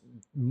is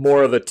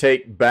more of a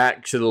take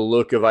back to the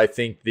look of, I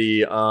think,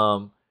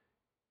 the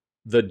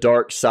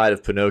dark side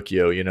of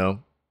Pinocchio, you know.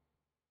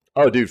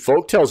 Oh, dude,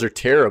 folktales are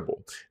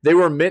terrible. They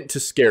were meant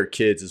to scare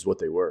kids, is what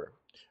they were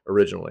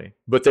originally,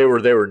 but they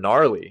were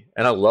gnarly,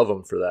 and I love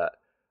them for that.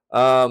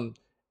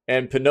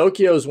 And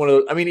Pinocchio is one of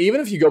those. I mean,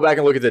 even if you go back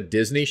and look at the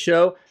Disney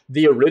show,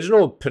 the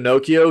original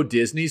Pinocchio,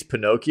 Disney's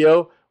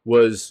Pinocchio,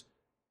 would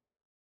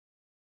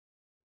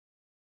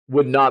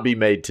not be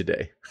made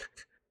today.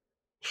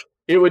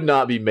 It would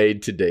not be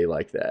made today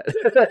like that.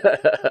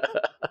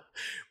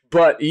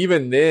 But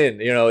even then,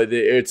 you know,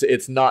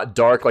 it's not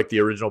dark like the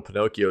original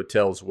Pinocchio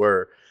tales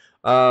were.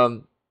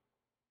 And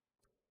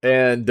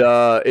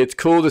it's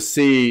cool to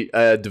see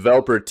a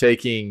developer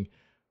taking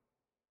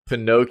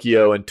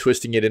Pinocchio and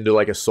twisting it into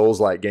like a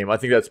Souls-like game. I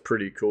think that's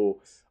pretty cool.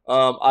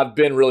 I've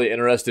been really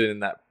interested in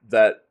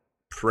that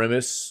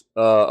premise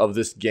of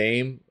this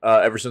game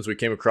ever since we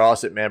came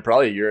across it, man,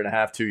 probably a year and a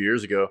half, 2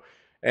 years ago.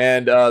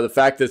 And the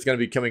fact that it's going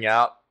to be coming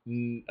out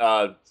in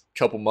a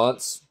couple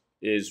months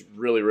is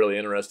really, really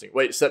interesting.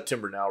 Wait,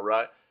 September now,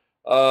 right?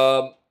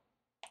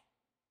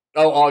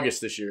 August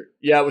this year.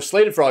 Yeah, it was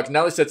slated for August.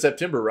 Now they said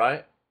September,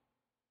 right?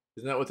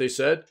 Isn't that what they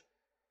said?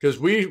 Because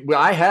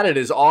I had it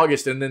as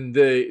August, and then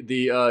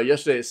the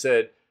yesterday it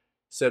said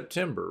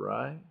September,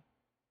 right?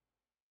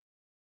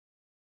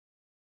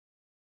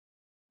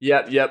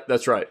 Yep,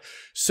 that's right.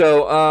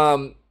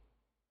 So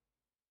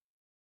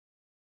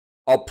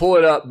I'll pull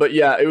it up. But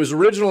yeah, it was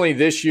originally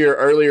this year,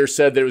 earlier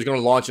said that it was going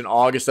to launch in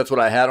August. That's what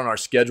I had on our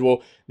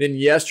schedule. Then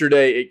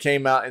yesterday it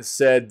came out and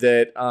said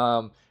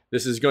that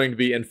this is going to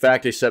be, in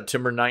fact, a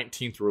September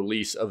 19th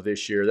release of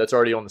this year. That's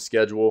already on the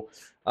schedule.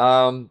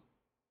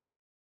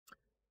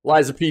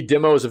 Liza P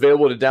demo is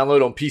available to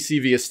download on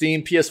PC via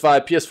Steam,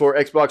 PS5,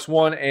 PS4, Xbox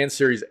One, and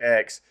Series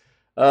X.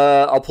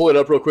 I'll pull it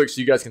up real quick so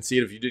you guys can see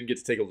it if you didn't get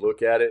to take a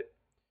look at it.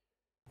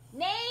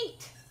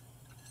 Nate!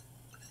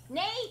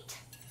 Nate!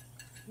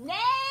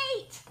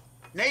 Nate!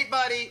 Nate,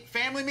 buddy,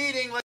 family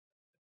meeting.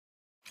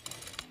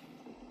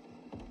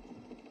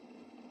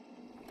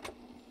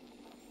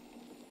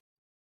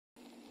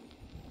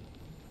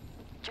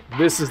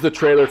 This is the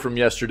trailer from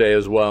yesterday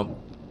as well.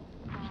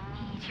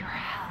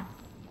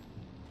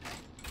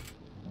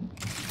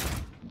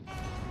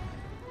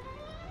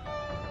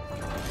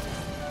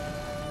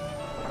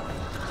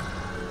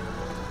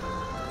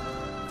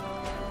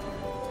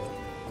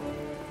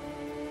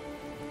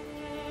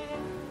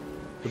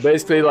 So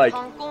basically, like,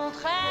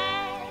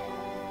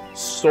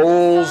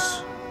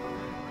 Soul's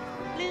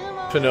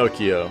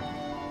Pinocchio,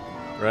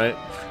 right?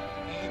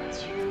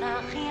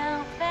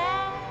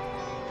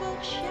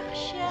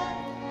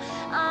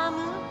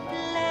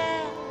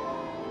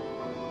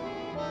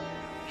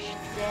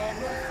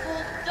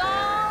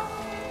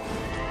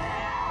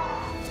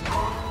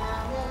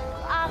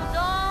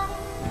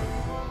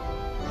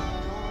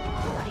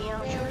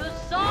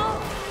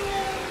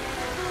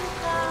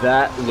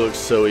 That looks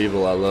so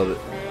evil. I love it.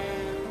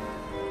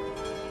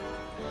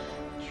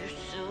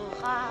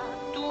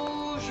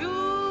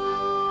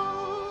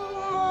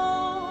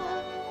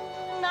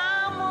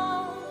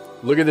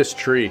 Look at this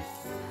tree.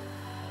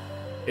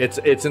 It's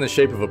in the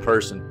shape of a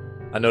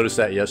person. I noticed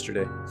that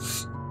yesterday.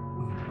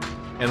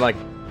 And like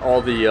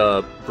all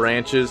the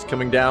branches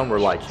coming down were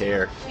like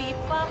hair.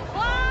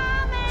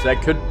 So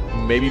that could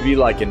maybe be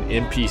like an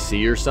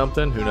NPC or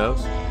something. Who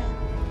knows?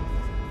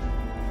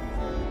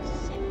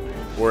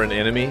 Or an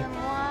enemy.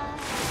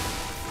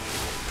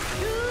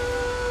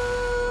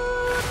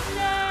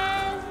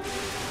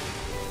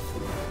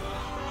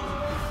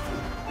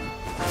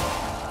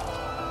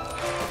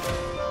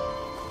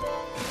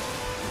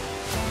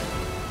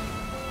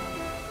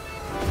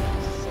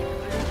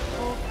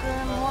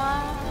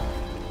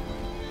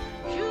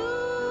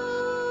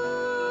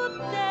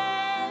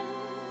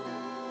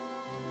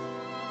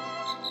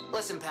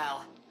 Listen,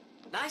 pal.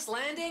 Nice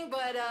landing,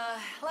 but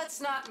let's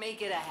not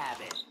make it a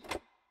habit.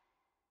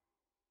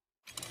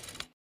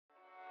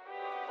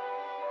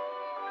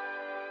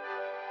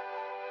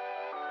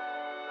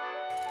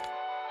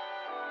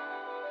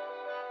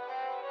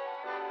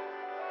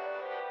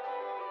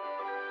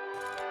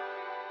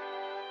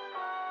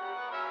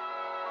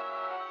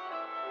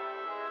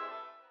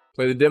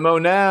 Play the demo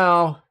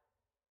now.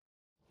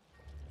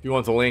 If you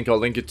want the link, I'll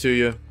link it to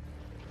you.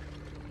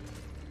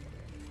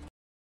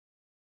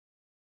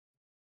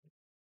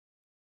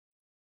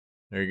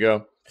 There you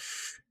go.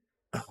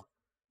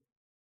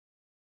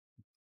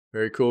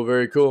 Very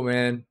cool,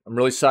 man. I'm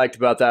really psyched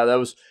about that.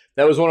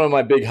 That was one of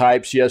my big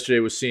hypes yesterday,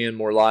 was seeing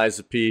more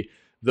Liza P.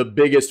 The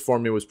biggest for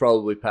me was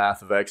probably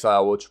Path of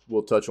Exile, which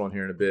we'll touch on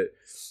here in a bit.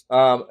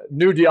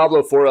 New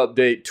Diablo 4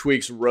 update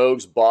tweaks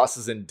rogues,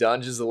 bosses, and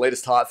dungeons. The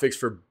latest hotfix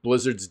for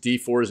Blizzard's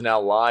D4 is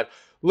now live.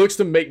 Looks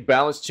to make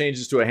balance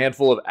changes to a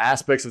handful of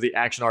aspects of the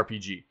action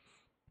RPG.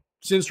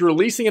 Since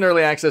releasing in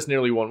early access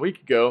nearly 1 week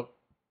ago,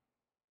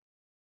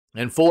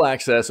 and full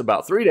access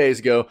about 3 days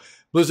ago,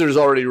 Blizzard has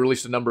already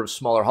released a number of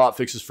smaller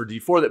hotfixes for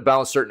D4 that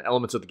balance certain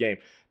elements of the game.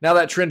 Now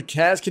that trend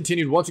has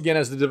continued once again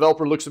as the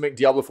developer looks to make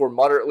Diablo 4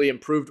 moderately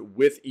improved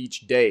with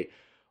each day.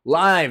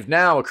 Live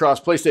now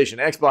across PlayStation,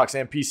 Xbox,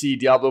 and PC,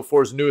 Diablo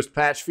 4's newest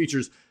patch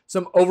features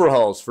some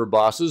overhauls for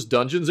bosses,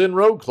 dungeons, and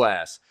rogue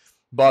class.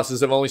 Bosses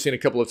have only seen a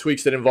couple of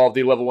tweaks that involve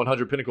the level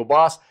 100 pinnacle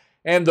boss,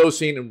 and those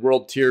seen in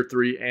World Tier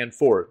 3 and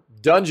 4.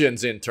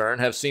 Dungeons, in turn,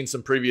 have seen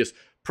some previous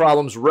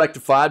problems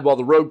rectified, while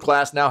the rogue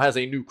class now has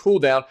a new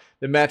cooldown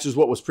that matches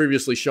what was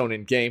previously shown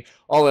in game.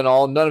 All in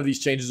all, none of these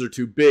changes are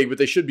too big, but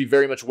they should be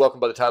very much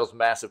welcomed by the title's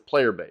massive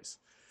player base.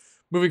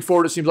 Moving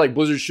forward, it seems like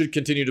Blizzard should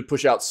continue to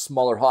push out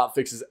smaller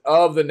hotfixes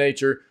of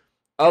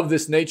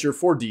this nature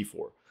for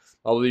D4.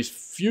 Although these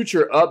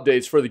future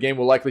updates for the game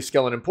will likely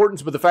scale in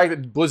importance, but the fact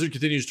that Blizzard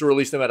continues to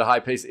release them at a high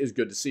pace is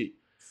good to see.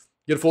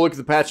 Get a full look at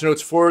the patch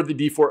notes for the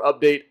D4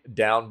 update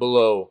down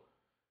below.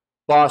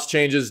 Boss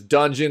changes,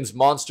 dungeons,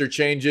 monster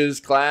changes,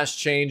 class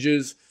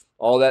changes,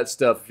 all that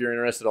stuff. If you're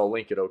interested, I'll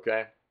link it,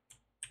 okay?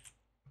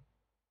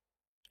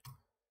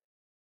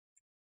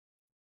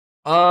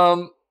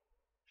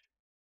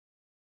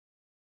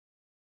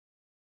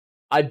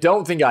 I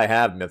don't think I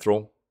have,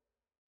 Mithril.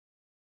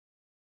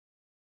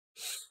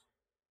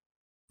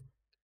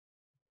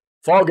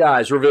 Fall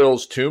Guys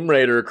reveals Tomb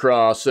Raider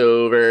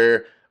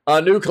crossover.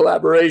 A new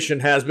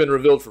collaboration has been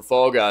revealed for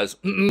Fall Guys.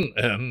 Me.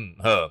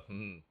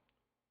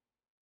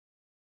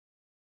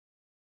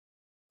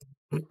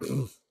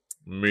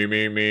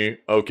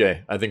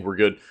 Okay, I think we're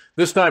good.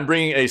 This time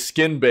bringing a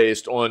skin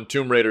based on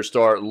Tomb Raider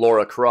star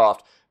Lara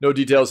Croft. No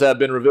details have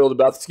been revealed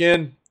about the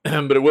skin,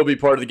 but it will be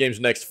part of the game's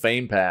next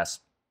Fame Pass.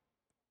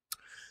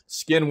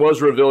 Skin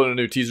was revealed in a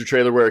new teaser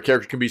trailer where a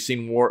character can be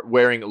seen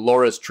wearing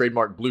Laura's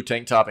trademark blue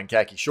tank top and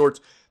khaki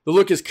shorts. The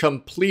look is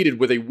completed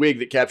with a wig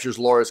that captures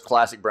Laura's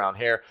classic brown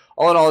hair.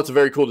 All in all, it's a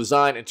very cool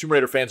design, and Tomb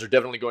Raider fans are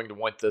definitely going to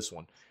want this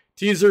one.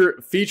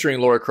 Teaser featuring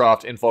Lara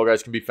Croft in Fall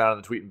Guys can be found in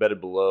the tweet embedded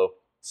below.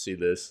 Let's see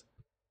this.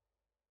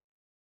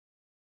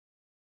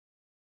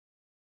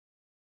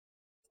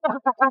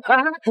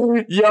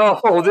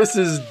 Yo, this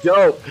is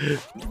dope.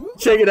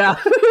 Check it out.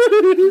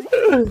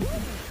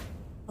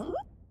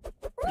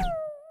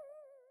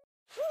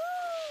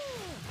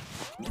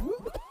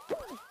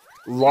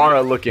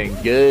 Lara looking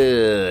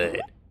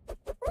good.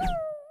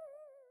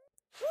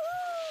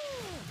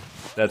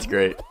 That's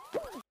great.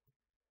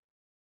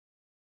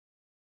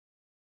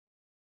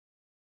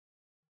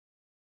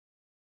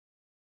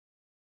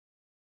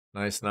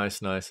 Nice,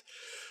 nice, nice.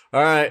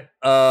 All right.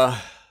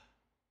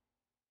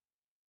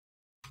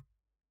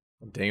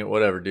 Dang it,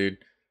 whatever, dude.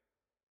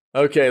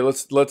 Okay,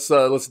 let's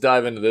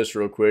dive into this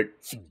real quick.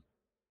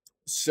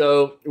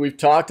 So we've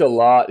talked a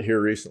lot here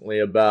recently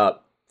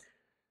about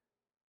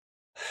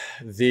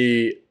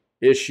the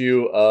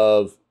issue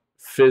of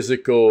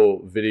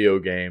physical video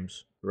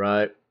games,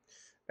 right?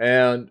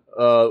 And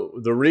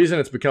the reason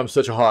it's become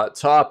such a hot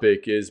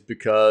topic is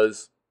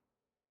because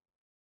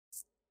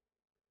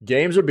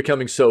games are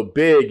becoming so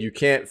big you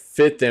can't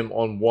fit them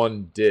on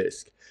one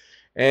disc.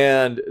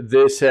 And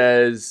this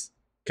has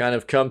kind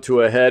of come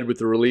to a head with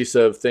the release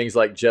of things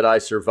like Jedi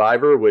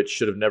Survivor, which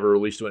should have never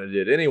released when it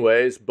did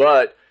anyways,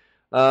 but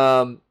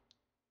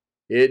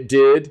it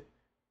did.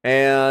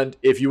 And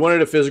if you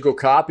wanted a physical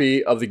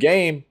copy of the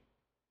game,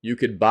 you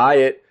could buy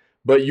it,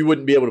 but you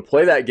wouldn't be able to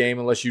play that game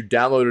unless you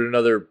downloaded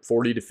another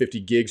 40 to 50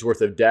 gigs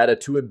worth of data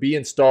to be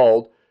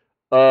installed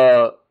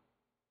along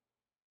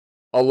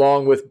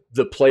with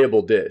the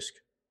playable disc.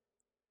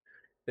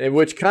 And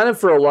which kind of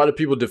for a lot of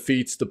people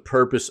defeats the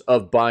purpose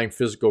of buying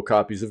physical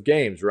copies of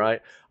games,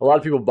 right? A lot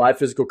of people buy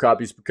physical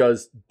copies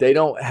because they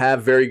don't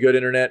have very good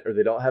internet or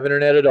they don't have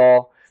internet at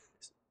all.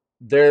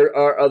 There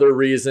are other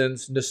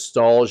reasons,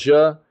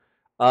 nostalgia,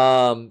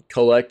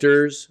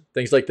 collectors,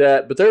 things like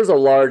that. But there's a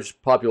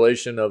large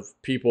population of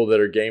people that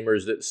are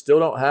gamers that still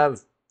don't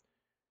have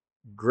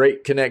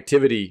great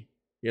connectivity,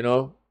 you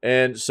know?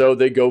 And so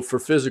they go for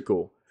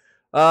physical.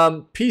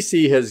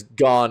 PC has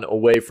gone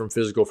away from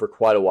physical for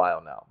quite a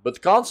while now, but the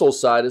console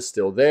side is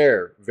still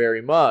there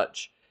very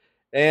much.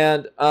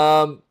 And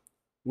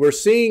we're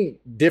seeing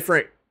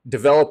different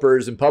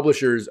developers and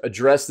publishers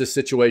address this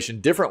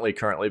situation differently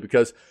currently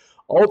because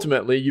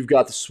ultimately you've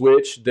got the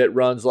Switch that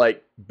runs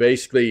like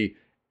basically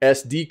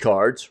SD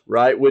cards,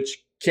 right?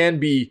 Which can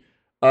be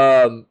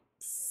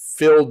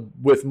filled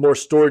with more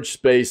storage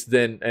space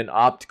than an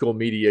optical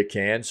media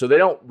can. So they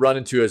don't run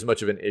into as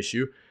much of an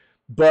issue.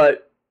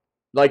 But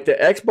like the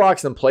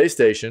Xbox and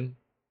PlayStation,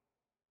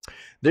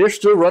 they're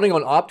still running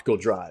on optical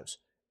drives.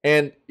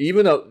 And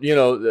even though, you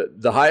know,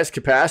 the highest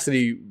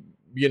capacity,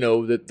 you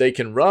know, that they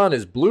can run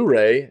is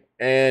Blu-ray.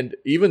 And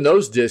even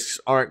those discs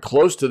aren't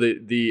close to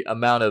the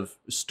amount of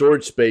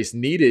storage space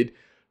needed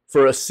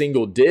for a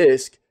single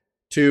disc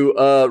to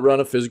run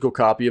a physical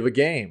copy of a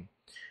game.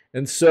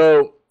 And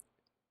so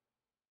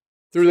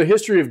through the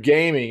history of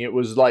gaming, it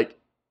was like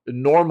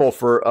normal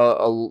for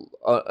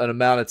an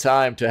amount of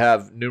time to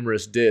have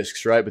numerous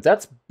discs, right? But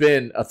that's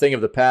been a thing of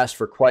the past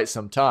for quite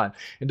some time.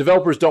 And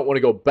developers don't want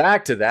to go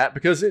back to that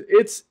because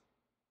it's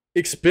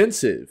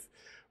expensive,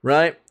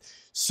 right?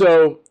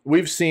 So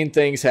we've seen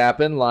things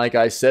happen, like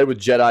I said, with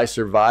Jedi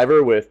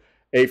Survivor, with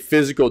a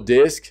physical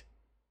disc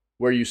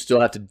where you still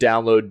have to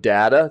download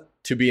data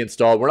to be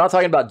installed. We're not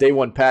talking about day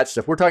one patch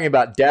stuff. We're talking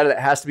about data that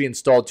has to be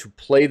installed to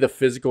play the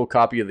physical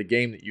copy of the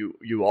game that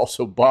you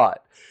also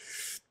bought.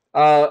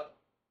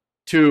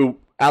 To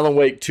Alan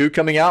Wake 2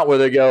 coming out where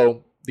they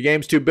go, the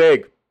game's too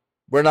big.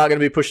 We're not going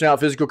to be pushing out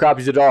physical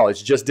copies at all.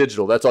 It's just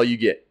digital. That's all you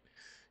get.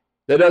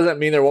 That doesn't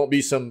mean there won't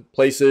be some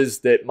places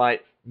that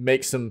might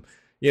make some,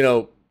 you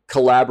know,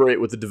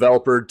 collaborate with the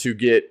developer to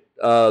get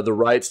the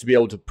rights to be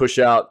able to push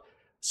out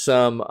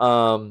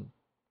some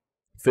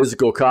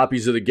physical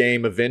copies of the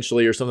game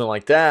eventually or something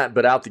like that.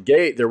 But out the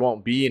gate, there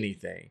won't be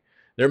anything.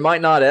 There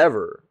might not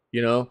ever,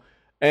 you know.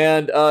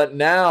 And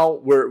now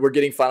we're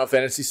getting Final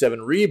Fantasy VII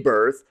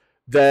Rebirth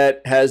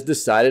that has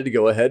decided to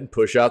go ahead and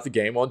push out the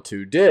game on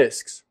 2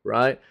 discs,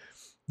 right?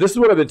 This is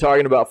what I've been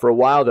talking about for a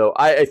while, though.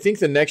 I think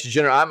the next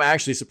generation, I'm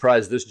actually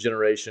surprised this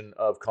generation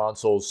of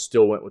consoles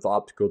still went with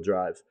optical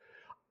drives.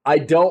 I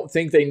don't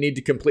think they need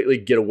to completely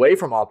get away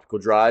from optical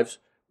drives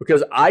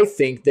because I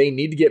think they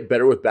need to get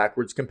better with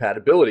backwards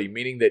compatibility,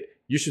 meaning that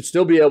you should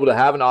still be able to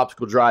have an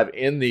optical drive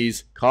in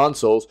these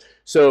consoles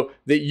so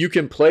that you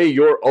can play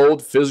your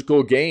old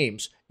physical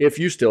games if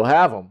you still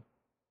have them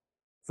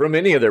from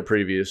any of their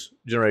previous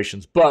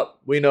generations. But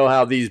we know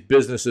how these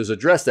businesses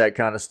address that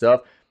kind of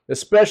stuff,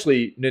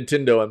 especially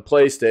Nintendo and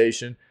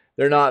PlayStation.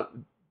 They're not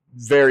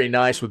very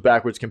nice with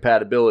backwards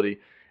compatibility.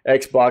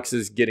 Xbox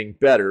is getting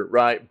better,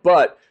 right?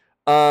 But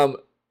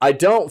I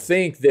don't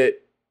think that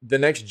the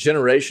next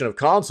generation of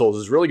consoles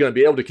is really going to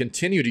be able to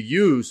continue to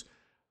use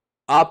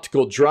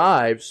optical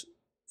drives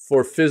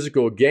for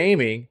physical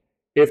gaming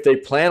if they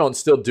plan on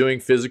still doing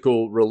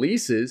physical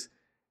releases,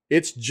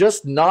 it's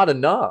just not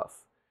enough.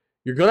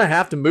 You're going to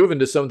have to move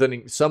into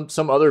something,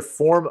 some other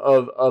form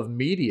of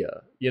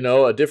media, you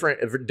know, a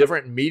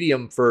different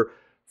medium for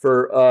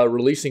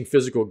releasing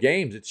physical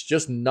games. It's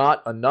just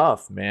not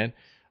enough, man.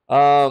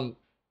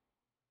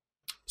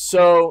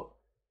 So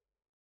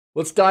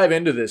let's dive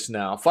into this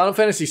now. Final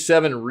Fantasy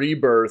VII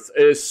Rebirth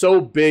is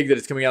so big that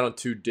it's coming out on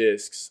 2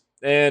 discs.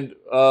 And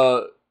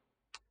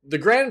the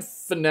grand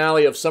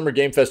finale of Summer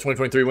Game Fest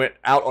 2023 went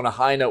out on a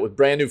high note with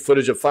brand new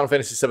footage of Final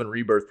Fantasy VII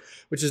Rebirth,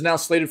 which is now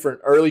slated for an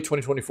early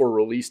 2024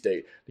 release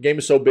date. The game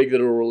is so big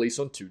that it will release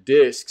on 2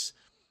 discs.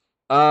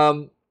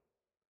 FF7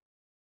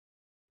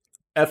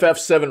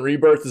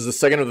 Rebirth is the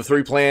second of the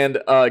 3 planned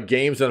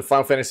games in the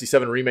Final Fantasy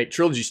VII Remake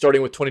trilogy,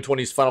 starting with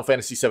 2020's Final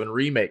Fantasy VII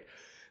Remake.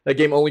 That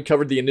game only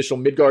covered the initial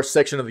Midgar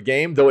section of the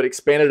game, though it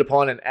expanded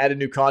upon and added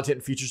new content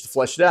and features to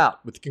flesh it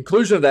out. With the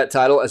conclusion of that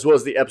title, as well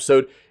as the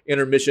episode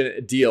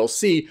intermission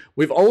DLC,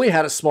 we've only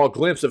had a small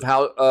glimpse of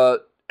how,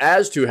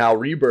 as to how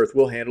Rebirth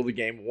will handle the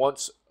game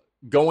once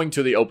going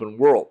to the open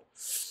world.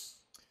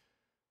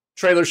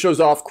 Trailer shows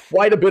off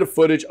quite a bit of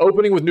footage,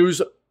 opening with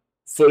news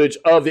footage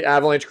of the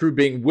Avalanche crew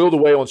being wheeled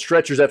away on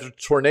stretchers after a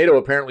tornado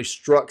apparently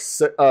struck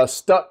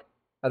Sector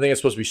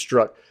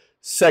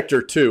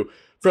 2.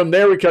 From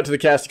there, we cut to the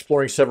cast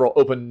exploring several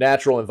open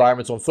natural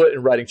environments on foot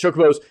and riding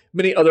chocobos.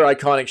 Many other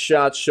iconic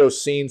shots show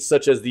scenes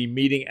such as the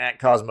meeting at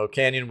Cosmo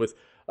Canyon with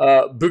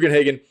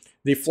Bugenhagen,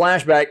 the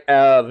flashback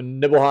of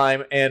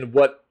Nibelheim, and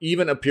what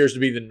even appears to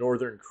be the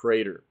Northern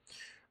Crater.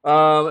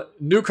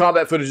 New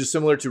combat footage is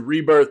similar to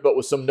Rebirth, but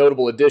with some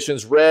notable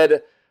additions.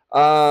 Red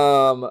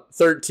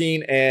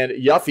 13 and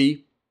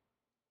Yuffie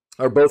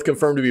are both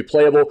confirmed to be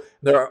playable.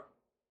 There are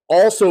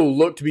also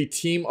look to be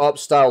team-up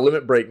style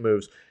limit break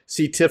moves.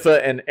 See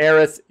Tifa and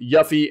Aerith,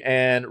 Yuffie,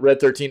 and Red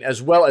 13,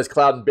 as well as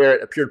Cloud and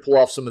Barrett appear to pull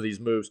off some of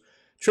these moves.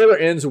 Trailer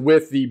ends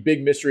with the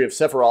big mystery of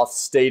Sephiroth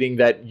stating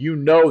that you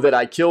know that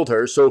I killed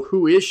her, so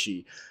who is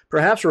she?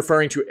 Perhaps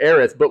referring to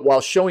Aerith, but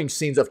while showing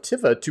scenes of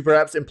Tifa to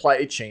perhaps imply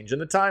a change in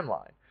the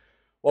timeline.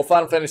 While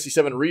Final Fantasy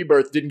VII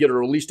Rebirth didn't get a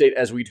release date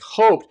as we'd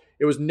hoped,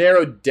 it was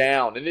narrowed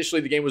down.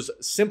 Initially, the game was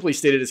simply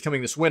stated as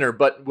coming this winter,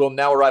 but will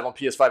now arrive on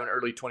PS5 in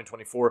early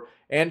 2024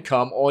 and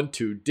come on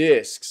 2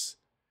 discs.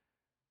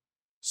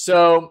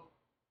 So,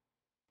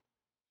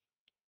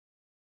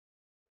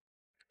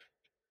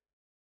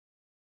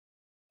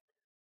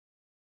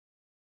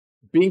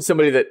 being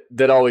somebody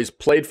that always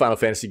played Final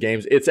Fantasy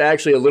games, it's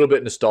actually a little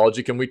bit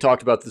nostalgic, and we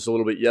talked about this a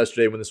little bit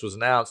yesterday when this was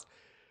announced.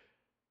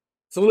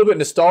 It's a little bit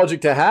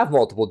nostalgic to have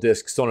multiple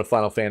discs on a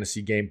Final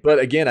Fantasy game, but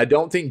again, I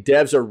don't think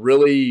devs are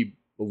really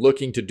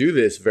looking to do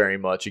this very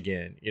much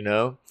again, you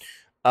know?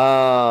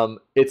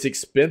 It's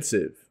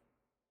expensive.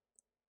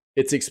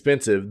 It's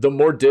expensive. The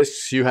more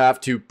discs you have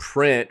to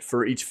print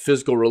for each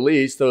physical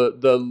release,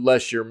 the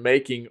less you're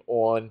making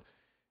on,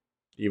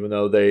 even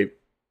though they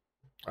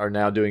are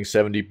now doing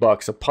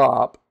 $70 a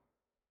pop,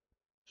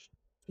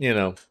 you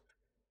know,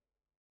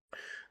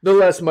 the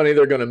less money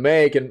they're going to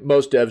make, and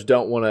most devs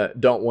don't want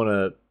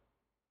to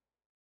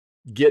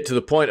get to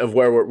the point of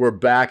where we're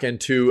back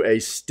into a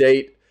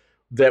state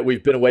that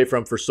we've been away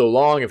from for so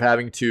long of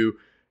having to,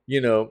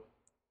 you know,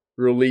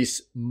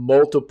 release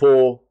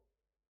multiple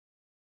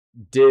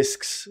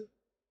discs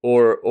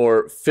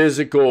or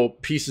physical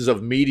pieces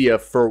of media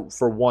for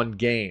one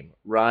game,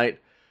 right?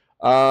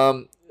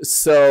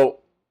 So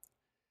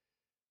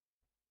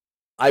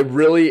I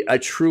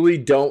truly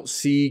don't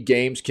see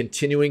games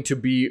continuing to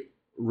be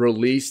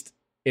released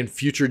in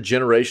future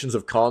generations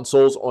of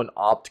consoles on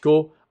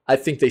optical. I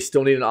think they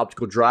still need an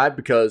optical drive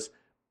because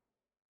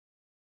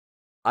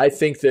I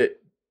think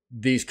that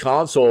these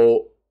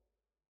console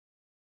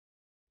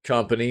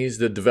companies,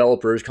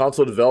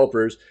 console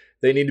developers,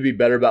 they need to be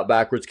better about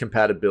backwards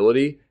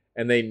compatibility,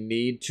 and they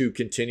need to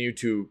continue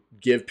to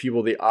give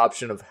people the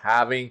option of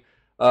having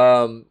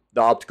the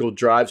optical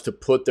drives to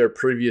put their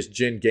previous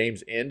gen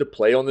games in to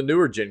play on the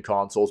newer gen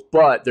consoles,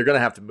 but they're going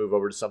to have to move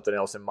over to something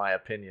else, in my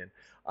opinion.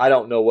 I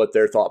don't know what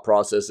their thought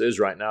process is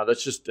right now.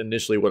 That's just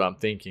initially what I'm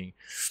thinking.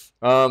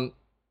 Well,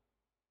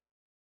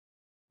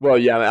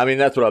 yeah, I mean,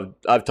 that's what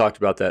I've talked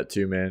about that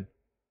too, man.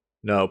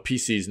 No,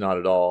 PC's not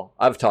at all.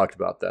 I've talked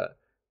about that.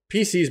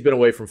 PC's been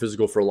away from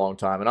physical for a long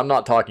time, and I'm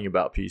not talking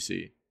about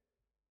PC.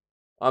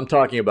 I'm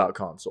talking about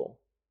console.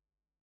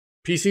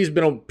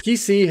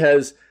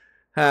 PC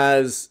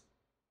has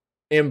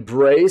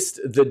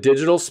embraced the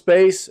digital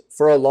space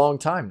for a long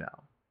time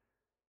now.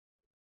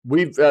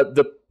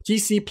 The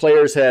PC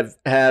players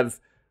have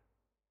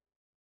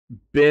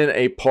been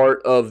a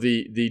part of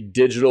the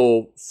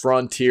digital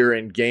frontier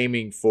in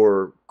gaming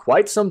for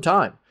quite some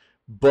time,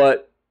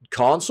 but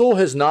console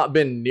has not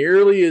been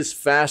nearly as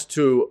fast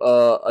to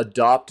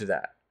adopt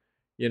that.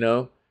 You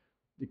know,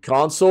 the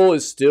console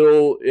is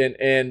still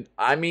and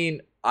I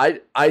mean,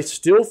 I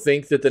still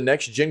think that the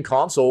next gen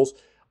consoles,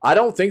 I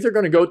don't think they're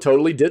going to go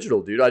totally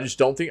digital, dude. I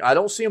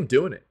don't see them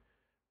doing it.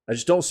 I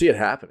just don't see it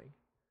happening.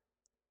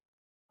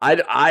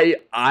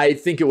 I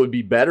think it would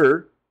be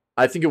better.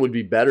 I think it would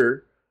be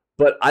better,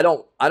 but I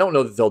don't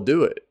know that they'll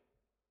do it.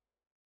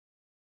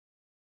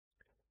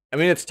 I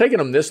mean, it's taken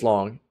them this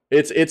long.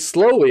 It's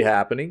slowly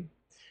happening.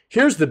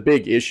 Here's the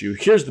big issue.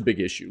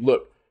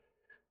 Look,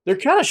 they're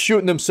kind of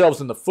shooting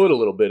themselves in the foot a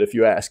little bit, if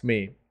you ask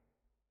me.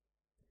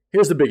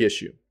 Here's the big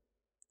issue.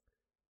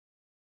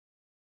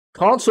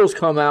 Consoles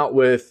come out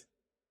with,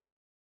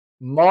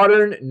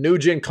 modern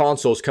new-gen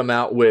consoles come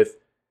out with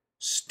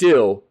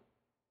still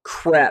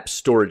crap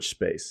storage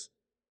space.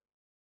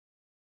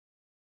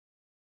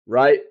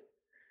 Right?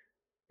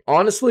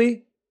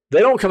 Honestly, they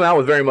don't come out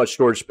with very much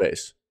storage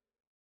space.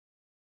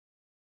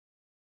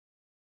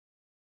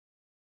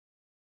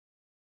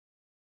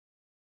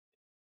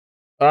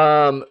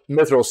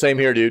 Mithril, same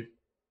here, dude.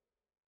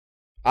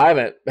 I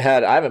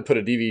haven't put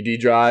a DVD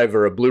drive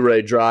or a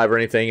Blu-ray drive or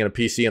anything in a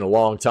PC in a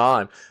long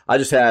time. I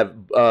just have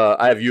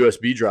I have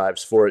USB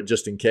drives for it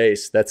just in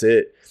case. That's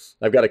it.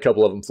 I've got a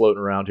couple of them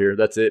floating around here.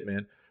 That's it,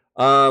 man.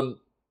 I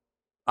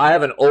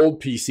have an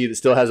old PC that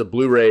still has a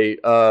Blu-ray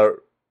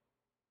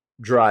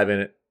drive in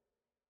it.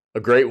 A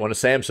great one, a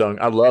Samsung.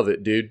 I love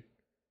it, dude.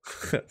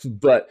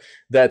 But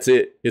that's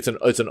it. It's a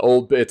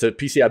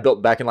PC I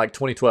built back in like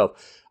 2012.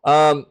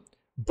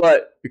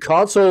 But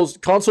consoles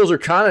are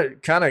kind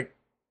of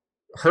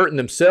hurting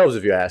themselves,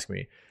 if you ask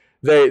me.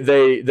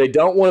 They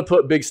don't want to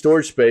put big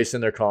storage space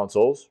in their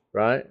consoles,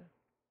 right?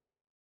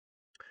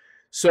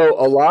 So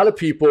a lot of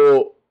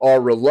people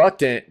are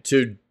reluctant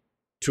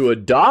to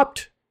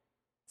adopt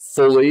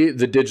fully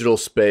the digital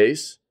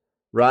space,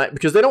 right?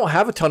 Because they don't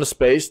have a ton of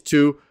space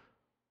to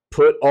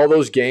put all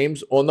those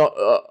games on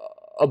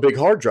a big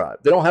hard drive.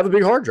 They don't have a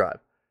big hard drive,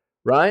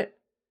 right?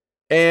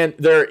 And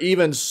there are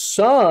even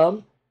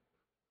some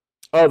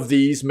of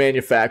these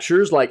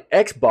manufacturers, like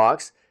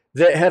Xbox,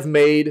 that have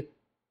made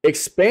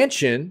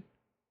expansion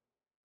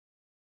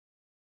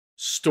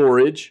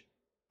storage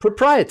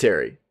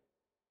proprietary.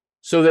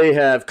 So they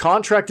have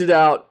contracted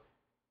out,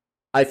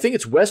 I think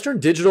it's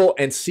Western Digital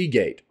and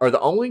Seagate are the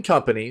only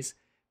companies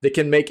that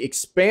can make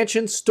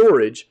expansion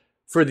storage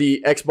for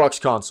the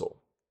Xbox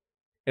console.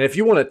 And if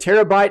you want a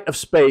terabyte of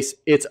space,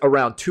 it's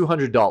around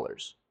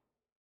 $200,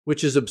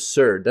 which is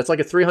absurd. That's like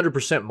a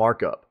 300%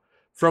 markup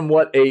from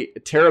what a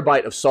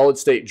terabyte of solid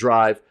state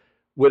drive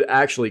would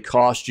actually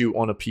cost you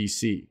on a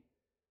PC.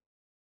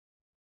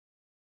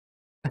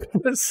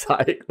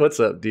 Psych, what's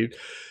up, dude?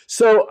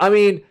 So, I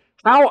mean,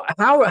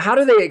 how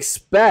do they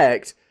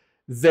expect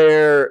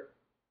their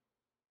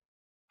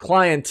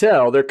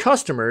clientele, their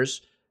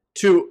customers,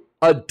 to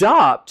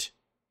adopt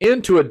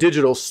into a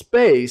digital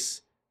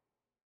space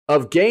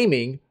of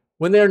gaming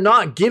when they're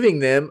not giving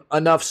them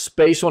enough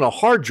space on a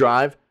hard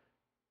drive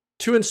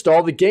to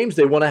install the games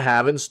they want to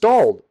have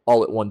installed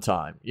all at one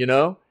time, you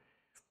know?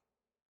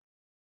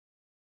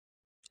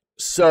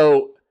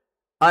 So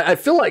I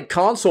feel like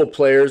console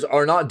players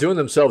are not doing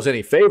themselves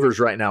any favors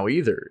right now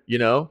either, you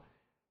know?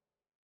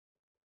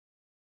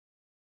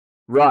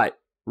 Right.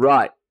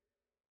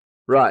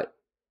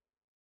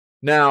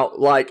 Now,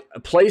 like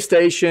a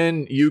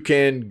PlayStation, you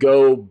can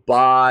go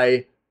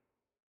buy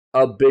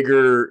a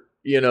bigger,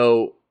 you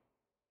know,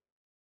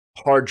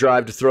 hard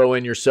drive to throw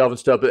in yourself and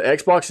stuff, but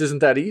Xbox isn't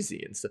that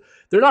easy and stuff.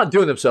 They're not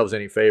doing themselves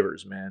any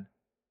favors, man.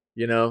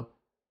 You know?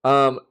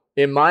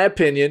 In my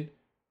opinion,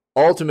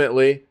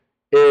 ultimately,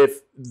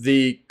 if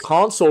the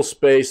console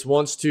space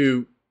wants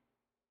to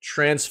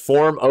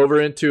transform over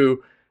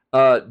into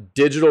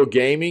digital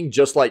gaming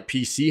just like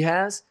PC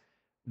has,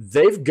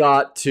 they've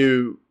got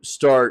to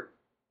start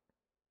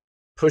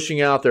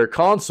pushing out their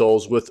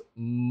consoles with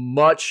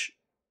much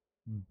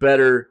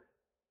better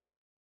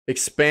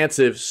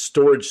expansive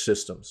storage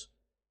systems.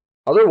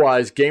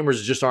 Otherwise,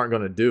 gamers just aren't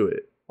going to do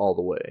it all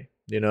the way,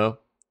 you know?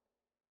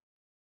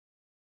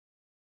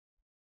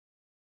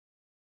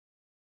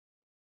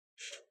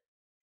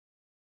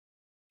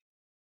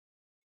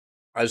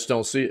 I just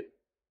don't see it.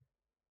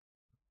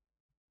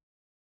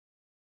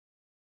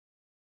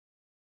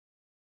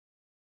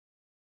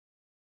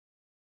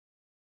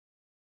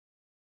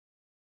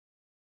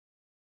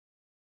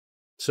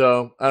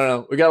 So, I don't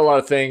know. We got a lot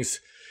of things.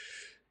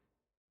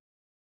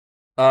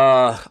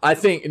 I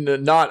think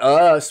not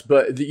us,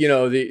 but the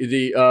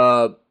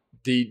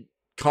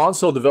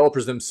console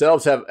developers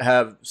themselves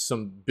have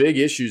some big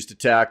issues to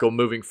tackle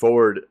moving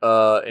forward.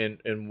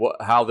 And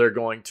how they're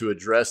going to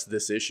address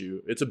this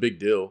issue. It's a big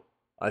deal,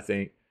 I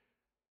think.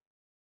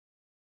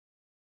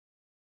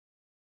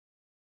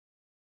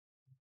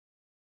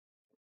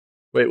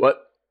 Wait,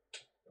 what?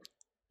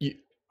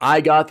 I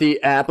got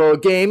the Apple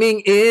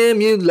Gaming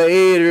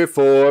Emulator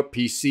for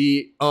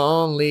PC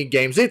only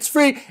games. It's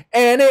free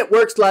and it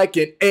works like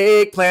an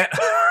eggplant.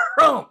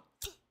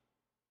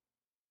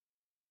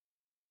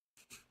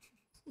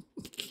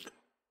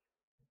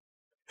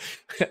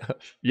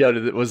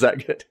 Yo, was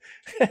that good?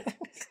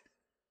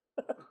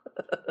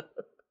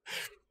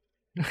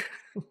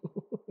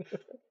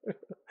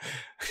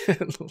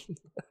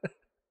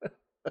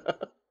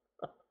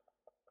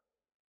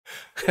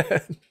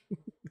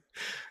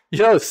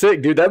 Yo,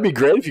 sick, dude. That'd be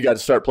great if you got to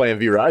start playing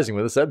V Rising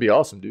with us. That'd be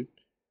awesome, dude.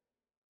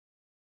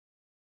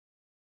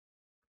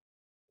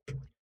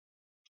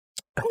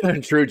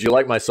 True. Do you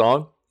like my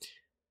song?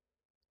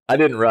 I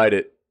didn't write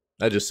it.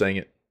 I just sang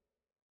it.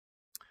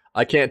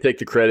 I can't take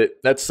the credit.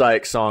 That's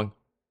Sykes' song.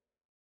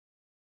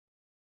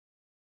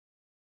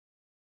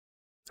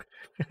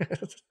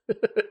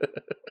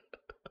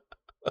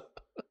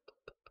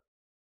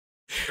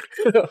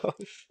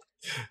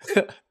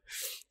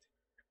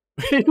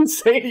 He didn't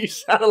say you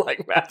sounded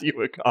like Matthew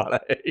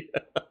McConaughey.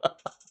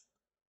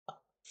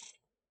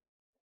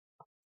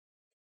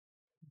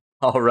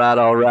 All right,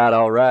 all right,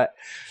 all right.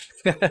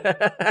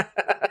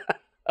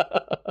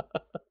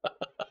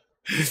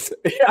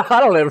 Yeah, I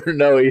don't ever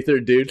know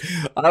either, dude.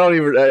 I don't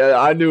even.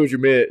 I knew what you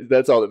meant.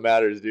 That's all that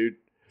matters, dude.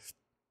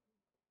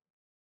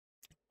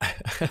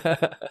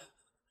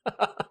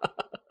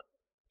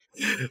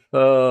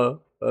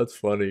 That's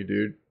funny,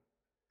 dude.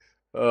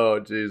 Oh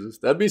Jesus,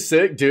 that'd be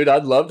sick, dude.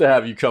 I'd love to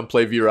have you come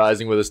play V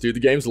Rising with us, dude.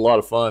 The game's a lot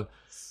of fun.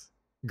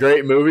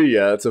 Great movie,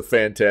 yeah, it's a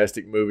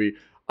fantastic movie.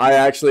 I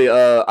actually,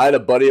 I had a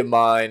buddy of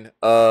mine.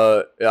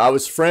 I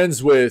was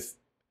friends with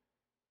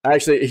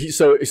actually.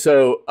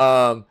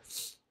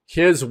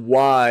 His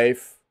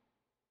wife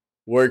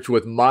worked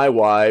with my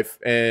wife,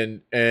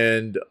 and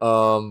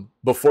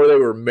before they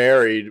were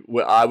married,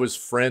 I was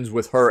friends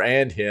with her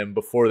and him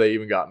before they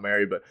even got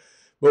married. But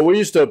we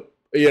used to,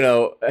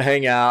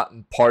 hang out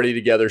and party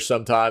together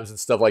sometimes and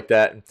stuff like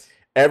that. And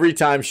every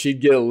time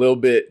she'd get a little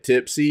bit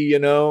tipsy,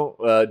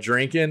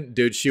 drinking,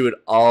 dude, she would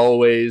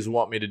always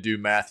want me to do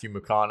Matthew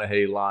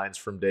McConaughey lines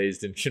from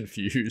Dazed and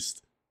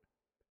Confused.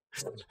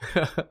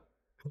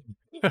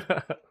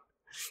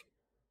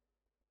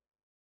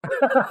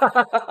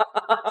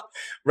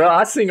 Bro,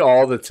 I sing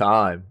all the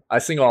time.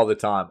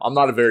 I'm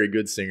not a very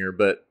good singer,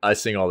 but I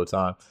sing all the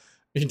time.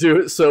 You do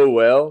it so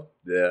well.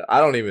 Yeah, I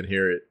don't even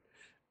hear it.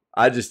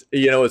 I just,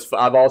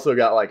 I've also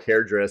got like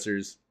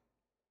hairdressers.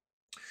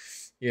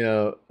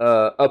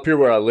 Up here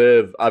where I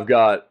live, I've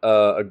got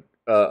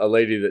a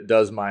lady that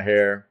does my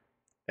hair,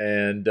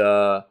 and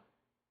the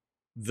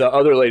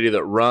other lady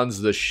that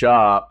runs the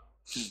shop.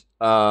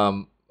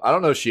 I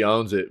don't know if she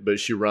owns it, but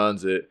she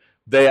runs it.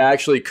 They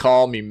actually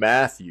call me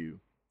Matthew.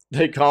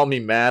 They call me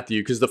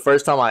Matthew because the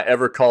first time I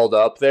ever called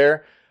up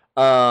there,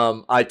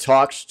 I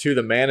talked to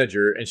the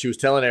manager, and she was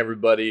telling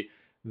everybody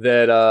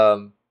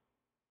that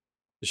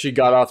she just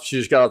got off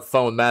the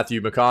phone with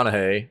Matthew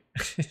McConaughey.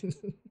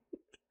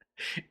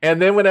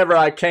 And then whenever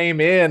I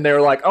came in, they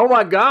were like, "Oh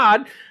my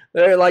God."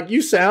 They're like,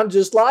 "You sound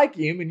just like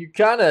him, and you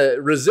kind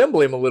of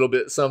resemble him a little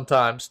bit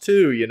sometimes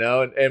too,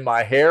 And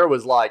my hair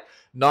was like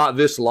not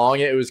this long.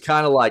 It was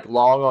kind of like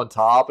long on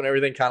top and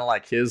everything, kind of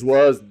like his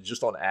was,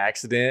 just on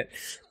accident.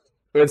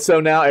 And so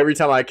now every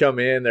time I come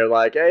in, they're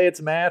like, "Hey,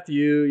 it's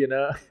Matthew,"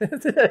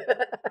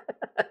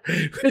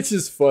 which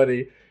is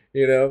funny,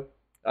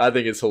 I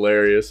think it's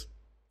hilarious.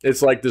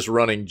 It's like this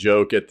running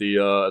joke at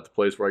the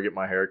place where I get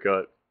my hair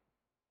cut.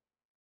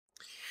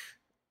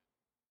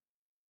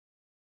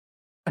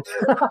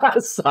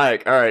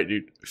 Psych. All right,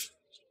 dude.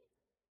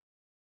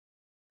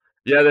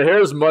 Yeah, the hair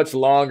is much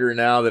longer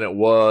now than it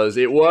was.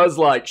 It was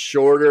like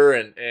shorter,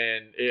 and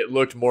it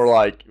looked more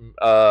like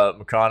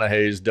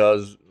McConaughey's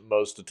does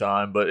most of the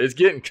time. But it's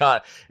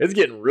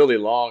getting really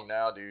long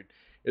now, dude.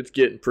 It's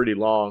getting pretty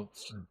long.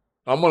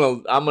 I'm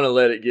gonna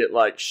let it get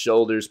like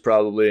shoulders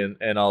probably,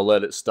 and I'll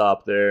let it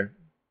stop there.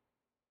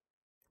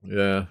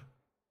 Yeah,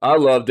 I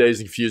love Dazed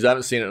and Confused. I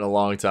haven't seen it in a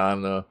long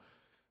time though.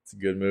 It's a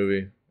good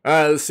movie. All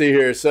right, let's see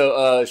here.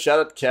 So, shout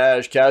out to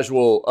Cash.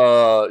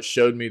 Casual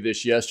showed me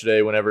this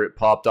yesterday whenever it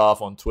popped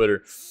off on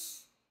Twitter.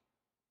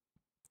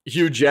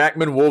 Hugh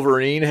Jackman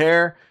Wolverine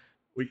hair.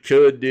 We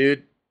could,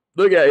 dude.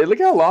 Look at it. Look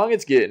how long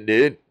it's getting,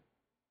 dude.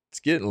 It's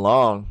getting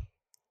long.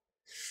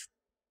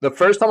 The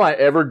first time I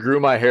ever grew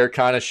my hair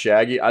kind of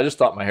shaggy, I just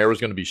thought my hair was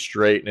going to be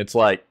straight, and it's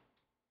like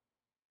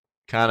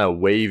kind of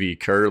wavy,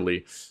 curly.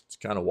 It's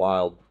kind of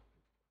wild.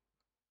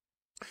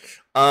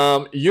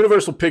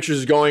 Universal Pictures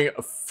is going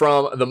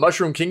from the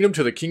Mushroom Kingdom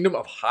to the Kingdom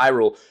of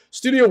Hyrule.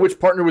 Studio, which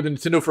partnered with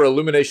Nintendo for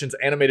Illumination's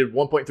animated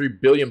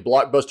 $1.3 billion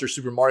blockbuster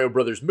Super Mario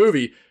Bros.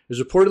 Movie,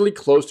 is reportedly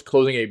close to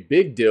closing a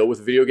big deal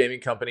with video gaming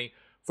company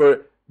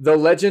for the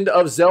Legend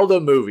of Zelda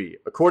movie.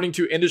 According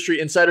to industry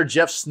insider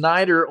Jeff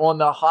Snyder on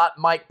the Hot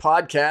Mic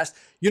podcast,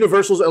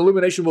 Universal's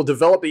Illumination will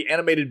develop the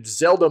animated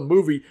Zelda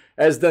movie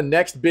as the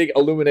next big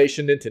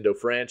Illumination Nintendo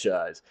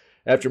franchise.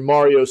 After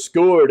Mario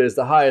scored as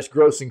the highest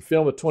grossing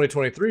film of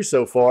 2023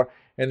 so far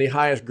and the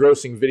highest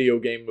grossing video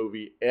game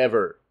movie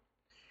ever.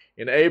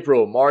 In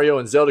April, Mario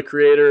and Zelda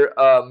creator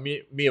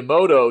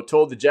Miyamoto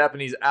told the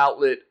Japanese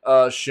outlet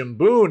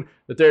Shimbun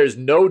that there is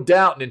no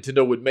doubt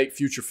Nintendo would make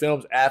future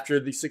films after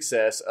the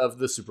success of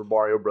the Super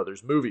Mario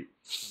Bros. Movie.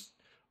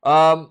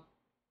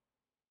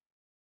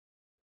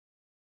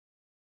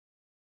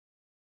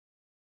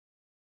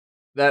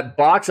 That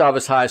box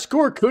office high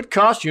score could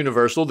cost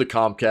Universal, the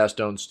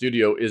Comcast-owned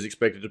studio, is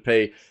expected to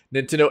pay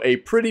Nintendo a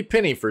pretty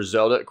penny for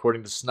Zelda,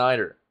 according to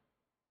Snyder.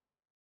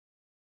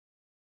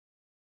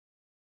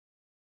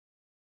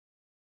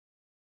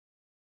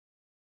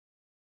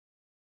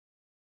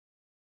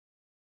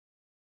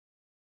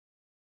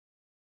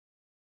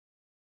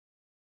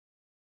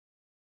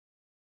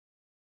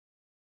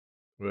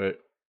 Right.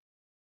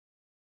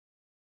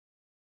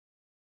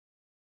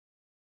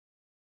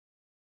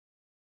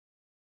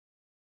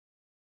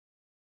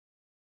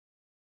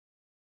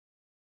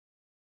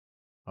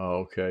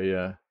 Oh, okay,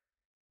 yeah.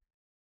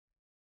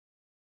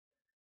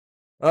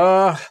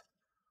 Uh,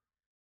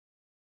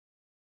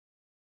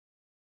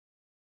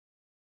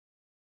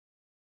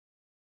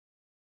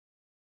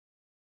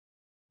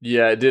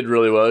 yeah, it did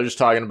really well. They're just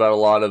talking about a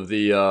lot of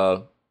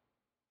the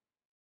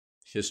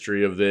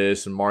history of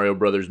this and Mario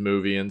Brothers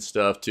movie and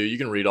stuff too. You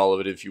can read all of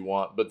it if you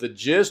want. But the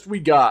gist we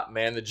got,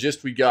 man, the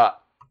gist we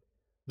got.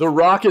 The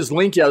Rock is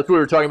Link. Yeah, that's what we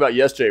were talking about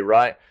yesterday,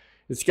 right?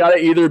 It's got to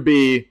either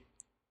be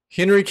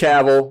Henry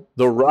Cavill,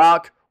 The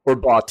Rock, or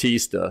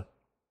Bautista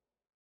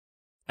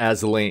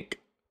as Link,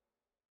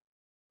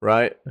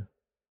 right?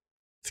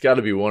 It's got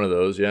to be one of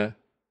those, yeah.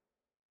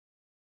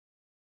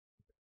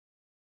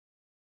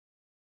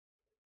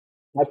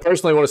 I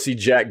personally want to see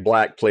Jack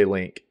Black play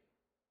Link.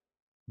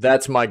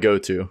 That's my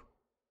go-to.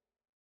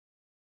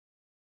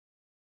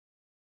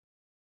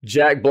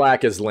 Jack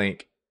Black as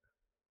Link.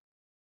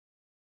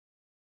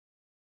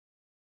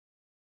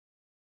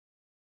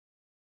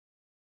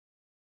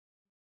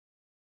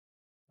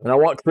 And I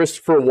want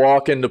Christopher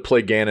Walken to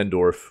play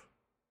Ganondorf.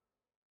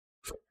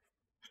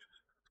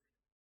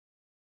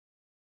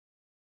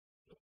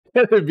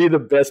 That would be the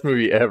best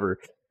movie ever.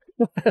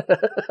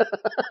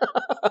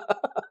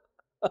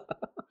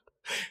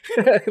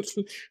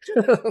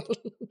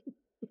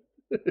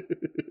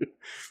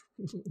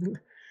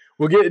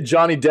 We'll get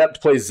Johnny Depp to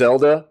play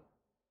Zelda.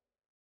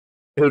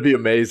 It'll be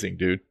amazing,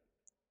 dude.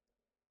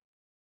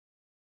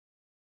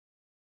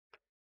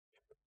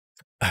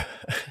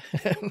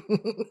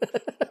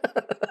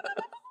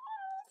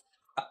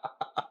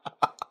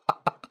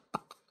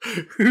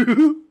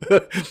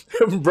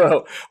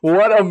 Bro,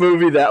 what a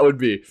movie that would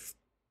be.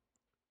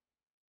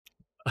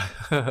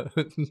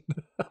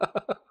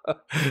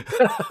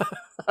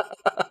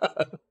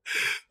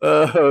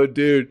 Oh,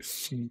 dude.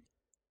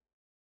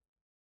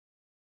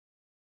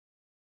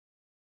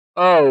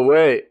 Oh,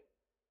 wait.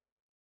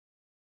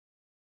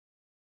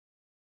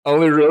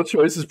 Only real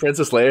choice is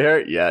Princess Leia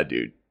hair? Yeah,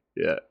 dude.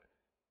 Yeah.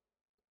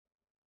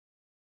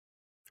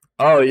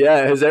 Oh,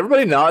 yeah. Has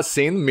everybody not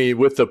seen me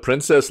with the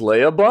Princess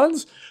Leia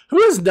buns?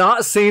 Who has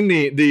not seen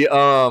the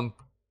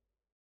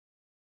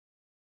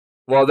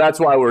well, that's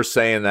why we're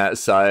saying that,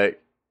 Syke.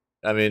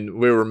 I mean,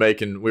 we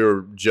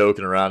were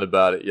joking around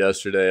about it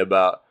yesterday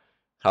about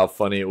how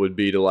funny it would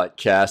be to like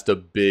cast a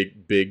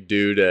big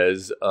dude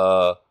as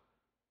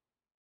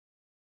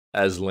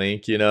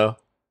Link, you know?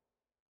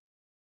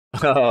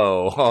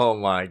 Oh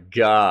my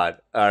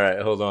god. All right,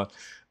 hold on.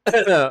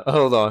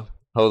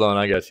 Hold on,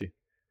 I got you.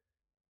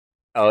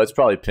 Oh, it's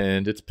probably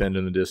pinned. It's pinned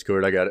in the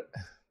Discord. I got it.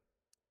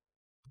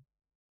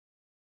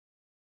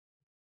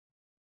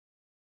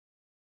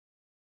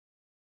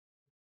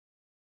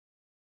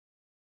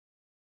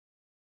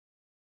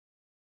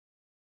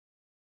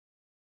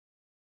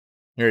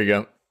 Here you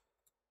go.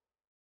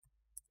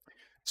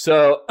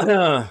 So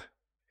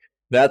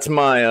that's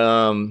my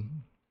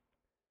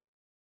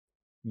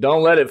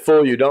don't let it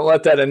fool you. Don't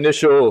let that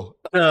initial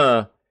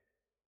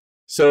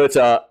so it's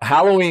a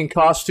Halloween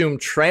costume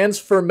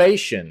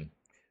transformation.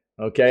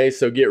 Okay,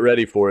 so get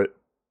ready for it.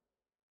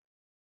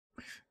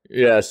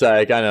 Yeah,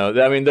 Syke, I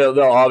know. I mean, they'll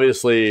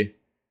obviously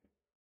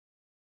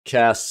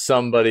cast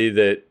somebody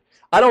that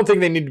I don't think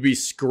they need to be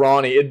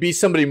scrawny. It'd be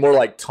somebody more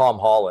like Tom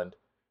Holland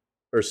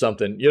or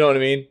something. You know what I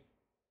mean?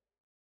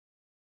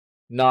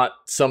 Not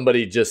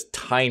somebody just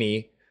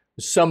tiny.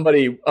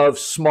 Somebody of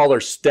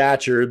smaller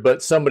stature,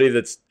 but somebody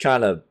that's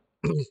kind of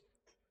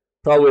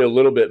probably a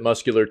little bit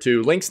muscular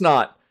too. Link's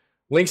not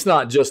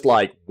just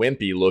like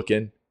wimpy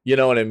looking. You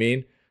know what I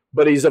mean?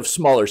 But he's of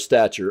smaller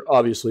stature,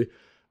 obviously.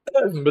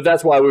 But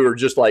that's why we were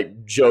just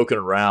like joking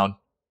around.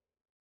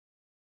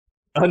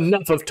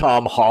 Enough of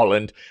Tom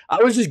Holland.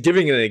 I was just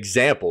giving an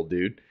example,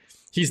 dude.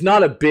 He's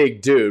not a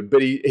big dude,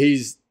 but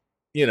he's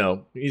you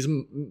know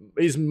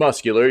he's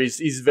muscular.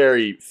 He's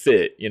very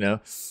fit. You know.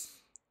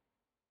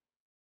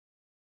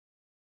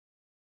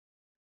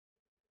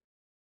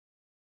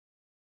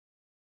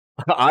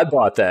 I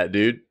bought that,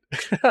 dude.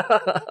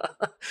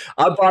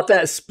 I bought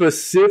that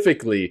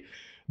specifically.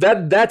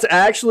 That's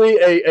actually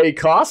a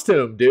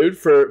costume, dude,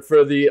 for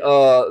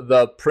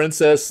the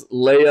Princess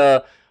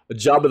Leia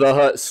Jabba the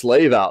Hutt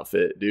slave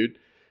outfit, dude.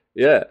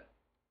 Yeah.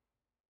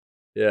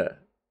 Yeah.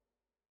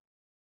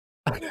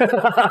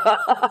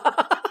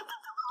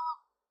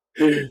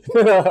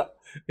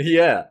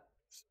 Yeah.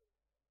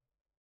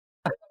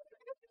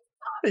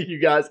 You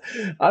guys,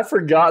 I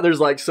forgot there's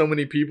like so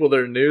many people that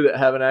are new that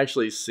haven't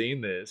actually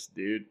seen this,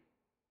 dude.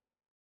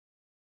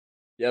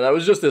 Yeah, that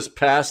was just this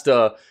past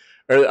I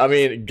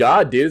mean,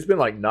 God, dude, it's been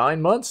like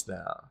 9 months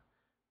now.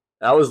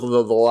 That was the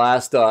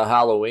last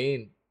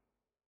Halloween.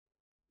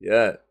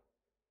 Yeah.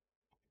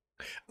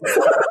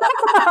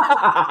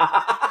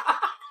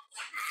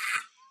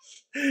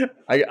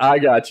 I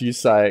got you,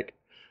 Syke.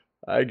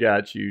 I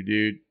got you,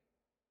 dude.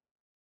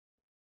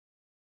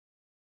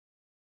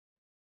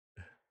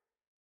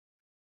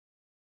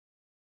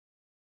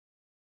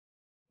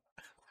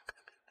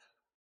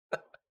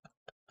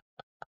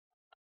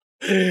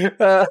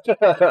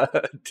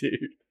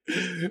 Dude.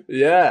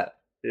 Yeah.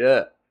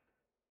 Yeah.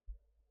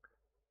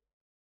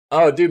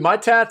 Oh, dude, my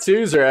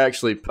tattoos are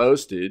actually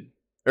posted.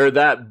 Or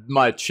that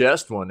my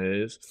chest one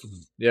is.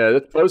 Yeah,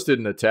 that's posted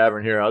in the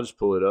tavern here. I'll just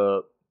pull it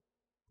up.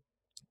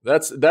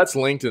 That's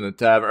linked in the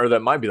tavern, or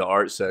that might be the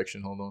art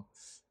section. Hold on.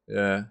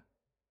 Yeah.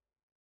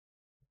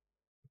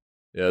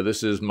 Yeah,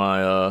 this is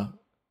my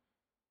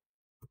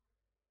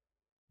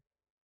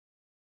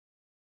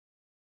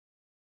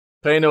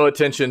pay no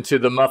attention to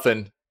the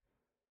muffin.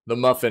 The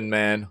muffin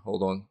man.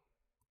 Hold on.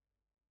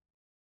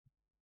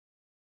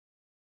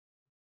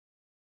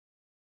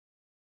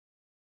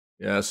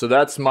 Yeah, so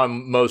that's my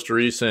most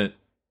recent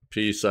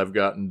piece I've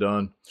gotten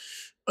done.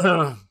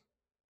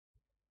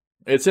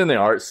 It's in the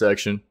art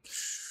section.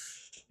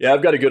 Yeah,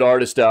 I've got a good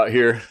artist out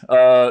here.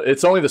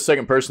 It's only the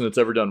second person that's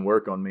ever done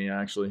work on me,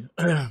 actually.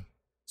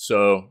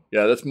 So,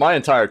 yeah, that's my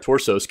entire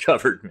torso's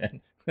covered, man.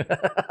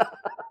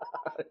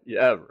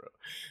 Yeah, bro.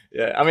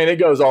 Yeah, I mean, it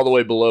goes all the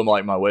way below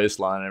like my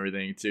waistline and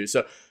everything, too.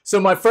 So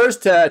my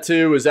first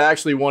tattoo was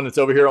actually one that's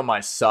over here on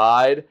my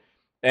side.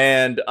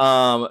 And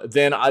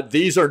then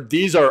these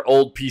are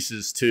old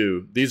pieces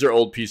too. These are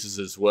old pieces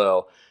as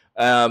well.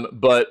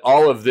 But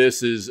all of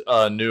this is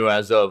new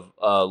as of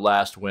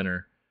last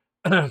winter.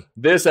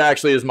 This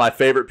actually is my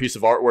favorite piece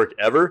of artwork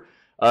ever.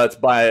 It's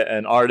by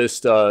an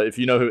artist, if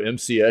you know who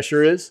MC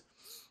Escher is.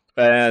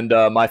 And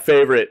my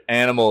favorite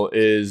animal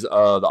is the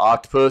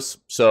octopus.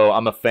 So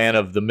I'm a fan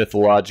of the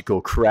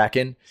mythological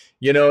kraken.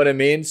 You know what I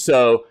mean?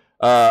 So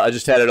I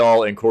just had it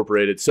all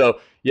incorporated. So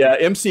yeah,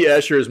 MC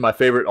Escher is my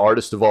favorite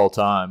artist of all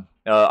time.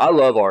 I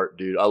love art,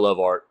 dude. I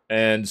love art.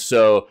 And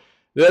so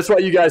that's why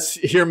you guys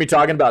hear me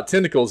talking about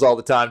tentacles all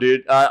the time,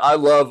 dude. I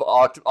love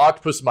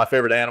octopus is my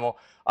favorite animal.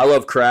 I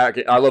love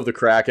I love the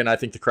kraken. I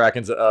think the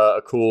kraken's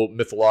a cool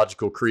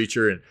mythological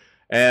creature.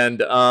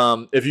 And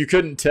if you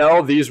couldn't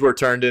tell, these were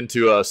turned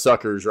into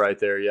suckers right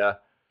there, yeah.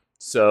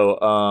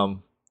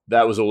 So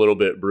that was a little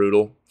bit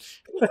brutal.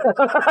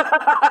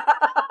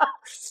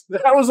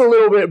 That was a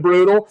little bit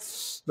brutal.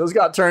 Those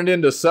got turned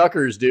into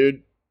suckers,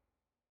 dude.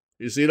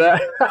 You see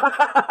that?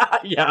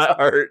 Yeah, it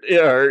hurt.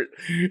 It hurt.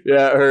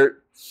 Yeah, it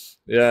hurt.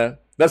 Yeah.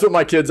 That's what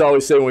my kids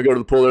always say when we go to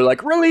the pool. They're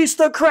like, release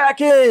the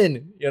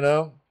Kraken, you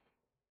know?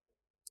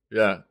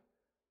 Yeah.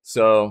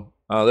 So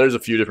there's a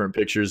few different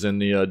pictures in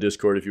the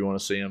Discord if you want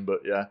to see them.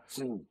 But yeah,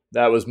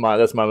 that's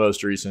my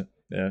most recent.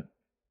 Yeah.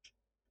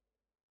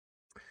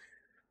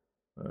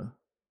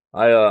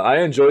 I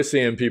enjoy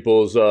seeing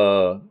people's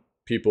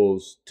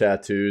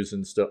tattoos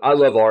and stuff. I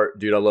love art,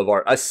 dude. I love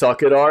art. I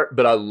suck at art,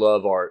 but I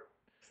love art.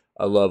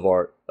 I love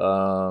art.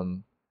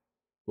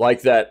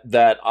 Like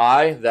that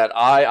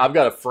eye. I've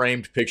got a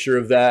framed picture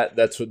of that.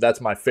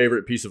 That's my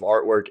favorite piece of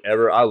artwork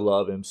ever. I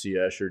love MC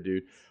Escher,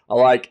 dude. I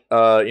like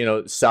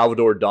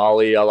Salvador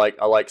Dali.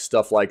 I like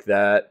stuff like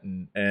that.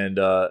 And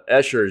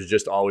Escher has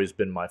just always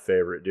been my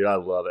favorite, dude. I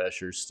love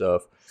Escher's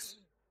stuff.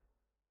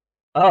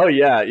 Oh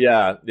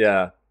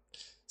yeah.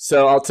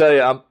 So I'll tell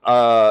you,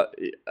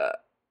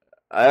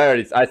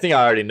 I think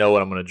I already know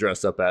what I'm going to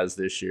dress up as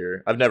this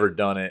year. I've never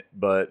done it,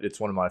 but it's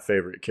one of my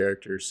favorite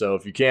characters. So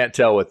if you can't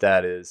tell what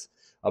that is,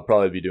 I'll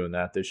probably be doing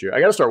that this year. I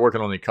got to start working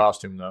on the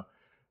costume though.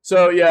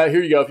 So yeah,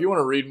 here you go. If you want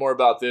to read more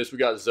about this, we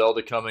got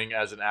Zelda coming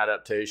as an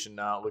adaptation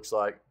now, it looks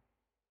like.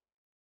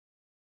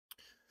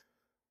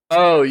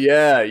 Oh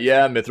yeah,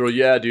 Mithril.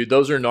 Yeah, dude,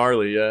 those are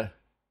gnarly, yeah.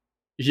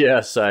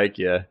 Yeah, psych,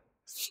 yeah.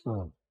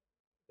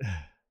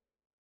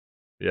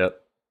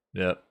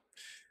 Yep.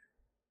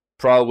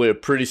 Probably a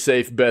pretty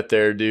safe bet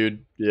there,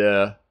 dude.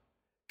 Yeah.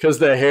 Because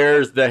the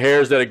hair's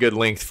at a good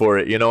length for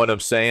it. You know what I'm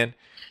saying?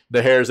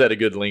 The hair's at a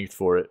good length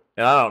for it.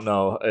 And I don't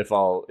know if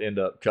I'll end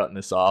up cutting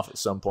this off at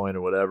some point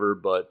or whatever.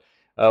 But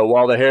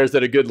while the hair's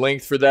at a good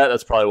length for that,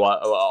 that's probably why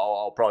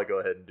I'll probably go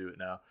ahead and do it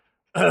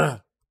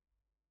now.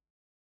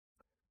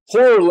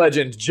 Horror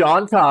legend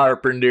John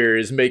Carpenter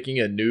is making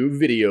a new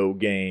video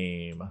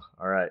game.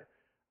 All right.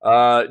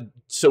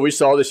 So we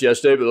saw this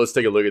yesterday, but let's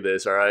take a look at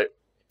this. All right.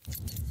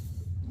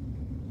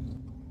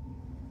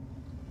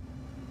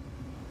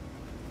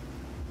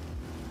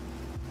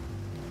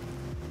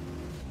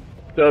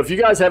 So if you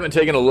guys haven't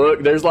taken a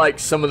look, there's like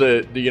some of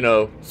the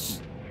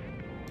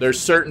there's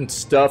certain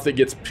stuff that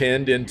gets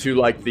pinned into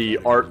like the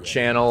art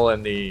channel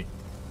and the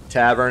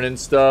tavern and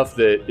stuff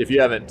that if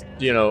you haven't,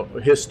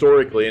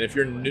 historically, and if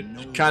you're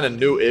kind of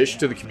new-ish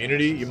to the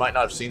community, you might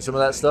not have seen some of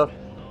that stuff.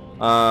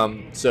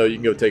 So you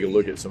can go take a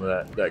look at some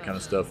of that kind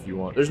of stuff if you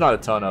want. There's not a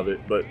ton of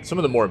it, but some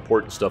of the more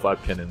important stuff I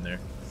pin in there.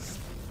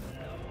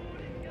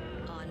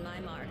 On my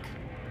mark.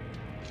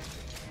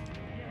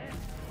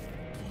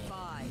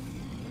 5,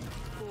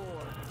 4,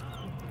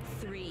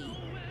 3,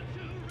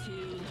 2,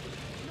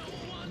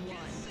 1.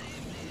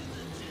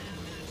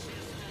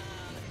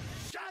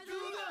 Shot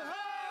through the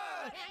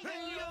heart,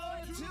 and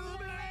you're to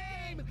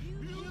blame. You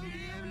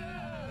give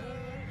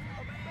love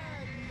a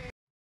bad name.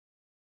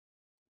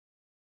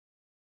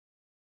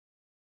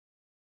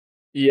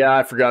 Yeah,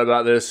 I forgot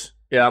about this.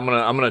 Yeah, I'm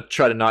gonna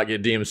try to not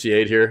get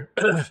DMCA'd here.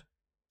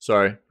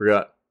 Sorry,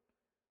 forgot.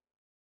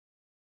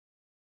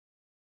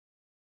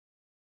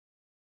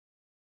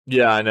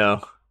 Yeah, I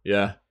know.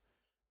 Yeah.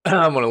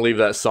 I'm gonna leave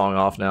that song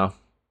off now.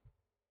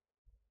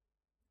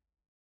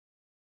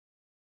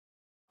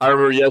 I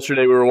remember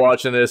yesterday we were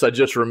watching this. I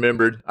just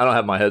remembered. I don't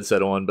have my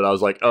headset on, but I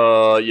was like,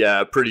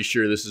 yeah, pretty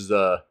sure this is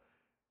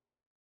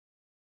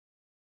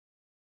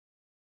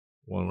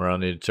one where I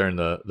need to turn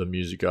the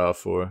music off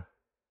for.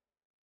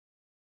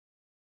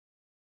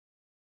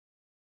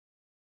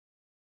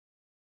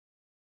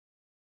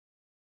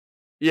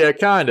 Yeah,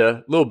 kinda.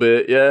 A little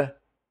bit, yeah.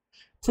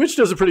 Twitch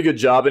does a pretty good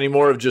job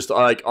anymore of just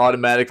like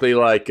automatically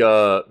like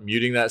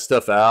muting that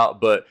stuff out.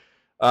 But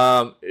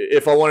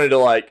if I wanted to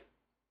like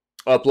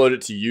upload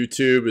it to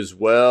YouTube as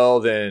well,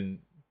 then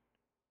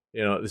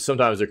you know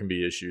sometimes there can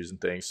be issues and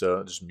things. So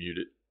I'll just mute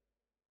it.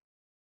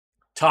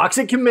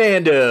 Toxic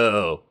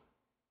Commando.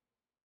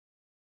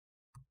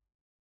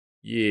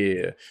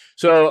 Yeah.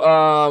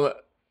 So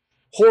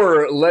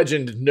horror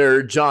legend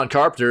nerd John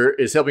Carpenter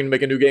is helping to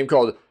make a new game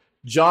called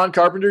John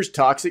Carpenter's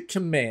Toxic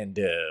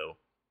Commando.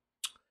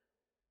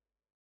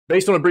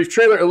 Based on a brief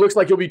trailer, it looks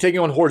like you'll be taking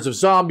on hordes of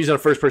zombies in a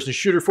first-person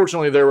shooter.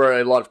 Fortunately, there were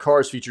a lot of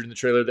cars featured in the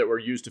trailer that were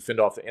used to fend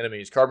off the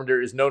enemies.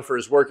 Carpenter is known for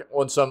his work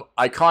on some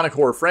iconic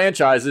horror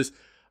franchises,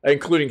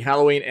 including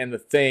Halloween and The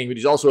Thing, but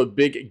he's also a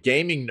big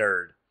gaming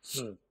nerd.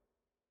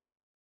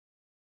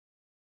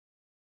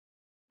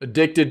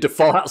 Addicted to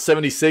Fallout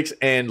 76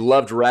 and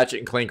loved Ratchet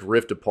and Clank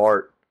Rift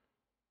Apart.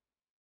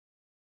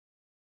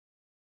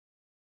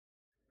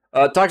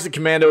 Toxic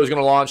Commando is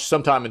going to launch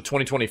sometime in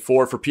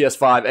 2024 for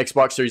PS5,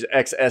 Xbox Series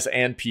XS,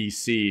 and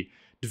PC.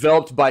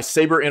 Developed by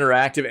Saber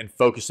Interactive and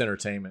Focus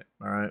Entertainment.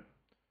 All right.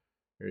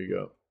 Here you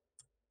go.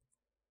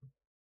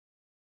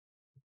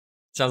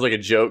 Sounds like a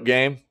joke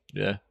game.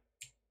 Yeah.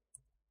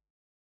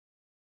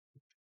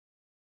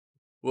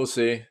 We'll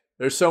see.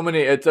 There's so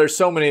many that are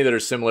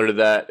similar to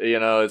that. You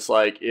know, it's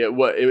like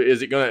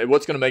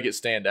what's gonna make it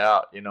stand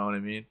out? You know what I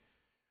mean?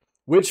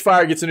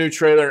 Witchfire gets a new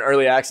trailer and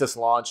early access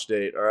launch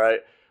date. All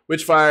right.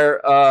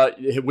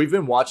 Witchfire, we've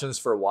been watching this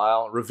for a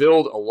while.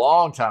 Revealed a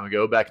long time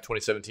ago, back in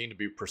 2017 to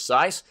be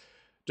precise.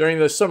 During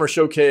the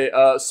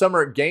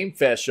Summer Game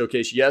Fest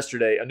showcase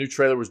yesterday, a new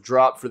trailer was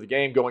dropped for the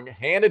game, going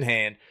hand in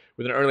hand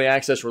with an early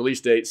access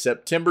release date,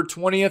 September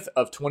 20th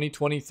of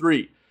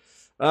 2023.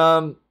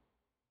 A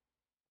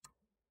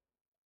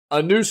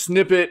new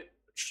snippet,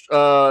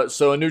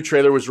 so a new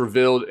trailer was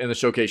revealed in the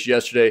showcase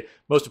yesterday.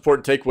 Most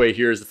important takeaway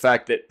here is the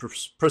fact that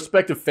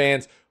prospective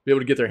fans will be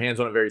able to get their hands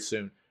on it very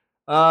soon.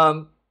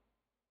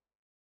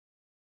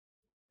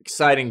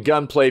 Exciting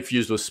gunplay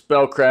fused with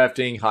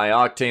spellcrafting, high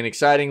octane,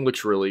 exciting,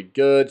 looks really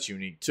good. It's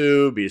unique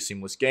too, be a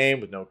seamless game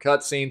with no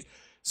cutscenes.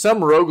 Some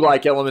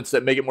roguelike elements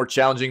that make it more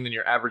challenging than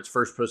your average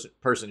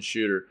first-person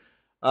shooter.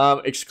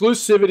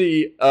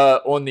 Exclusivity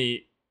on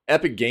the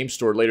Epic Game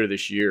Store later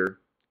this year,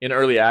 in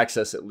early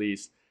access at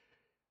least.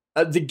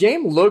 The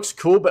game looks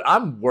cool, but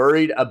I'm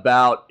worried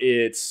about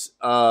its...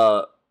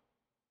 what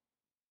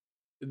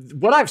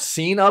I've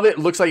seen of it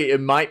looks like it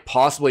might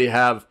possibly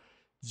have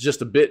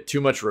just a bit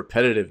too much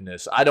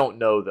repetitiveness. I don't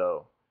know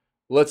though.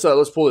 Let's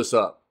pull this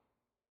up.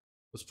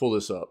 Let's pull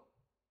this up.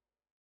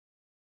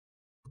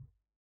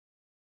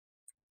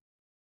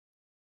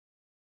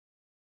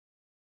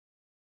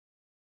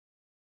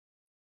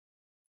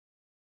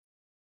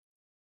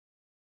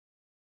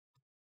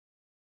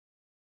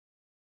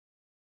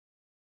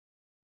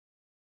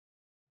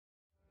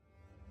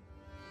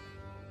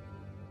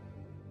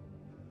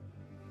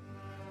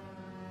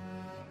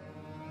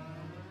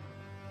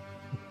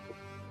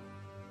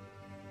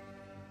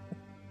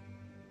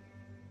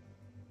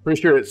 Pretty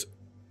sure it's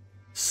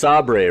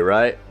Sabre,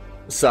 right?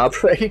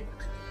 Sabre?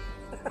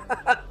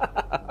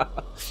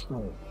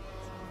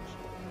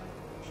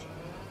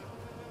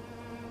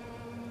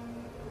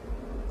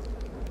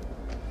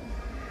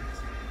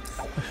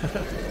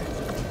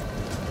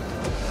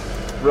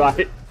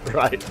 Right,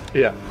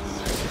 yeah.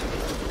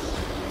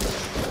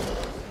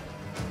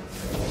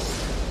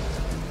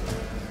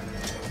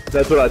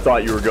 That's what I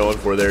thought you were going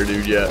for there,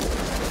 dude, yeah.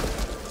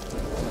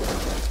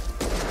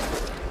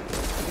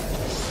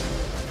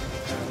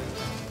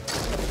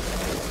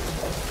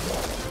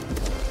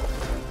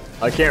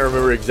 I can't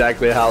remember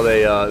exactly how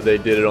they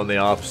did it on the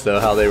ops though,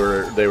 how they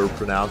were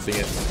pronouncing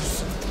it,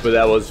 but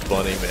that was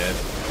funny, man.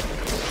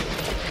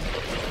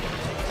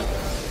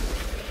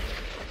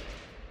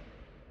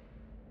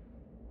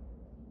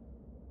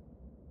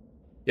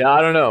 Yeah, I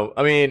don't know.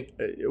 I mean,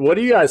 what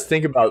do you guys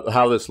think about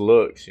how this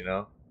looks? You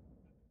know,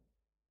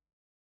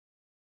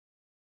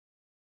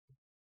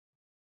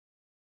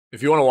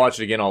 if you want to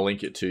watch it again, I'll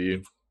link it to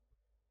you.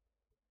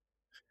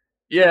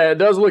 Yeah, it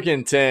does look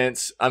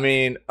intense. I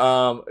mean,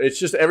 it's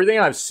just everything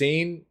I've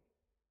seen.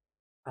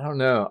 I don't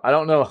know. I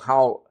don't know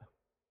how.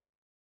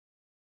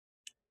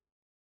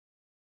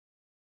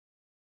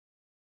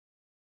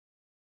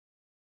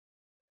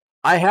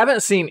 I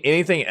haven't seen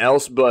anything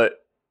else but.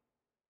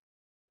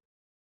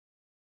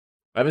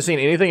 I haven't seen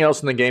anything else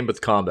in the game but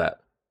the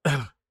combat.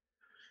 And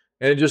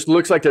it just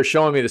looks like they're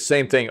showing me the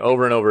same thing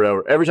over and over and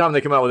over. Every time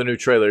they come out with a new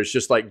trailer, it's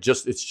just like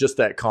it's just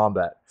that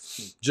combat.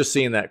 Just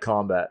seeing that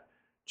combat.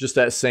 Just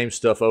that same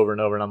stuff over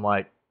and over, and I'm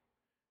like,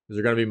 is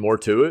there going to be more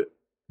to it?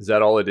 Is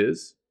that all it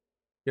is?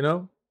 You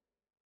know?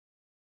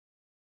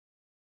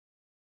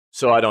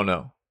 So I don't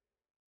know.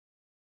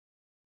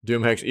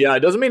 Doom Hex. Yeah,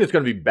 it doesn't mean it's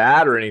going to be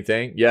bad or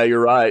anything. Yeah,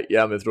 you're right.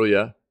 Yeah, Mithril,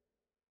 yeah.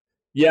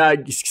 Yeah,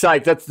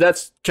 Psych,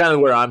 that's kind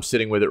of where I'm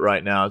sitting with it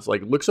right now. It's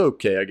like, it looks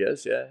okay, I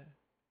guess, yeah.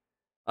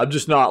 I'm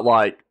just not,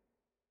 like,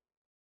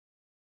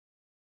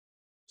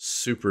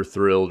 super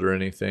thrilled or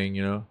anything,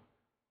 you know?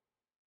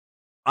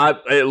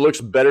 It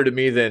looks better to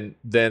me than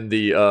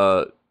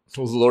the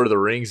Lord of the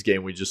Rings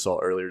game we just saw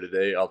earlier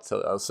today.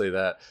 I'll say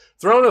that.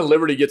 Throne and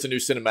Liberty gets a new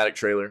cinematic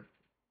trailer.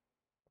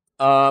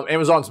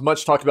 Amazon's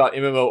much talked about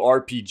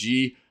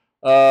MMORPG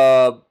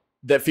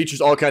that features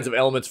all kinds of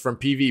elements from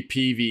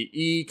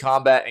PvPvE,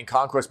 combat, and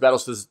conquest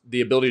battles to the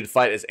ability to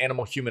fight as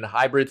animal-human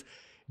hybrids.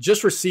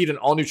 Just received an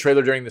all-new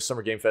trailer during the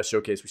Summer Game Fest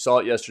showcase. We saw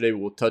it yesterday.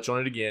 We'll touch on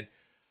it again.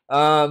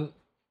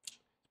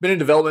 Been in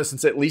development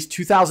since at least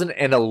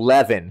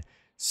 2011.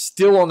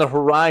 Still on the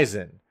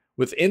horizon,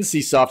 with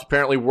NCSoft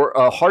apparently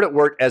hard at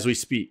work as we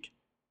speak.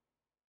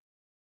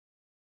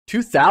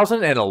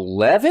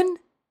 2011?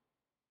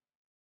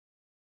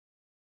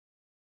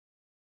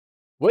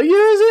 What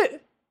year is it?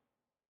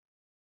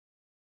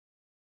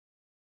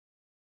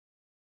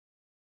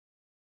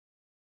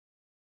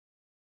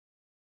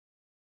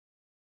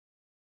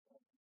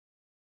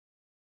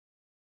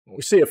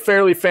 We see a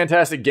fairly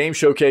fantastic game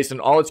showcase in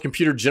all its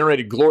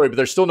computer-generated glory, but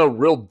there's still no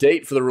real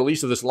date for the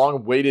release of this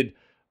long-awaited,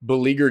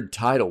 beleaguered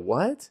title.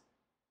 What?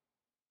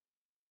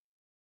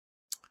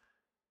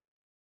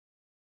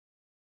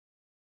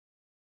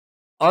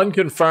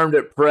 Unconfirmed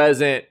at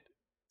present,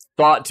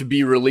 thought to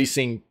be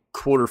releasing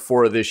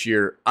Q4 of this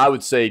year. I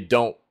would say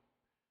don't.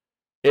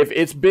 If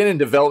it's been in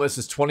development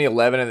since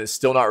 2011 and it's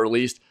still not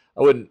released,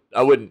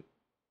 I wouldn't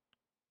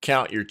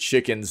count your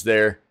chickens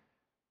there.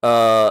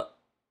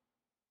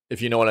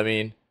 If you know what I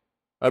mean.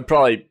 I'd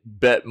probably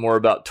bet more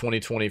about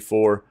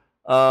 2024.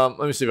 Let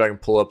me see if I can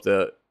pull up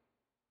the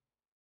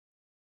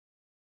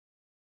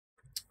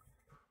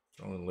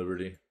Throne and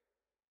Liberty.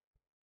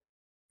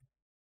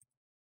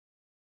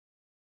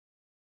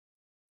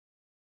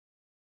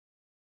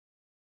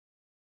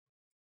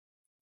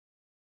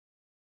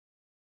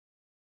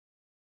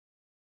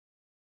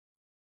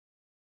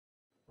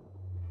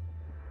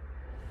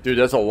 Dude,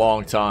 that's a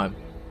long time.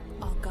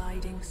 Our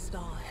guiding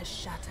star has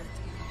shattered.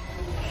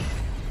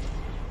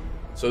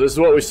 So this is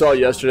what we saw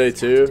yesterday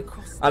too.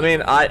 I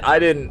mean, I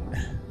didn't.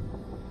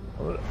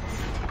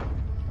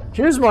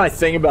 Here's my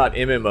thing about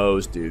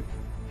MMOs, dude.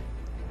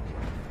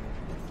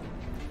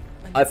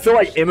 I feel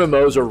like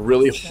MMOs are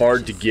really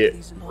hard to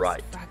get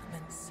right,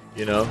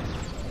 you know?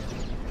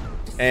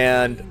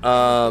 And,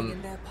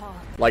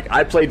 like,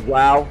 I played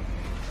WoW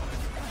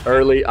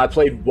early. I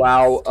played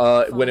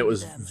WoW when it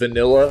was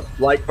vanilla,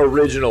 like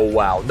original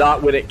WoW,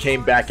 not when it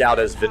came back out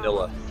as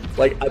vanilla.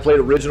 Like, I played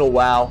original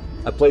WoW.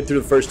 I played through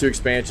the first 2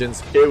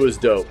 expansions. It was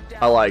dope.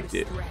 I liked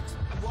it.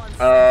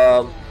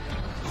 I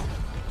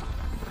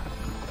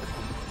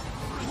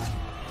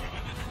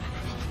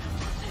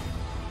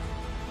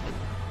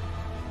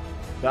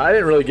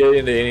didn't really get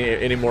into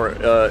any more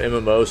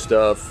MMO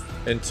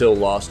stuff until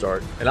Lost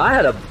Ark. And I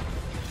had a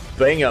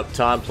bang-up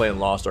time playing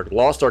Lost Ark.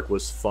 Lost Ark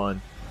was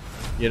fun,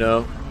 you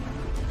know?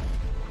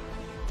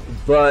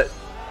 But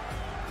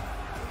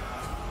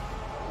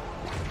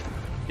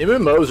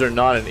MMOs are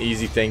not an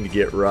easy thing to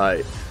get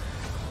right.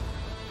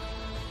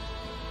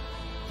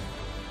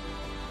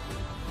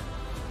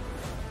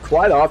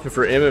 Quite often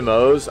for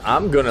MMOs,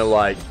 I'm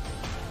gonna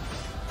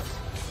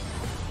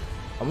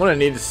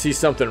need to see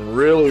something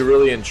really,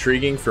 really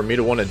intriguing for me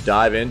to want to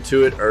dive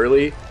into it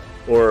early,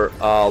 or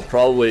I'll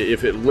probably,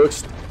 if it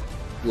looks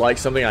like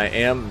something I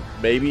am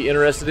maybe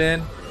interested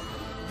in,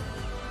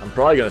 I'm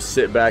probably gonna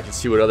sit back and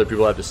see what other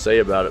people have to say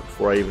about it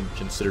before I even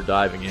consider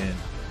diving in.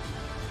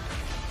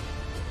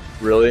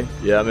 Really?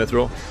 Yeah,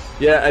 Mithril?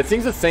 Yeah, I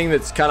think the thing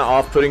that's kind of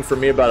off-putting for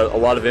me about a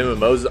lot of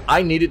MMOs is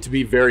I need it to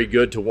be very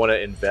good to want to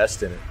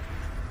invest in it.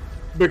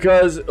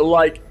 Because,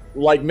 like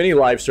many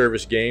live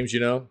service games, you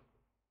know,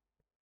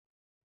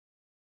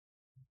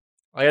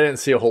 I didn't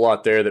see a whole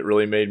lot there that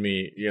really made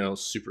me, you know,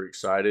 super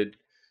excited.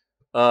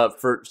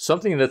 For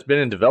something that's been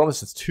in development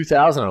since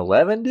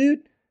 2011,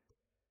 dude?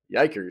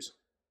 Yikers.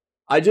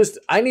 I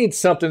need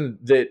something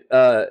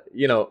that,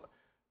 you know,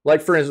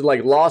 like for instance,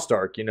 like Lost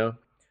Ark, you know?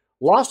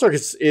 Lost Ark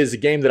is a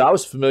game that I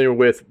was familiar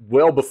with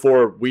well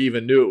before we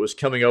even knew it was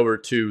coming over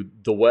to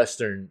the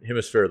Western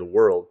hemisphere of the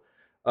world.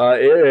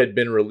 It had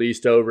been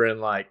released over in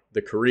like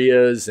the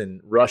Koreas and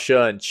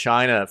Russia and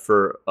China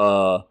for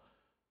a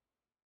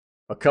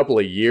couple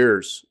of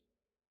years,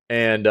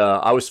 and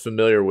I was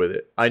familiar with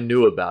it. I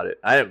knew about it.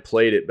 I hadn't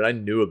played it, but I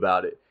knew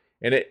about it,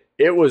 and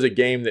it was a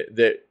game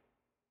that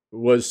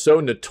was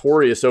so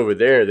notorious over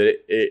there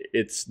that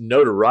its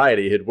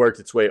notoriety had worked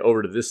its way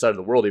over to this side of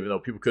the world, even though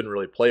people couldn't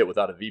really play it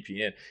without a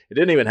VPN. It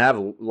didn't even have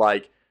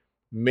like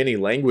many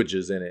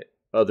languages in it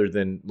other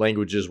than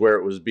languages where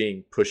it was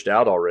being pushed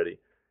out already.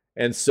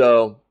 And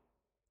so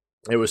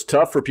it was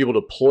tough for people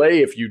to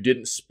play if you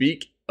didn't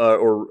speak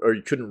or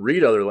you couldn't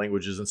read other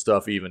languages and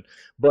stuff even.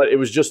 But it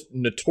was just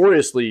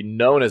notoriously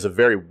known as a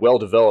very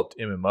well-developed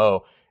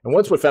MMO. And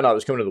once we found out it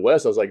was coming to the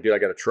West, I was like, dude, I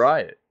got to try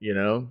it, you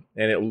know?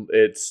 And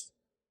it's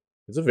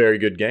a very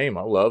good game.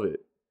 I love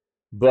it.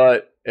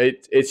 But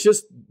it's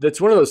just,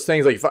 that's one of those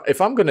things, like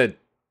if I'm going to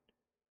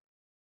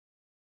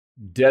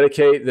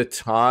dedicate the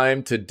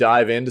time to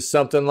dive into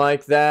something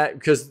like that,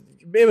 because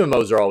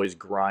MMOs are always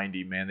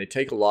grindy, man. They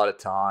take a lot of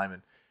time,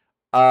 and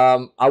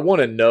I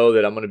want to know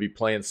that I'm going to be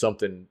playing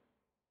something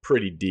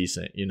pretty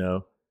decent, you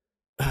know?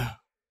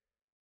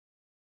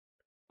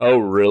 Oh,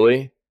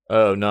 really?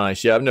 Oh,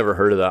 nice. Yeah, I've never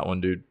heard of that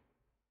one, dude.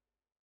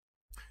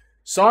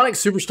 Sonic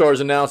Superstars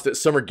announced at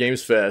Summer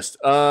Games Fest.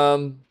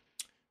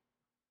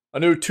 A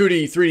new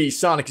 2D, 3D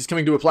Sonic is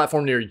coming to a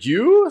platform near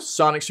you.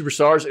 Sonic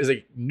Superstars is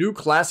a new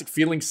classic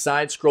feeling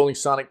side-scrolling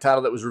Sonic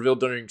title that was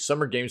revealed during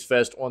Summer Games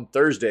Fest on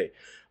Thursday.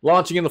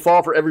 Launching in the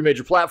fall for every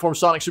major platform,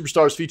 Sonic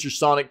Superstars features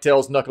Sonic,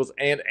 Tails, Knuckles,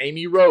 and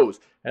Amy Rose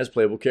as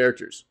playable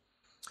characters.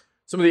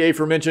 Some of the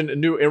aforementioned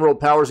new Emerald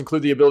powers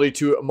include the ability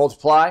to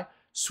multiply,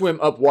 swim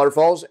up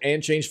waterfalls,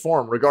 and change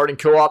form. Regarding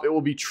co-op, it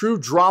will be true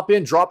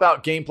drop-in,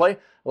 drop-out gameplay,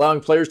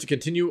 allowing players to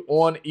continue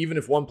on even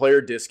if one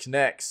player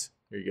disconnects.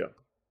 Here you go.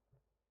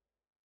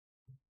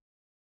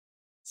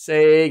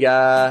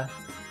 Sega.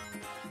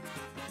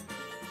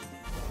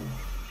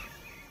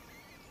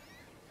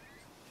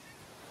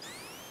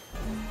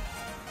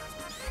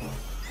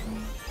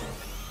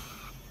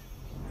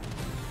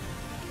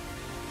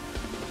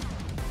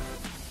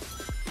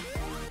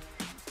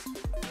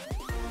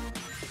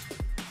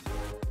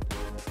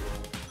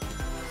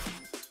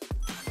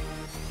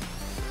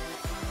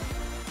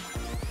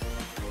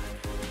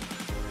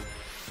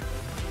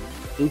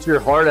 Eat your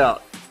heart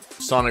out,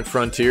 Sonic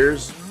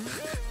Frontiers.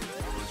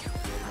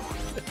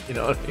 You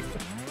know what I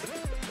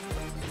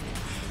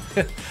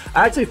mean?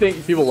 I actually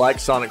think people like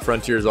Sonic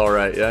Frontiers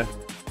alright, yeah?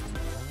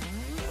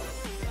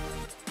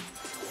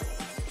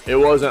 It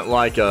wasn't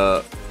like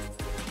a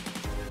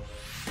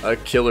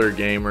killer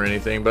game or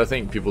anything, but I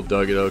think people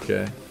dug it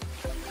okay.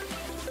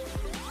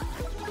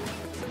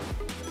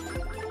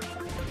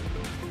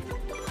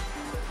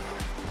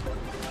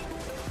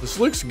 This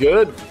looks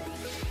good.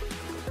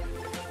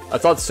 I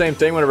thought the same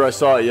thing whenever I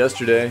saw it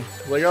yesterday.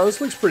 Like, oh, this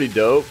looks pretty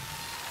dope.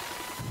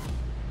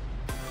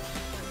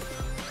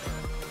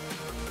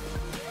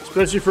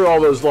 Especially for all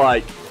those,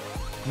 like,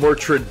 more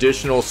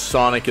traditional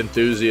Sonic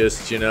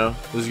enthusiasts, you know?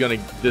 This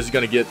is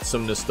gonna get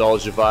some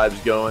nostalgia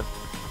vibes going.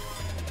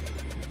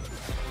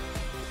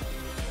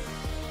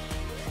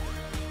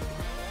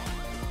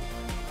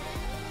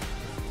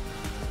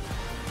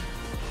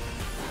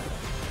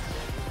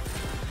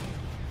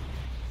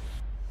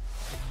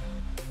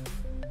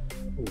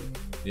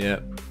 Yeah.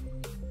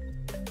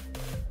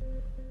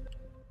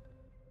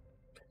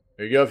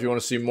 There you go. If you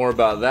want to see more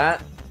about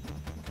that,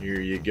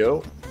 here you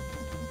go.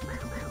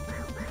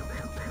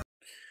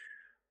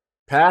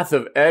 Path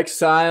of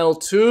Exile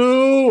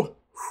 2.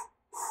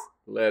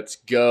 Let's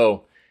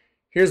go.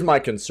 Here's my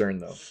concern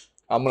though.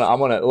 I'm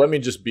gonna let me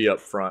just be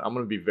up front. I'm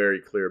gonna be very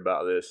clear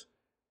about this.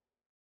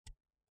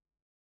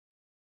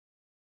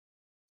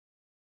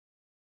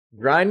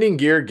 Grinding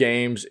Gear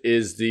Games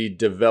is the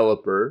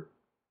developer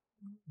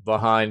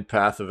behind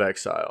Path of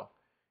Exile,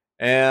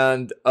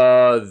 and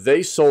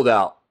they sold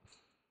out.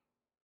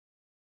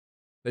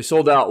 They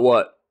sold out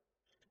what,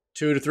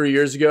 2 to 3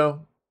 years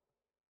ago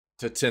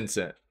to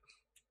Tencent.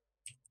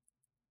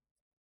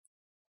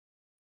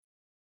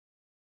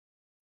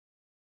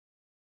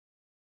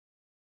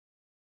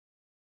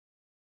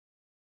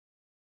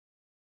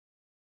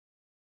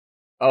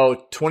 Oh,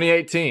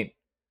 2018.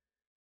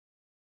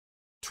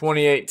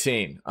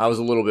 2018. I was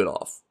a little bit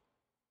off.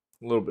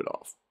 A little bit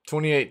off.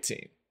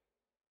 2018.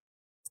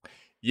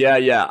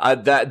 Yeah.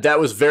 That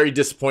was very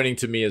disappointing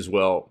to me as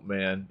well,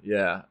 man.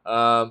 Yeah.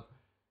 Like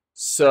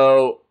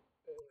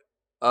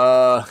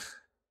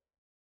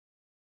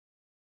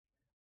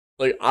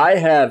I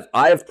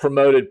have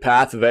promoted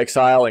Path of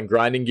Exile and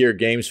Grinding Gear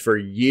Games for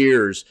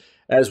years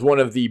as one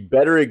of the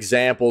better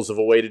examples of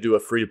a way to do a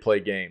free-to-play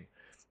game.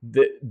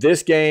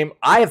 This game,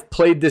 I have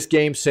played this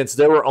game since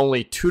there were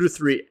only 2 to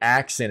 3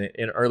 acts in it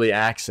in early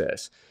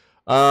access.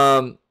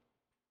 And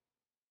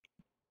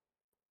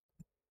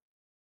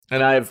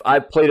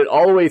I've played it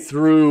all the way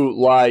through,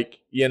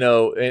 like, you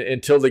know,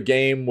 until the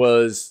game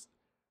was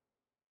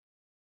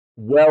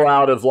well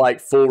out of like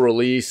full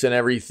release and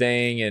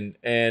everything, and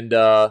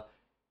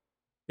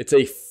it's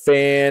a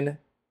fantastic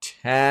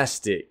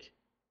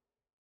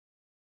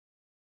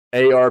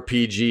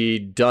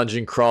ARPG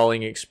dungeon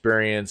crawling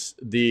experience.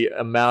 The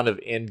amount of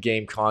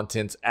end-game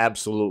content's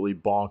absolutely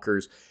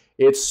bonkers.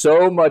 It's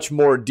so much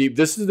more deep.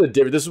 This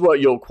is what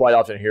you'll quite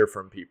often hear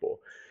from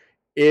people.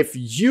 If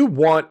you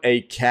want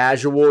a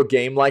casual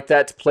game like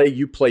that to play,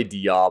 you play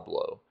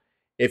Diablo.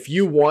 If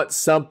you want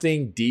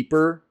something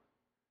deeper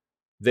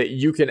that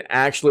you can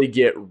actually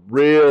get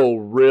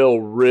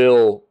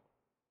real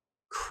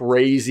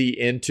crazy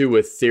into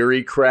with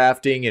theory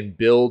crafting and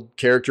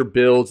character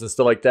builds and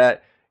stuff like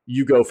that,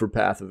 you go for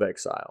Path of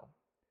Exile.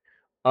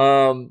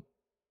 Now,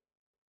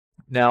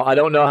 I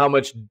don't know how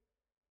much...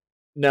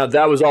 Now,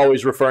 that was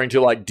always referring to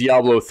like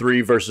Diablo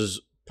 3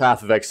 versus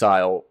Path of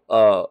Exile.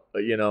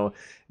 You know,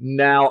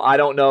 now I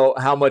don't know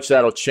how much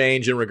that'll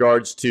change in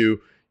regards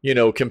to, you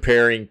know,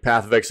 comparing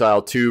Path of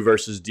Exile 2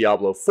 versus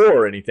Diablo 4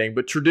 or anything,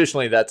 but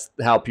traditionally that's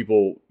how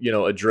people, you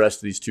know, address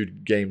these two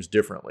games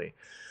differently.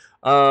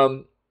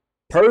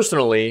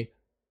 Personally,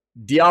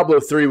 Diablo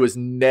 3 was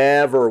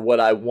never what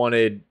I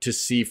wanted to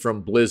see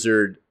from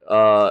Blizzard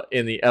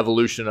in the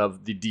evolution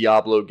of the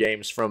Diablo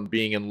games, from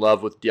being in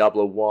love with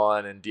Diablo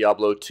 1 and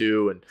Diablo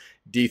 2, and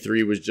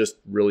D3 was just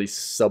really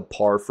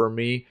subpar for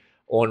me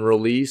on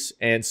release.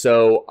 And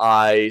so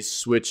I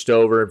switched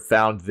over and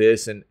found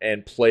this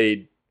and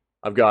played.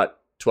 I've got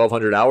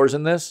 1,200 hours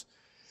in this.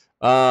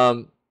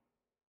 Doesn't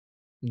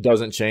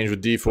change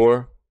with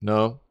D4.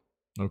 No?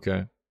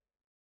 Okay.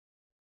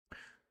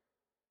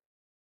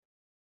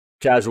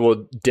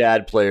 Casual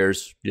dad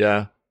players.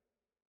 Yeah.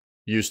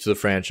 Used to the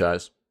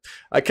franchise.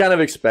 I kind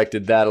of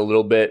expected that a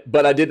little bit,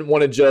 but I didn't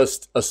want to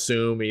just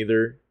assume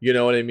either. You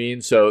know what I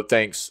mean? So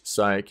thanks,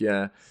 Psych.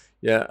 Yeah.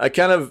 Yeah. I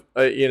kind of,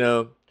 you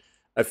know,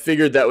 I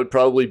figured that would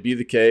probably be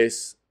the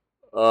case.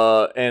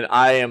 And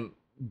I am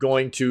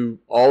going to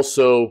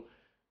also,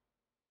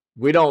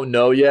 we don't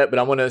know yet, but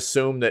I'm going to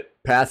assume that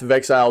Path of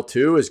Exile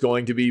 2 is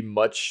going to be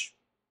much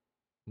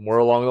more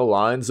along the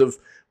lines of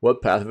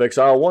what Path of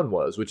Exile 1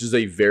 was, which is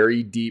a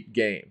very deep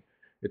game.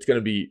 It's going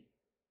to be,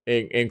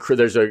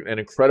 there's an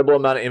incredible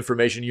amount of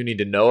information you need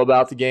to know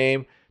about the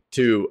game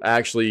to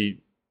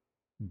actually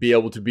be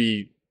able to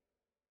be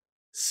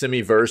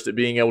semi-versed at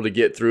being able to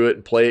get through it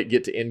and play it,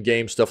 get to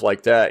end-game, stuff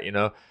like that, you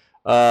know?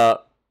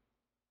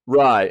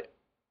 Right.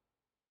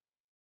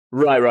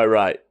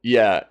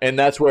 Yeah, and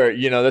that's where,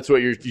 you know, that's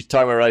what you're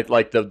talking about, right?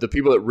 Like the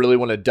people that really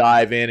want to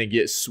dive in and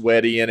get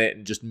sweaty in it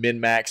and just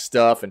min-max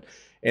stuff and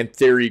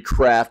theory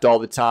craft all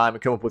the time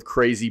and come up with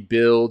crazy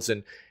builds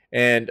and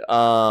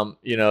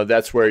you know,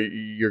 that's where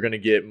you're going to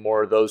get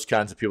more of those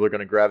kinds of people are going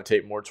to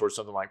gravitate more towards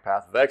something like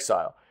Path of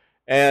Exile.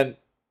 And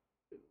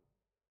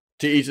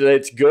to each of that,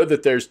 it's good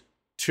that there's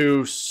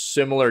two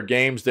similar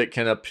games that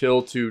can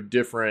appeal to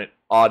different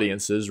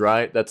audiences,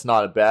 right? That's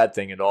not a bad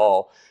thing at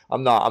all.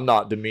 I'm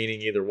not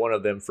demeaning either one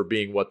of them for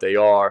being what they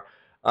are.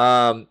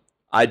 Again,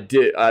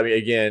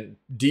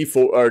 D4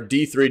 or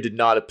D3 did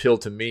not appeal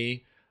to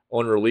me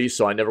on release,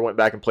 so I never went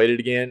back and played it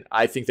again.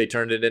 I think they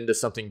turned it into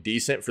something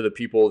decent for the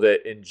people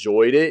that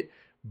enjoyed it,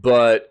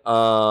 but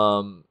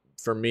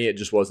for me, it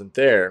just wasn't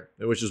there,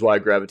 which is why I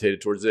gravitated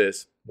towards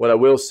this. What I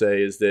will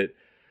say is that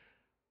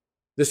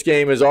this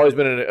game has always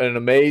been an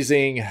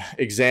amazing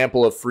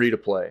example of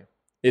free-to-play.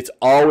 It's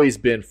always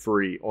been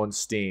free on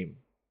Steam.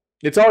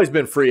 It's always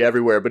been free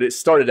everywhere, but it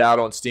started out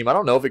on Steam. I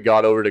don't know if it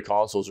got over to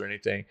consoles or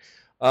anything.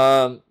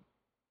 And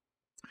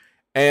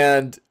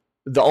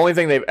the only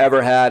thing they've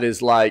ever had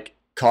is like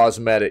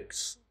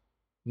cosmetics.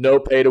 No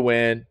pay to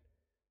win.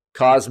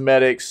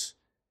 Cosmetics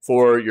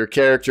for your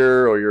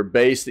character or your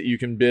base that you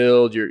can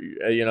build,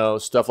 you know,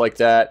 stuff like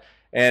that.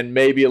 And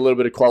maybe a little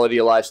bit of quality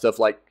of life stuff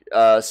like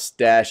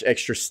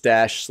extra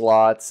stash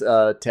slots,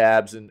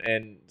 tabs, and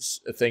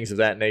things of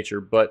that nature.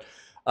 But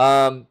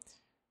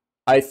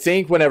I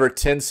think whenever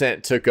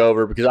Tencent took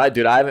over, because I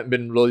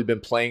haven't really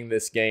been playing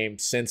this game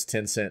since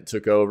Tencent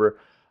took over.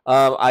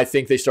 I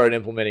think they started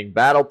implementing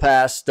Battle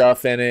Pass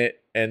stuff in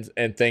it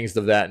and things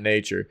of that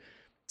nature.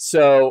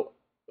 So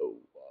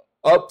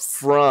up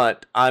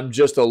front, I'm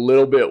just a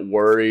little bit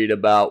worried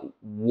about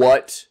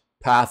what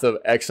Path of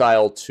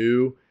Exile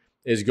 2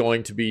 is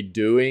going to be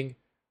doing,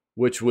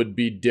 which would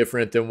be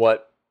different than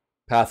what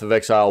Path of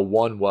Exile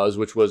 1 was,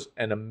 which was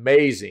an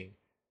amazing,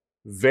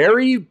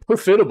 very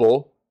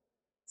profitable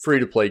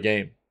free-to-play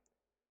game.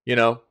 You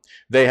know,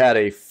 they had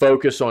a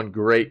focus on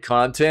great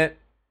content,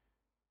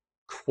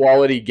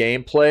 quality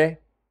gameplay,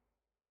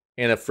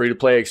 and a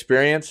free-to-play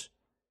experience.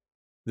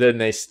 Then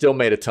they still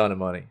made a ton of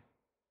money,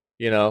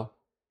 you know?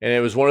 And it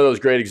was one of those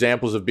great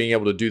examples of being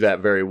able to do that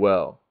very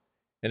well.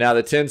 And now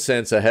the 10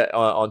 cents ahead,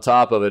 on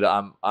top of it,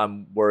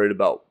 I'm worried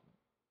about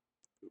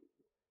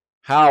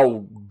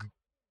how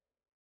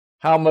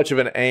much of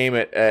an aim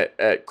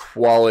at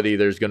quality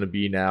there's going to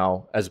be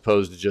now as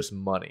opposed to just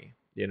money,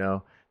 you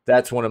know?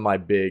 That's one of my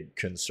big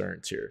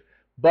concerns here.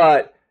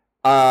 But,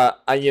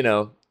 you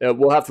know,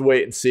 we'll have to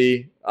wait and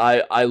see.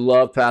 I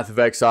love Path of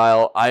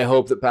Exile. I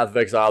hope that Path of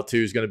Exile 2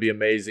 is going to be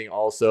amazing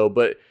also.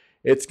 But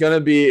it's going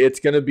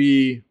to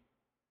be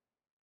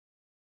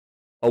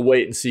a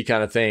wait and see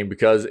kind of thing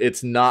because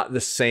it's not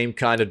the same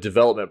kind of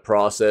development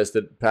process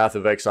that Path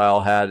of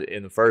Exile had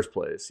in the first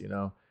place, you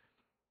know.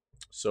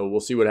 So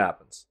we'll see what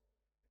happens.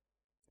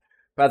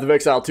 Path of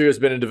Exile 2 has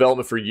been in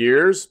development for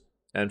years.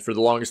 And for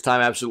the longest time,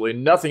 absolutely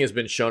nothing has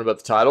been shown about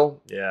the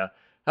title. Yeah.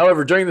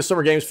 However, during the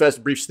Summer Games Fest,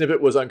 a brief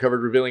snippet was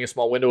uncovered revealing a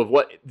small window of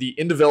what the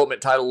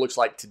in-development title looks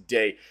like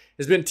today. It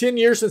has been 10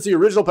 years since the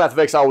original Path of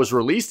Exile was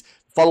released.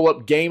 The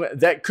follow-up game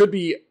that could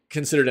be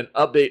considered an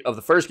update of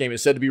the first game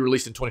is said to be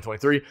released in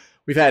 2023.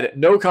 We've had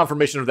no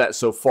confirmation of that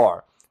so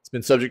far. It's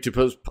been subject to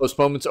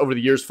postponements over the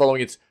years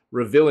following its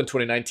reveal in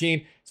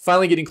 2019. It's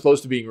finally getting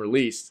close to being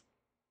released.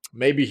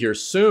 Maybe here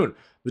soon.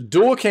 The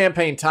dual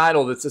campaign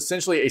title that's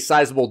essentially a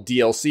sizable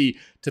DLC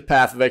to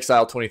Path of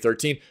Exile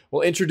 2013 will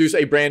introduce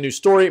a brand new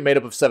story made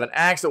up of 7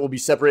 acts that will be a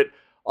separate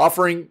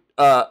offering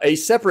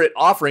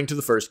to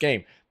the first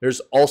game. There's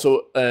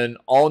also an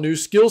all-new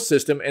skill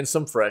system and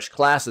some fresh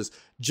classes,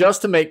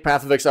 just to make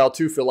Path of Exile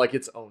 2 feel like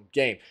its own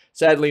game.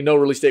 Sadly, no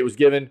release date was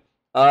given.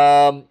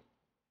 Let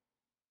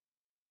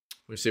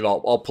me see if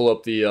I'll pull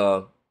up the...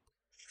 here.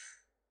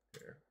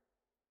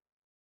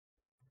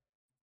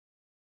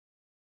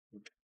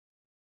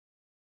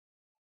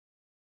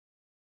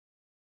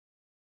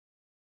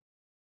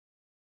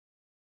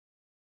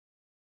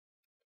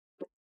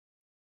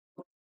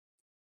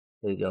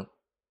 There you go.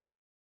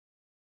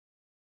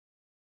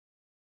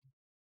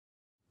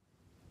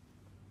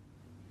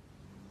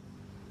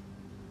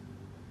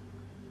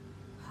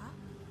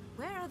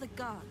 Where are the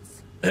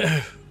guards?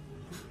 Hey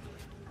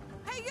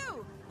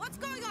you! What's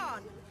going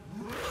on?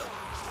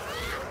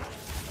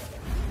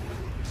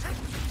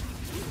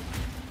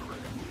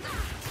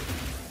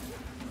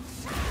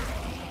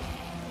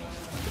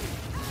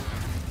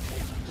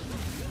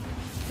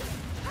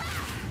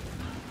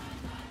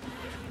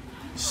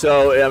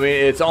 So, I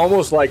mean, it's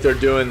almost like they're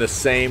doing the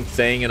same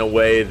thing in a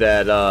way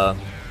that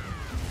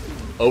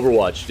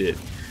Overwatch did.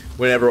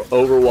 Whenever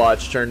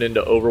Overwatch turned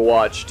into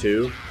Overwatch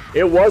 2,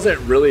 it wasn't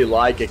really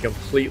like a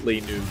completely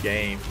new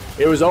game.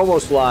 It was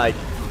almost like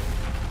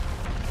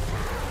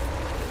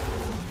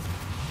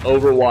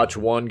Overwatch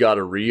 1 got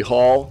a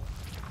rehaul,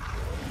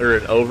 or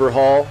an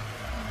overhaul.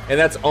 And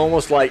that's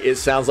almost like, it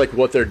sounds like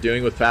what they're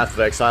doing with Path of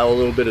Exile a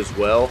little bit as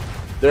well.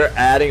 They're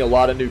adding a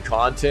lot of new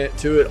content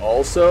to it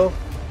also.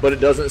 But it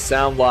doesn't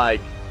sound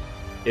like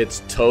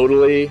it's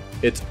totally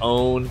its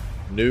own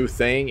new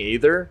thing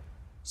either.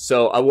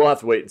 So I will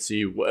have to wait and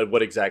see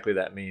what exactly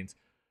that means.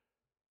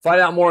 Find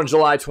out more on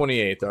July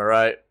 28th, all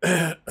right?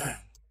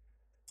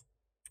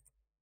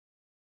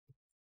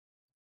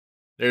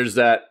 There's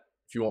that,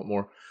 if you want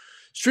more.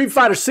 Street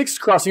Fighter 6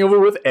 crossing over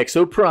with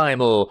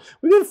Exoprimal.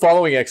 We've been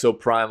following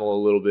Exoprimal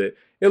a little bit.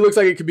 It looks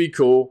like it could be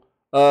cool.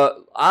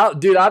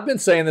 Dude, I've been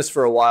saying this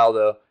for a while,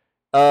 though.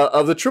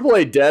 Of the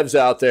AAA devs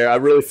out there, I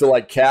really feel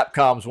like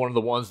Capcom's one of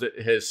the ones that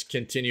has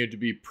continued to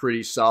be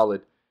pretty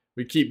solid.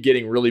 We keep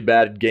getting really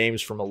bad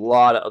games from a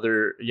lot of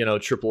other, you know,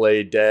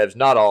 AAA devs.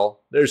 Not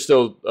all. There's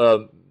still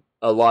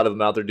a lot of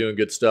them out there doing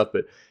good stuff,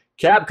 but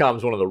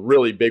Capcom's one of the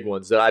really big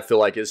ones that I feel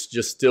like is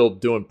just still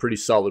doing pretty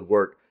solid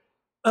work.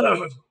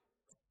 And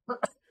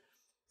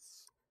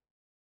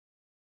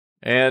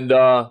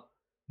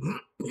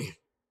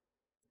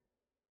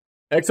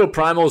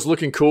Exoprimal is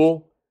looking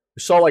cool. We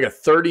saw like a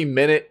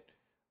 30-minute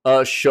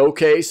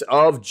showcase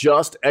of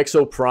just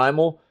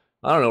Exoprimal,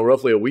 I don't know,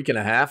 roughly a week and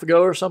a half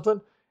ago or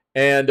something.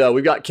 And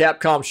we've got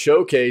Capcom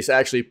Showcase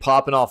actually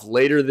popping off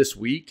later this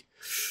week,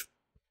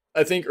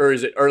 I think, or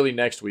is it early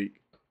next week?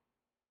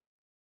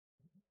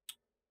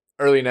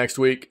 Early next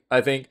week, I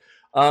think.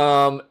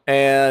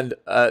 And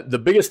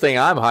the biggest thing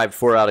I'm hyped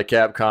for out of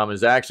Capcom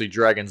is actually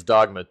Dragon's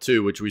Dogma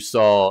 2, which we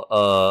saw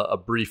a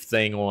brief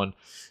thing on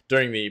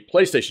during the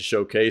PlayStation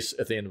Showcase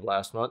at the end of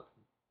last month.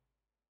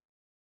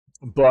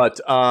 But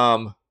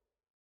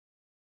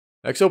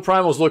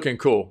Exoprimal's looking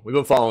cool. We've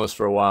been following this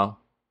for a while.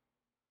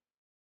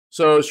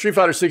 So Street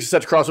Fighter 6 is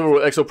set to cross over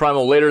with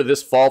Exoprimal later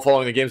this fall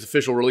following the game's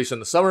official release in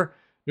the summer.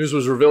 News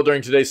was revealed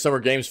during today's Summer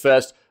Games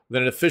Fest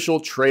with an official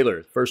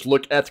trailer. First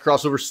look at the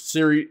crossover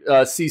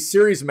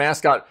series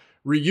mascot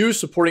Ryu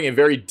supporting a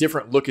very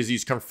different look as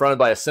he's confronted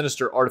by a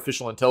sinister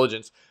artificial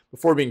intelligence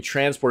before being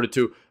transported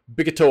to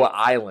Bikitoa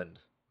Island.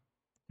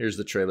 Here's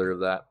the trailer of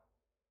that.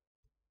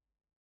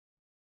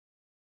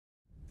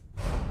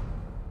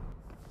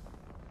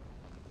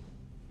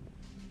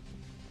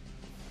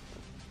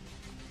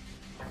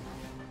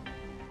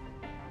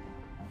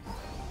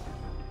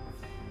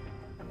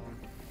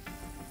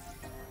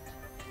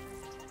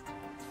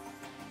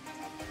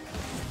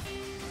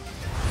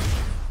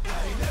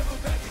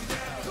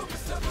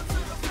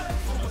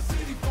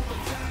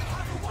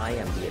 I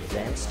am the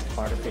Advanced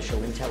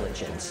Artificial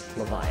Intelligence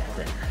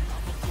Leviathan.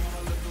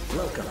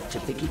 Welcome to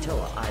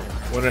Bikitoa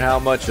Island. Wonder how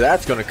much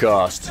that's going to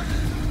cost.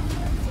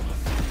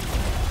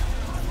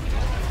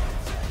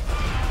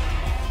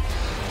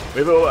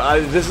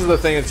 This is the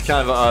thing that's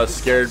kind of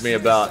scared me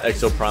about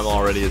Exoprimal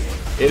already.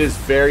 It is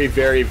very,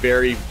 very,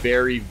 very,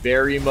 very,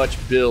 very much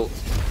built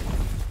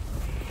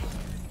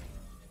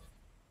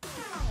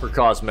for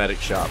cosmetic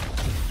shop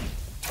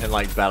and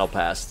like battle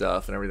pass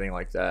stuff and everything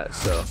like that.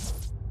 So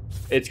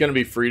it's going to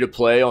be free to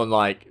play on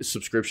like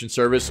subscription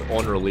service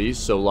on release.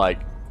 So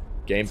like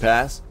Game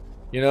Pass,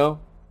 you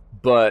know,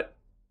 but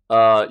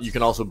you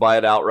can also buy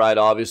it outright,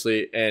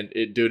 obviously. And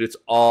dude, it's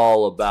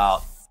all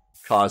about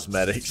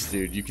cosmetics,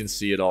 dude. You can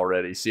see it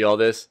already. See all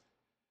this?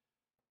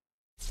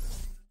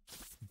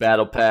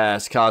 Battle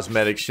Pass,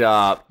 cosmetic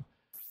shop,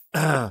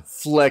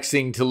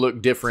 flexing to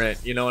look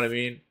different. You know what I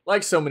mean?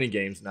 Like so many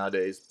games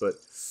nowadays, but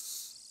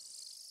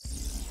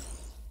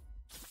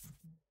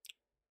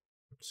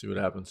see what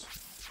happens.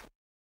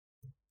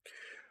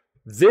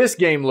 This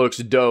game looks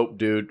dope,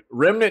 dude.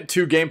 Remnant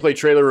 2 gameplay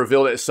trailer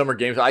revealed at Summer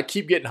Games. I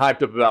keep getting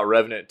hyped up about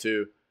Remnant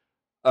 2,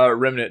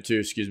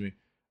 excuse me.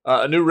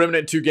 A new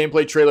Remnant 2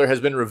 gameplay trailer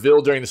has been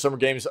revealed during the Summer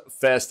Games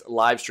Fest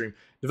livestream.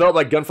 Developed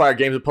by Gunfire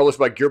Games and published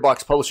by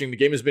Gearbox Publishing, the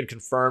game has been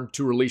confirmed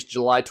to release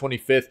July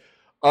 25th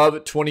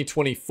of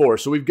 2024.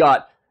 So we've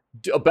got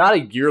about a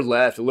year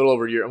left, a little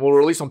over a year, and we'll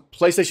release on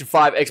PlayStation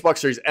 5, Xbox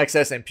Series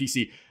XS, and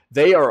PC.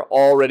 They are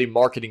already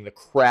marketing the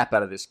crap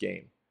out of this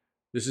game.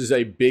 This is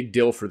a big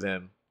deal for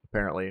them,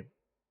 apparently.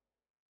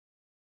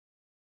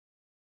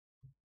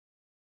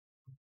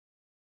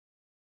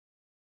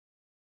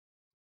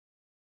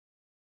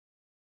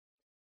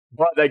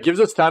 But that gives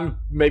us time to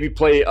maybe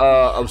play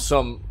of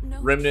some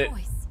Remnant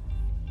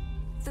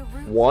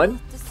 1.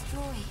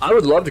 I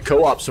would love to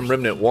co-op some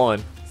Remnant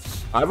 1.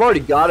 I've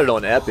already got it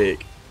on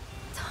Epic.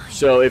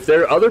 So if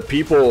there are other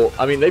people,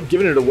 I mean, they've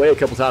given it away a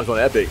couple times on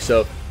Epic.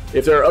 So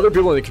if there are other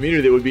people in the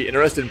community that would be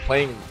interested in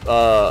playing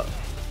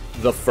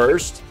the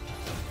first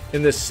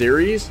in this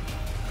series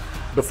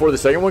before the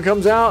second one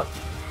comes out,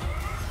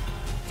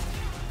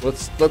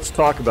 let's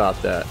talk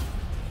about that.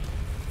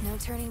 No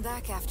turning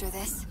back after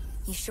this.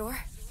 You sure?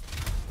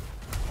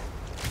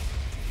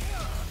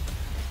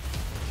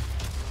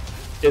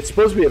 It's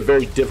supposed to be a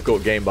very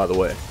difficult game, by the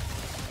way.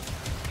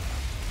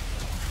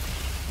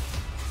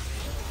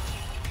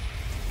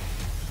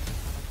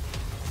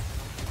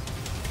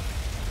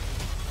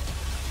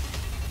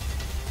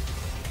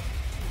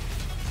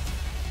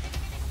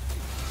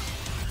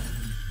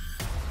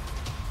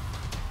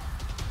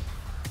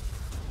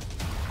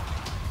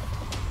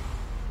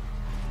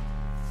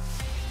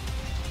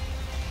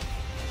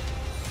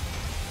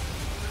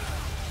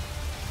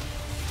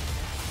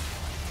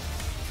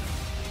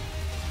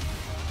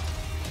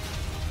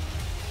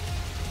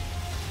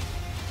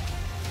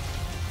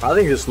 I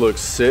think this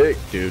looks sick,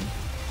 dude.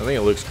 I think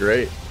it looks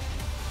great.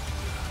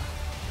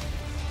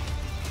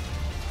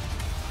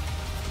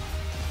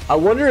 I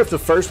wonder if the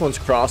first one's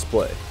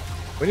crossplay.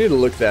 We need to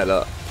look that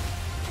up. I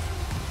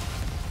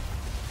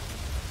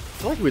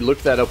feel like we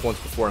looked that up once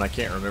before and I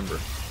can't remember.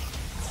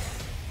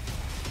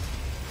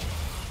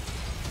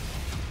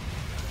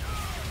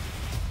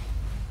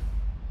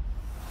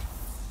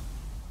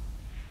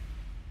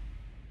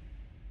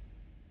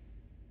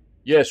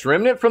 Yes,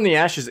 Remnant from the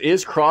Ashes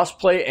is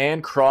crossplay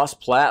and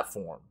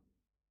cross-platform.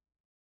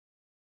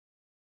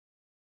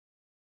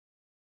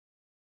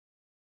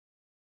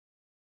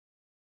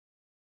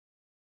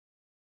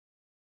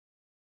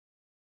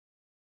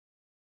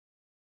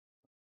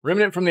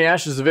 Remnant from the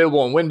Ashes is available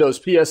on Windows,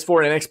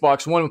 PS4, and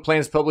Xbox One, with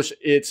plans to publish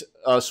its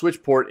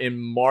Switch port in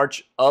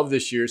March of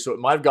this year, so it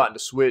might have gotten to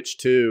Switch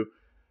too.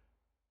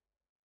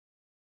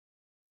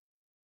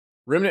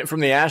 Remnant from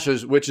the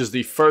Ashes, which is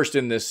the first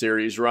in this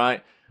series,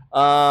 right?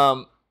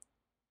 Allows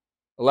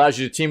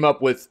you to team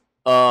up with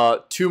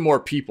 2 more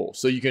people.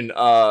 So you can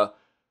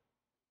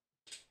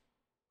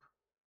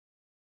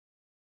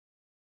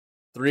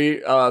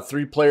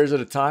 3 players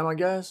at a time, I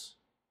guess.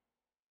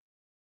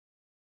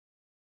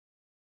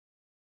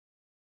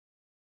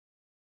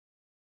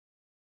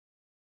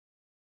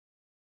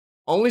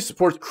 Only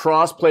supports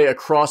crossplay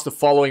across the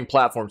following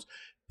platforms: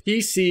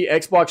 PC,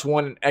 Xbox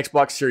One, and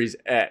Xbox Series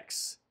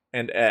X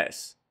and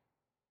S.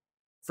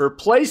 For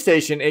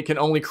PlayStation, it can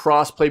only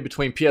crossplay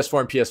between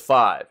PS4 and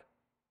PS5.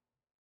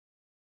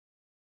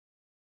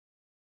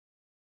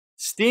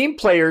 Steam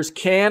players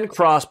can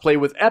crossplay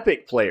with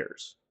Epic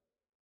players.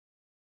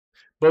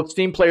 Both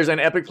Steam players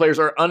and Epic players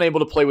are unable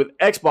to play with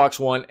Xbox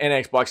One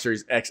and Xbox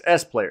Series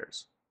XS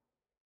players.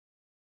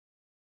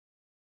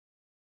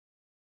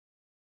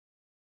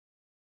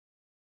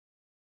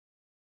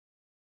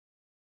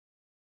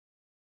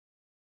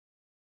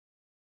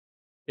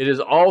 It is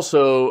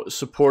also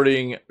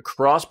supporting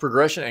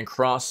cross-progression and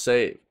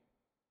cross-save.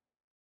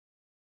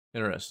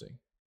 Interesting.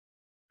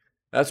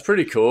 That's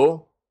pretty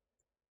cool.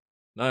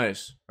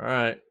 Nice. All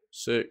right.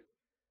 Sick.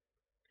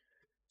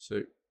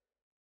 Sick.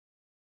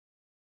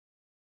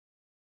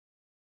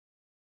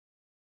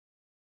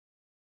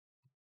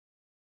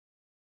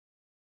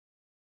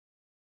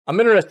 I'm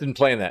interested in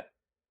playing that.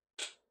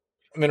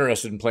 I'm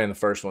interested in playing the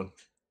first one.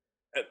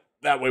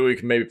 That way we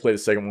can maybe play the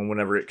second one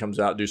whenever it comes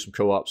out, do some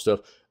co-op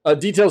stuff.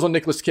 Details on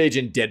Nicolas Cage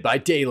in Dead by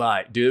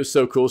Daylight. Dude, it was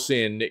so cool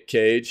seeing Nick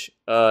Cage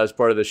as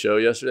part of the show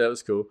yesterday. That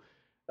was cool.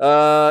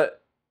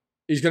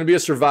 He's going to be a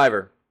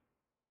survivor.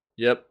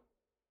 Yep.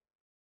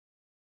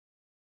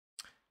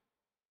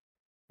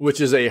 Which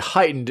is a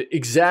heightened,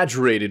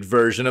 exaggerated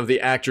version of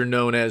the actor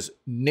known as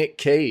Nick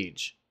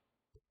Cage.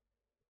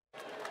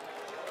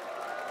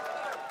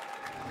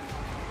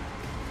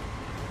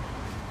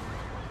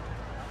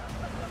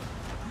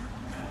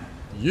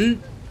 Yeet.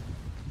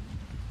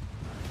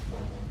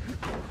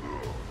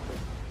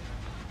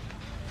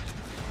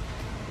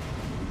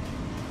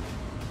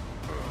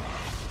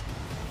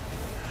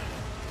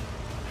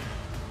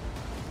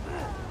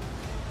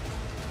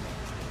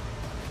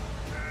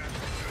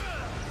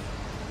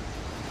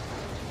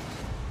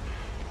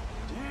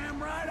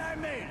 Damn right I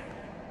made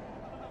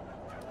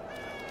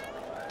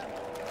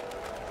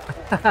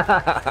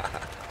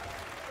it.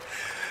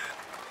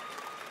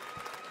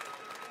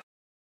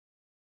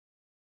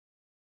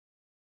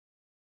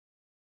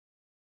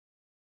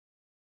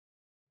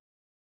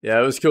 Yeah,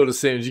 it was cool to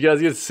see him. Did you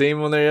guys get to see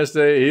him on there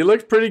yesterday? He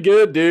looked pretty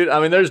good, dude. I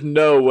mean, there's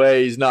no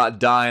way he's not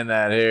dyeing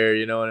that hair,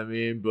 you know what I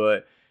mean?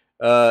 But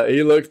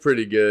he looked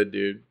pretty good,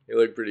 dude. He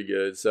looked pretty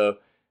good. So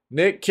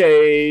Nick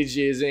Cage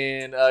is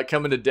in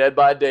coming to Dead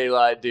by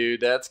Daylight,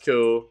 dude. That's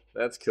cool.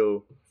 That's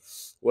cool.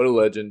 What a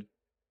legend.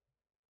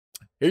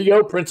 Here you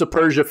go, Prince of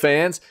Persia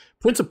fans.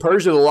 Prince of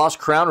Persia: The Lost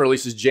Crown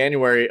releases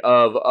January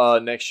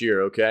of next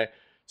year, okay?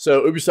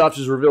 So Ubisoft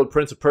has revealed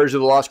Prince of Persia: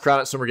 The Lost Crown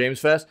at Summer Games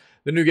Fest.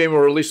 The new game will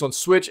release on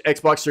Switch,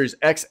 Xbox Series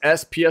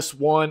XS,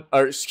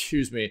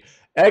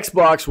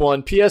 Xbox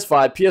One,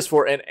 PS5,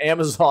 PS4, and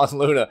Amazon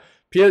Luna.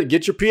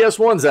 Get your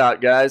PS1s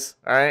out, guys.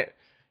 All right.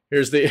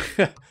 Here's the...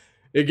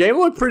 The game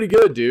looked pretty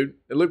good, dude.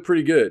 It looked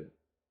pretty good.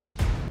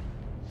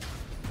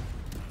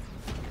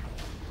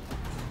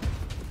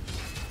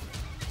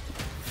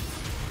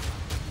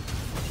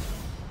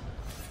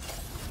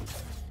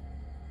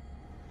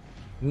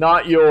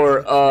 Not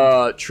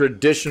your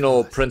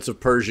traditional Prince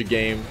of Persia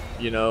game,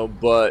 you know,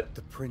 but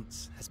the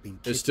prince has been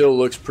it still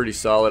looks pretty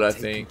solid, I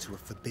think. To a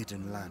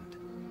forbidden land.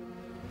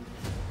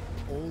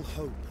 All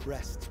hope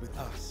rests with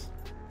us,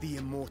 the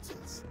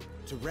immortals,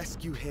 to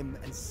rescue him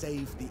and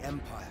save the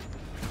empire.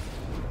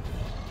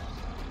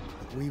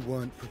 But we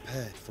weren't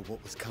prepared for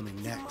what was coming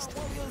next.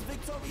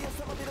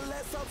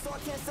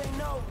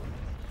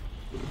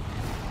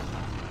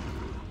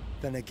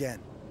 Then again,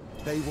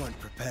 they weren't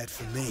prepared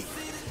for me.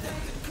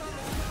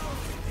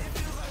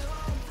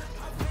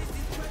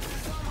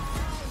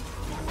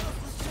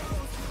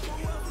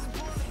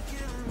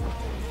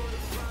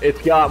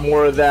 It's got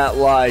more of that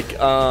like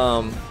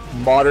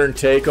modern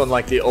take on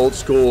like the old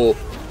school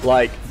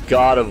like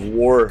God of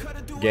War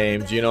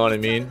games, you know what I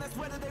mean?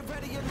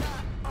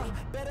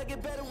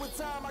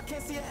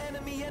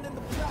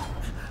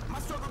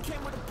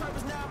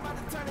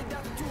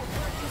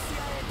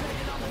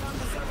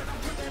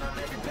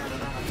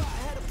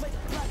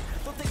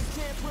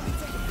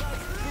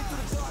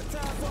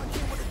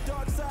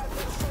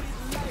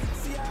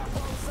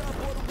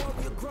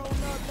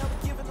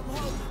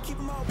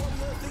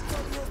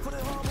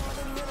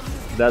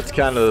 That's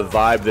kind of the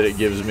vibe that it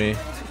gives me.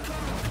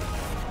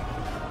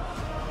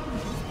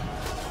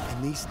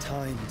 In these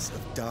times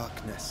of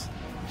darkness,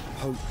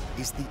 hope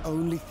is the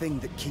only thing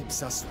that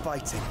keeps us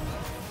fighting.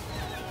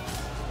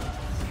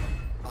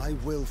 I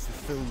will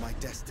fulfill my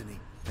destiny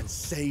and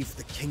save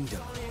the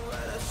kingdom.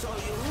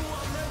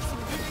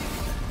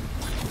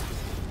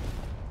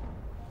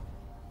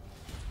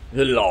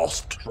 The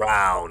Lost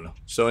Crown.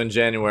 So in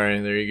January,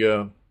 there you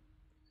go.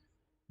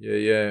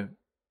 Yeah.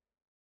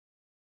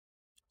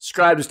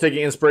 Scribed is taking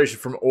inspiration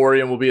from Ori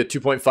and will be a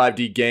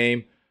 2.5D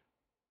game.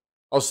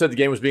 Also said the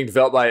game was being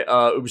developed by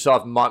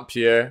Ubisoft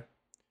Montpellier.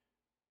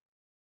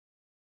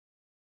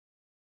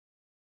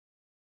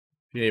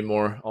 If you need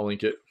more, I'll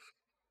link it.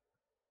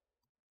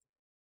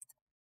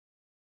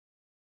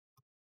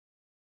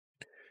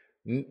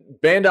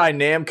 Bandai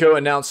Namco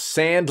announced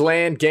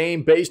Sandland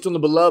game based on the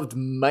beloved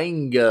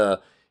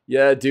manga.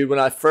 Yeah, dude, when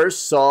I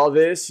first saw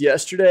this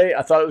yesterday,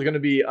 I thought it was going to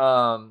be...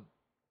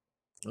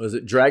 was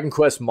it Dragon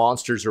Quest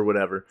Monsters or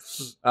whatever?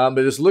 But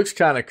this looks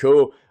kind of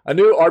cool. A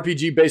new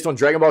RPG based on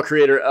Dragon Ball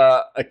creator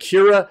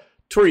Akira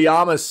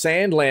Toriyama's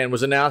Sandland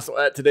was announced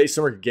at today's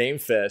Summer Game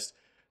Fest.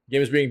 The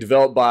game is being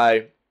developed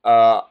by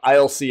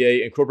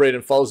ILCA Incorporated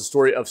and follows the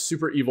story of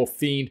super evil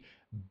fiend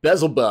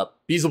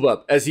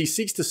Beelzebub as he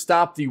seeks to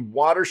stop the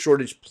water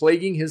shortage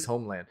plaguing his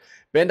homeland.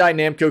 Bandai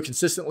Namco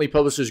consistently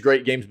publishes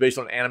great games based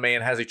on anime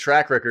and has a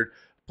track record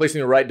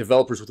placing the right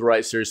developers with the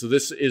right series. So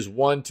this is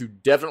one to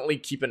definitely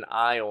keep an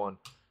eye on.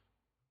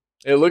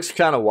 It looks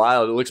kind of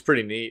wild. It looks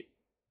pretty neat.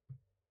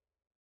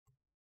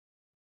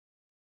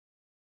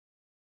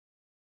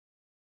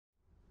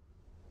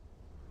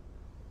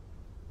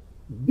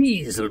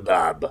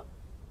 Beelzebub.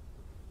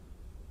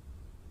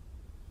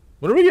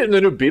 When are we getting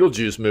the new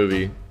Beetlejuice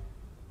movie?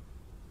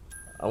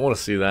 I want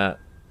to see that.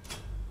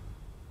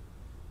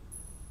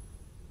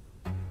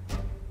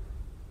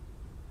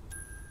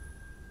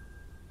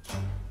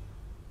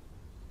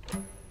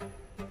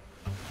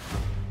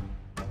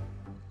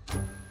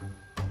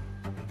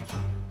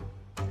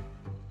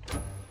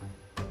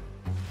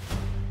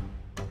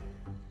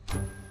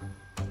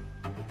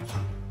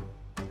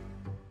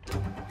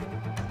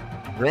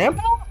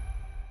 Grandpa?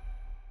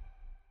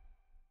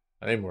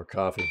 I need more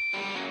coffee.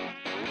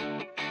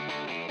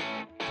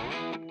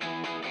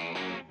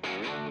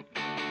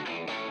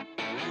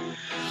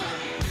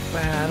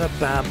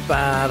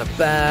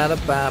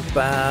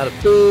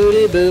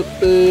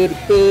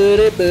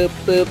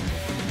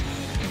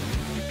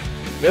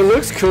 It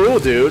looks cool,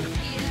 dude.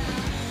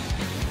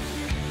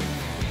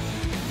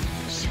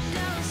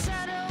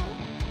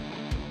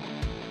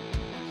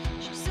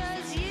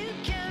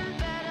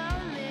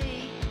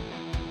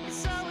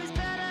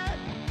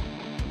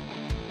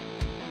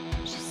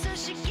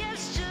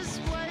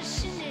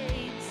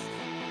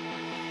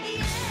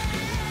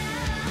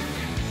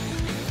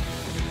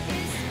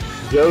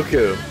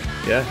 Goku,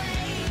 yeah.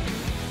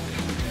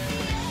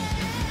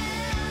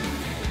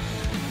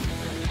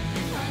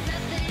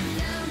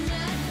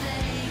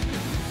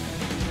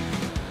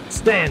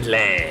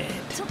 Stanley.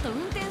 ちょっと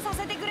運転さ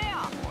せてくれよ。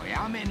お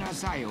やめな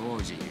さい王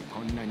子、こ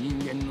んな人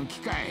間の機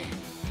械。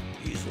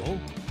いいぞ、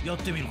やっ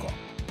てみるか。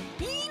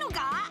いいの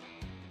か？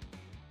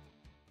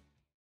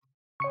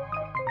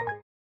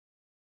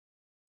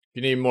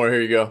 If you need more,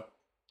 here you go.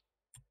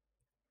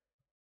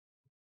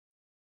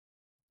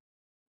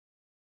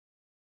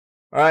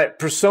 All right,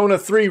 Persona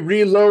 3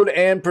 Reload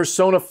and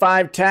Persona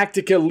 5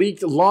 Tactica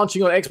leaked,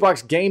 launching on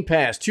Xbox Game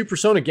Pass. 2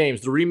 Persona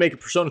games, the remake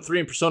of Persona 3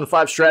 and Persona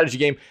 5 strategy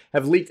game,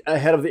 have leaked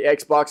ahead of the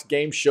Xbox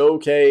Game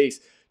Showcase.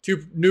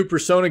 2 new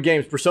Persona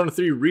games, Persona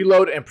 3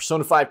 Reload and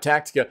Persona 5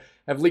 Tactica,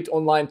 have leaked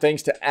online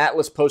thanks to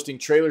Atlas posting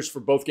trailers for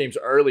both games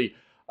early.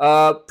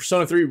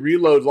 Persona 3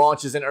 Reload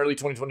launches in early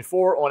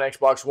 2024 on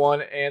Xbox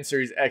One and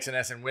Series X and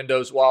S and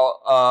Windows,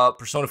 while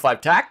Persona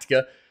 5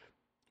 Tactica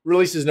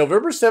releases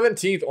November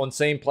 17th on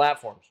same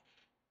platforms.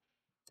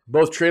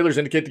 Both trailers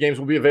indicate the games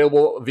will be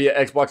available via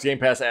Xbox Game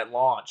Pass at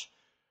launch.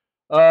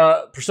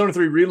 Persona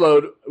 3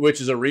 Reload, which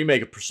is a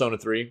remake of Persona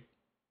 3.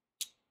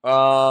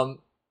 There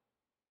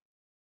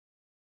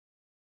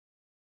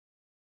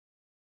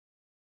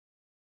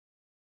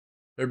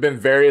have been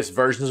various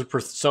versions of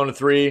Persona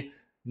 3.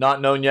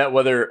 Not known yet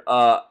whether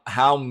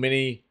how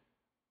many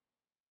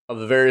of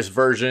the various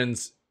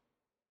versions,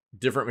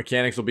 different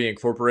mechanics will be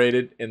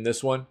incorporated in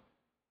this one.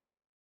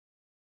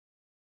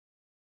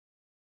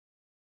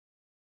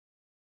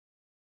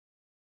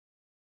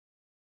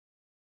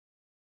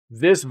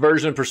 This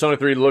version of Persona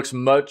 3 looks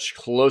much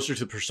closer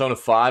to Persona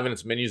 5 in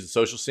its menus and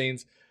social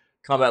scenes.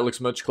 Combat looks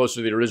much closer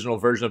to the original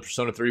version of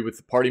Persona 3 with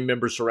the party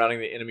members surrounding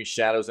the enemy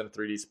shadows in a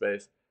 3D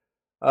space.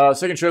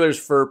 Second trailer is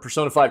for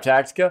Persona 5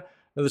 Tactica,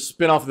 the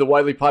spin-off of the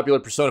widely popular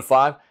Persona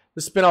 5.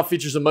 This spin-off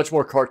features a much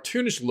more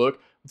cartoonish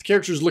look, with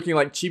characters looking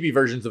like chibi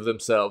versions of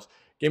themselves.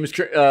 Game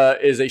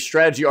is a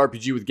strategy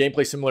RPG with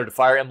gameplay similar to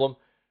Fire Emblem.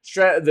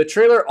 The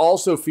trailer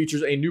also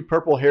features a new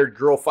purple-haired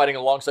girl fighting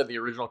alongside the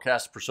original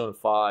cast of Persona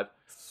 5.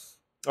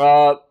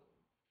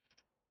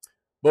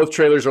 Both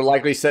trailers are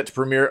likely set to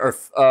premiere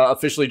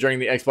officially during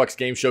the Xbox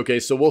Game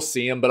Showcase, so we'll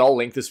see them, but I'll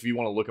link this if you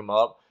want to look them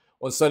up.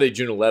 On Sunday,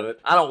 June 11th.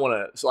 I don't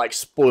want to like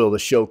spoil the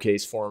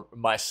showcase for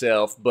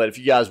myself, but if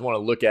you guys want to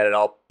look at it,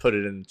 I'll put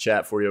it in the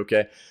chat for you,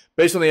 okay?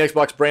 Based on the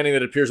Xbox branding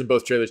that appears in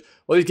both trailers,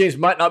 while these games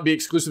might not be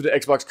exclusive to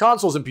Xbox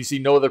consoles and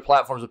PC, no other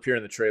platforms appear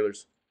in the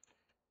trailers.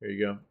 There you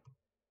go.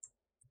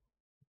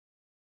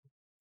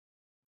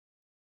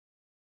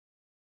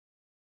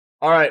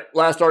 All right,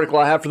 last article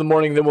I have for the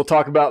morning, then we'll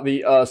talk about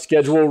the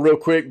schedule real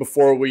quick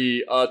before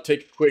we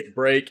take a quick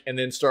break and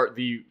then start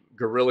the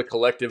Guerrilla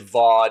Collective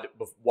VOD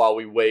while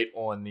we wait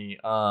on the,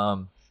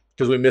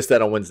 because we missed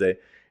that on Wednesday,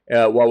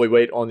 while we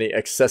wait on the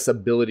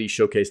accessibility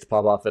showcase to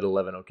pop off at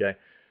 11, okay?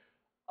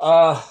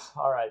 All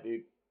right,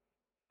 dude.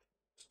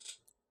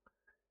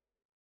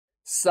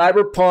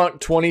 Cyberpunk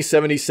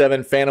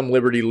 2077 Phantom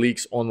Liberty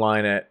leaks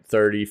online at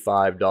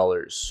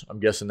 $35. I'm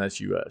guessing that's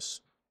US.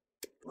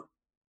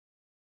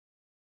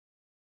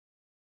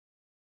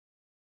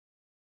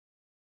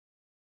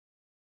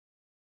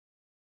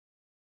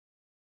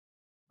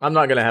 I'm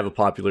not going to have a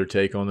popular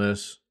take on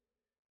this.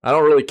 I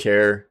don't really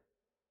care.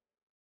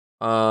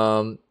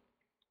 I'll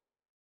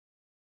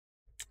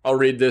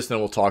read this and then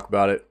we'll talk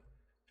about it.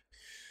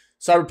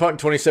 Cyberpunk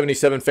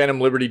 2077 Phantom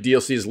Liberty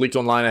DLC is leaked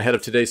online ahead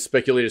of today's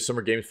speculated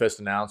Summer Game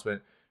Fest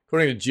announcement.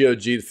 According to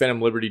GOG, the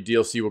Phantom Liberty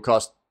DLC will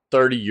cost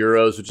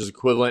 €30, which is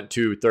equivalent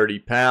to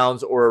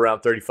 £30 or around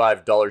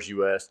 $35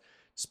 US.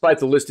 Despite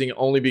the listing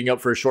only being up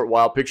for a short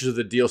while, pictures of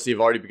the DLC have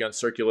already begun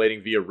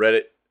circulating via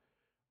Reddit.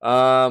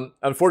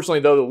 Unfortunately,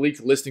 though, the leaked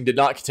listing did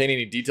not contain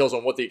any details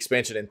on what the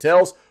expansion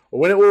entails or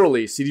when it will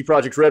release. CD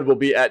Projekt Red will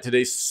be at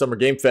today's Summer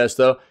Game Fest,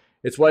 though.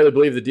 It's widely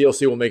believed the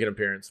DLC will make an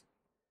appearance.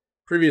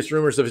 Previous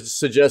rumors have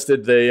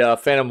suggested the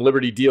Phantom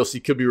Liberty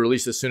DLC could be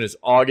released as soon as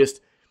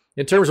August.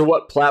 In terms of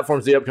what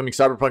platforms the upcoming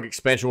Cyberpunk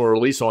expansion will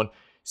release on,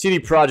 CD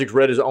Projekt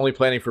Red is only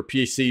planning for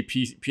PC,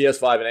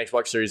 PS5, and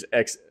Xbox Series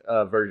X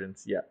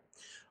versions. Yeah,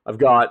 I've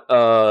got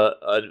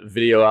a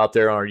video out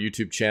there on our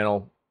YouTube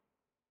channel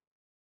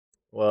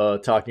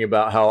talking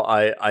about how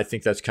I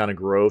think that's kind of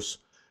gross.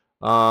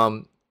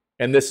 And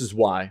this is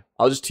why.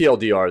 I'll just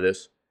TLDR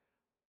this.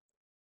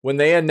 When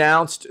they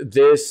announced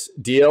this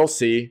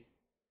DLC,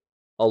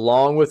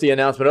 along with the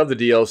announcement of the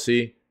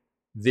DLC,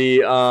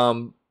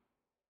 the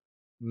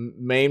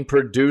main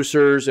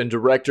producers and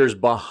directors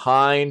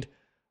behind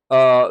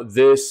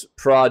this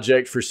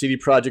project for CD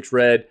Projekt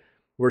Red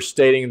were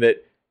stating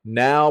that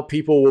now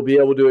people will be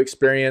able to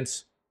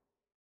experience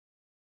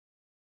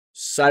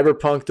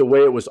Cyberpunk the way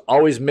it was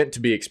always meant to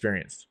be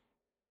experienced.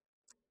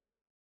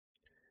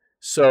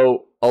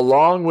 So,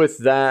 along with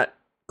that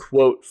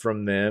quote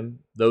from them,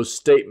 those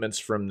statements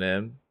from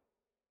them,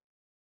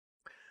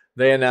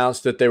 they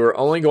announced that they were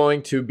only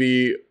going to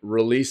be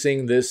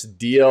releasing this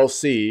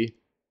DLC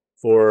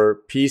for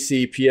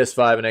PC,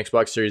 PS5, and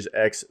Xbox Series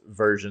X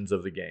versions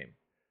of the game.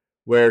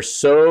 Where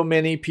so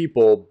many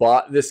people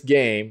bought this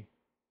game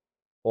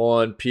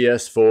on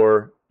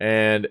PS4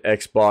 and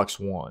Xbox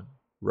One,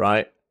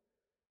 right?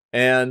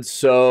 And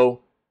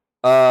so,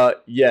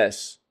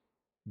 yes,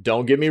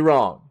 don't get me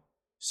wrong.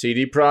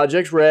 CD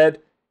Projekt Red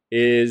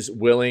is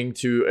willing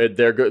to,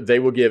 they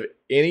will give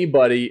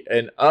anybody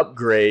an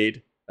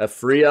upgrade, a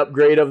free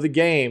upgrade of the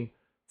game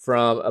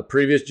from a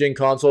previous gen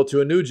console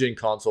to a new gen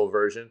console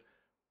version.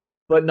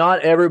 But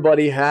not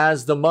everybody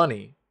has the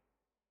money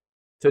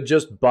to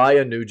just buy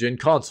a new gen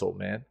console,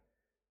 man.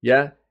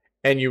 Yeah?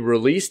 And you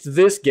released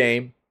this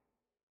game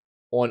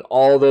on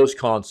all those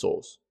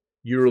consoles.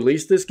 You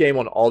released this game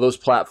on all those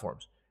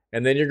platforms.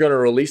 And then you're going to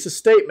release a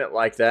statement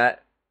like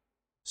that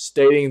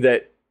stating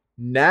that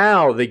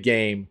now the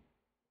game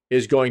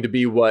is going to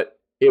be what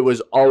it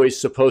was always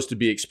supposed to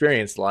be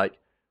experienced like,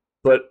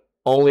 but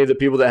only the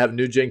people that have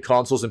new gen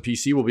consoles and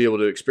PC will be able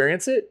to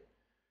experience it.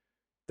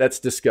 That's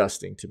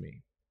disgusting to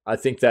me. I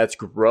think that's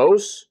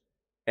gross.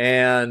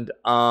 And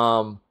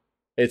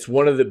it's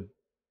one of the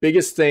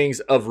biggest things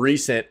of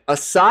recent,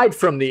 aside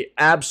from the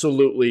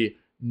absolutely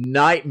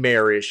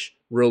nightmarish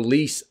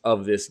release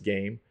of this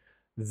game,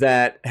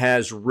 that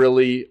has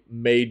really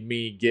made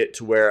me get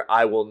to where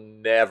I will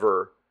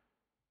never,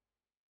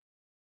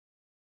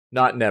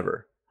 not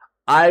never,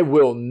 I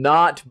will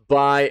not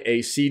buy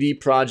a CD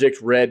Projekt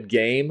Red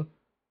game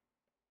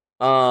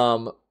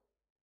on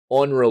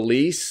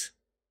release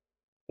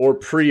or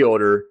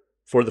pre-order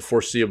for the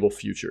foreseeable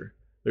future.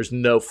 There's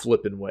no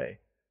flipping way.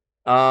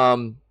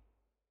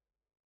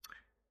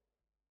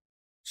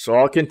 So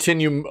I'll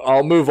continue.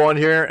 I'll move on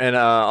here, and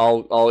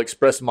I'll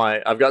express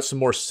my. I've got some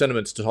more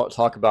sentiments to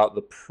talk about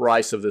the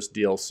price of this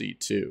DLC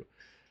too.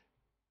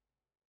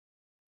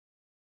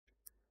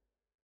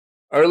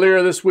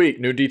 Earlier this week,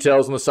 new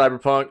details on the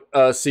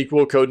Cyberpunk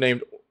sequel,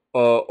 codenamed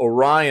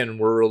Orion,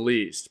 were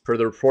released. Per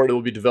the report, it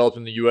will be developed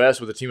in the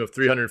U.S. with a team of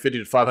 350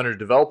 to 500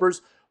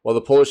 developers, while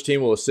the Polish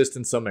team will assist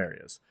in some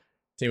areas.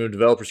 A team of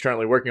developers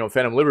currently working on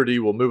Phantom Liberty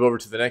will move over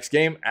to the next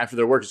game after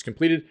their work is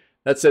completed.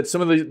 That said, some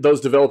of those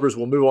developers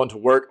will move on to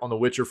work on the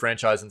Witcher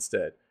franchise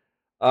instead.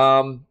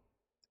 So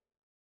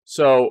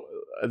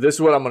this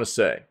is what I'm going to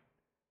say.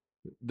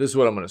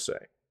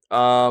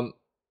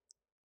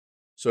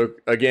 So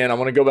again, I'm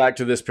going to go back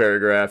to this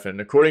paragraph.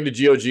 And according to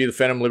GOG, the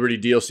Phantom Liberty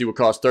DLC will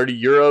cost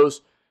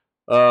 €30,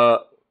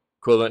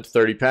 equivalent to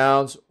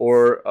 £30,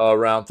 or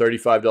around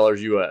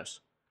 $35 US.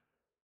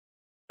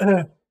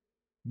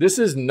 This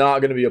is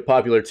not going to be a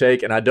popular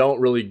take, and I don't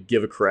really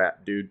give a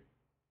crap, dude.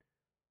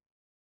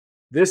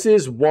 This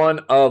is one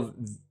of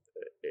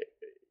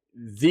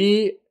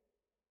the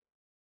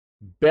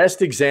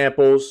best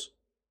examples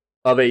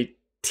of a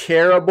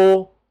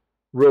terrible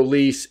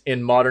release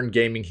in modern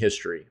gaming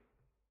history.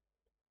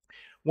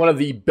 One of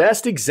the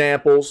best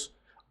examples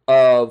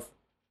of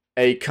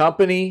a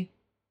company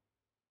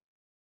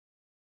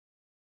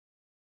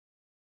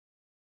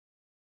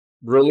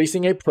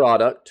releasing a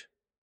product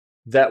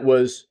that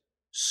was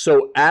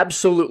so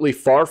absolutely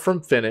far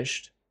from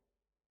finished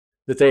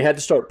that they had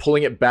to start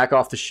pulling it back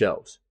off the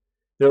shelves.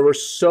 There were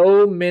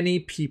so many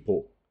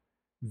people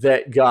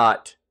that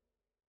got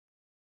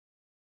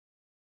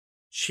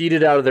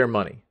cheated out of their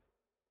money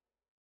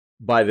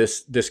by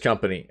this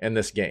company and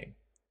this game.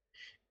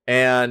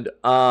 And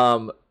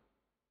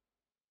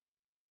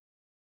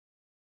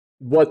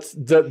what's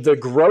the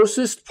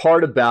grossest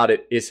part about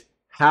it is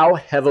how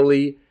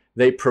heavily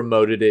they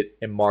promoted it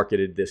and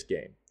marketed this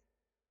game.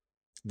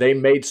 They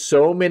made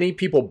so many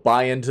people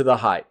buy into the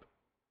hype.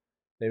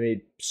 They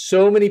made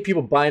so many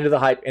people buy into the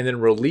hype and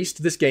then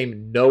released this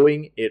game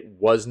knowing it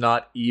was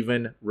not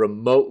even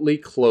remotely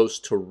close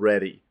to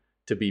ready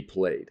to be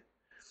played.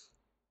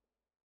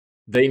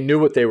 They knew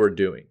what they were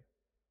doing.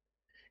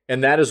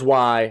 And that is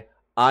why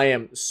I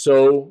am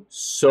so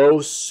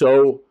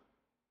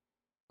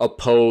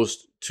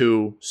opposed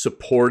to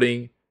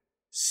supporting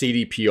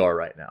CDPR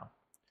right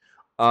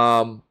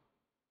now.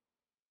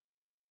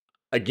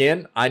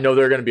 Again, I know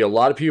there are going to be a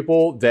lot of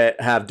people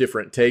that have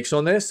different takes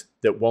on this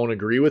that won't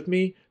agree with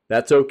me.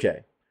 That's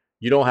okay.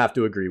 You don't have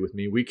to agree with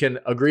me. We can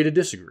agree to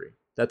disagree.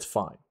 That's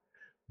fine.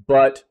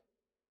 But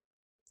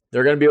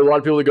there are going to be a lot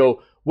of people that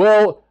go,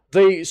 well,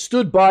 they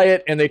stood by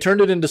it and they turned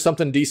it into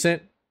something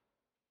decent.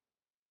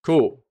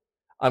 Cool.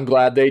 I'm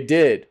glad they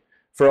did.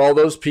 For all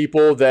those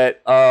people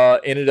that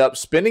ended up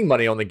spending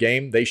money on the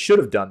game, they should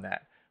have done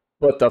that.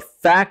 But the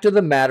fact of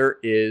the matter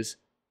is,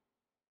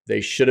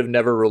 they should have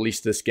never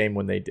released this game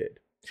when they did.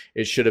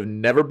 It should have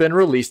never been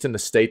released in the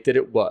state that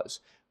it was.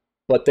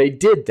 But they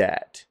did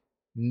that,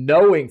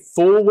 knowing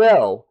full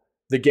well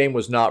the game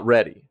was not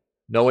ready.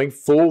 Knowing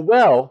full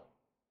well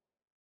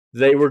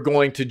they were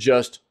going to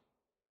just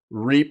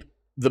reap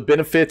the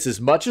benefits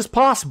as much as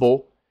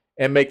possible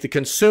and make the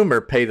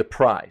consumer pay the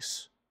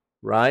price,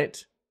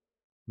 right?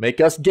 Make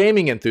us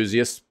gaming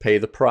enthusiasts pay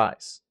the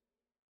price,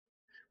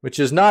 which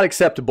is not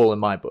acceptable in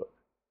my book.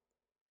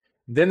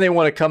 Then they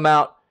want to come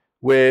out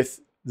with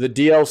the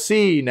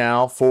DLC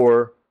now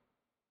for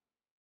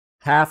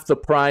half the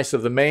price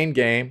of the main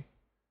game.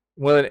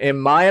 Well, in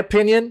my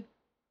opinion,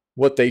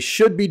 what they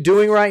should be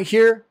doing right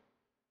here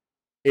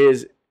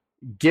is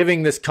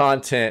giving this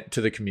content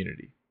to the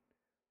community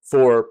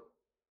for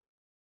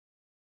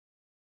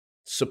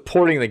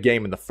supporting the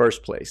game in the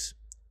first place,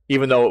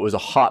 even though it was a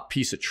hot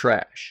piece of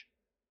trash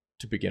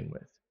to begin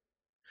with.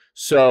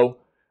 So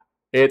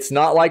it's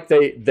not like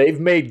they've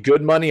made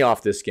good money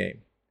off this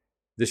game.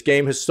 This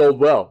game has sold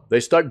well. They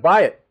stuck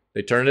by it.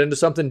 They turned it into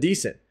something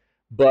decent.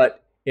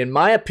 But in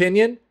my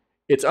opinion,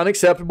 it's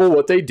unacceptable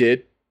what they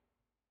did.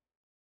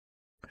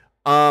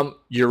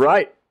 You're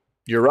right.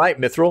 You're right,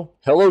 Mithril.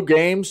 Hello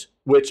Games,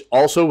 which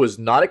also was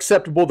not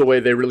acceptable the way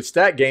they released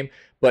that game,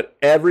 but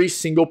every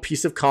single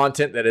piece of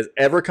content that has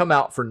ever come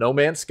out for No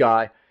Man's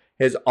Sky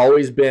has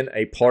always been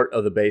a part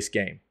of the base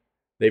game.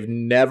 They've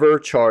never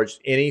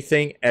charged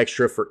anything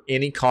extra for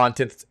any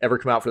content that's ever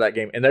come out for that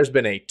game, and there's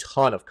been a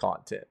ton of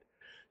content.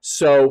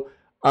 So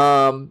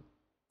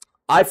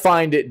I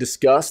find it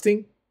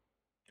disgusting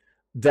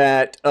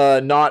that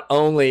not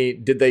only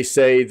did they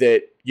say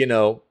that, you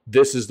know,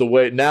 this is the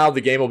way, now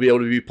the game will be able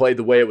to be played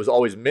the way it was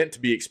always meant to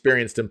be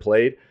experienced and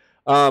played,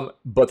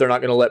 but they're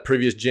not going to let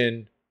previous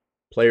gen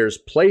players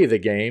play the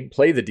game,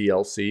 play the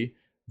DLC.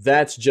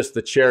 That's just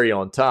the cherry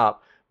on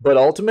top. But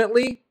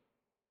ultimately,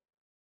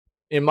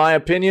 in my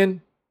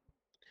opinion,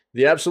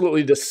 the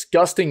absolutely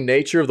disgusting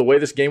nature of the way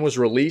this game was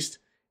released,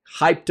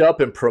 hyped up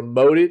and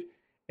promoted,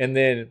 and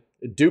then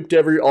duped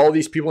all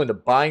these people into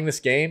buying this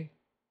game,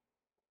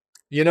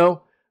 you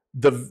know,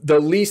 the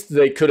least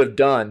they could have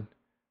done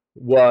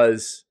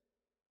was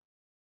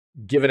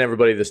given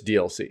everybody this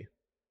DLC.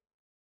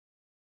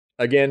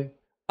 Again,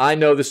 I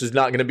know this is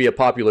not going to be a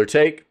popular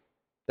take.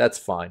 That's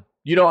fine.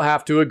 You don't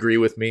have to agree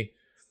with me,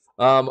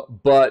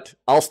 but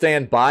I'll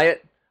stand by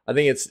it. I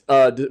think it's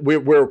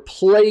we're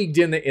plagued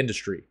in the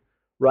industry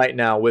right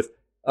now with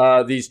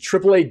these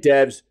AAA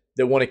devs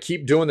that want to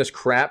keep doing this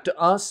crap to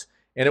us,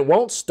 and it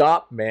won't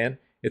stop, man.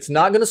 It's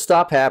not going to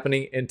stop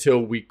happening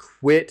until we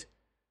quit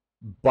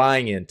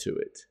buying into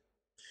it.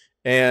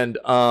 And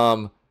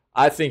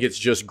I think it's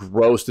just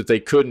gross that they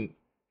couldn't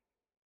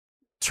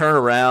turn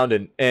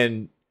around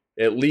and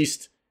at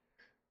least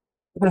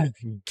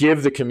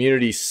give the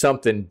community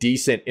something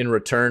decent in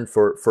return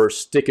for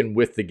sticking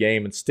with the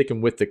game and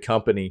sticking with the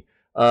company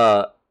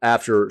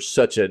after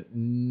such a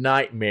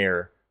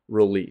nightmare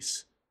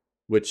release,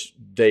 which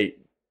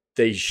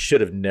they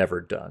should have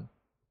never done.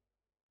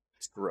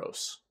 It's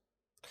gross.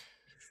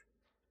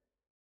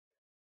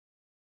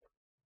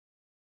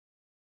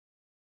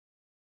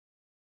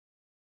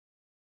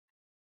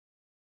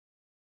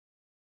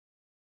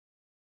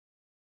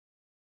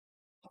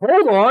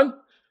 Hold on.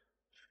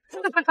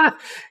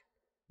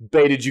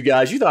 Baited you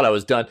guys. You thought I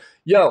was done.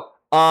 Yo,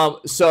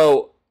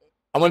 so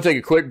I'm going to take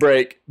a quick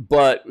break,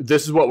 but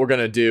this is what we're going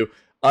to do.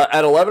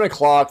 At 11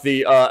 o'clock,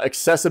 the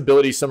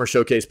Accessibility Summer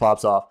Showcase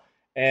pops off.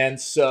 And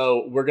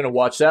so we're going to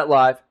watch that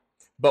live.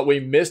 But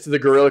we missed the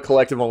Guerrilla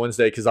Collective on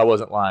Wednesday because I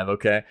wasn't live,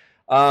 okay?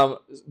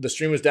 The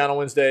stream was down on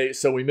Wednesday,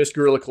 so we missed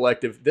Guerrilla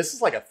Collective. This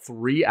is like a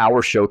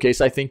 3-hour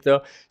showcase, I think,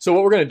 though. So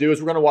what we're going to do is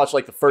we're going to watch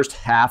like the first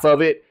half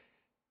of it,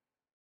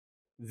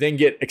 then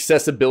get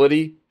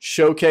Accessibility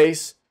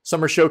Showcase,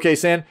 Summer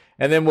Showcase in,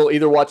 and then we'll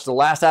either watch the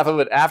last half of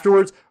it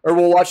afterwards, or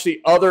we'll watch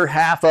the other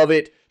half of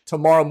it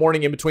tomorrow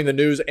morning in between the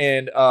news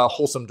and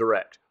Wholesome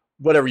Direct.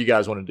 Whatever you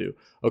guys want to do,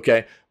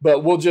 okay?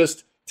 But we'll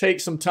just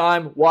take some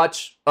time,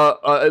 watch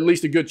at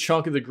least a good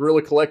chunk of the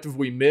Guerrilla Collective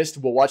we missed.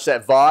 We'll watch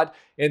that VOD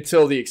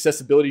until the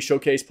Accessibility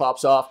Showcase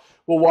pops off.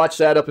 We'll watch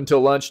that up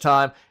until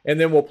lunchtime, and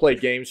then we'll play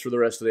games for the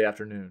rest of the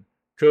afternoon.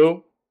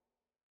 Cool?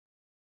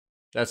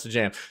 That's the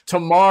jam.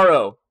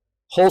 Tomorrow,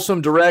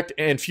 Wholesome Direct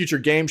and Future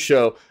Game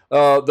Show.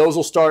 Those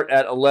will start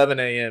at 11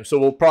 a.m. So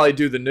we'll probably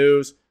do the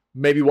news,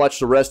 maybe watch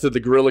the rest of the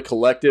Guerrilla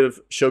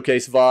Collective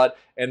Showcase VOD,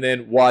 and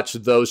then watch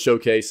those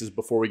showcases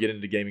before we get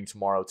into gaming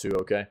tomorrow too,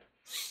 okay?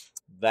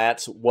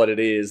 That's what it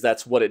is.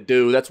 That's what it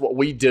do. That's what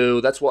we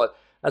do. That's what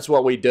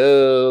we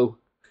do.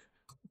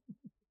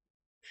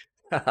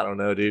 I don't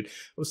know, dude.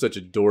 I'm such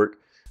a dork.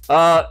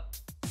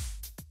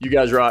 You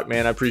guys rock,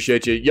 man. I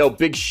appreciate you. Yo,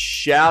 big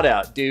shout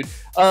out, dude.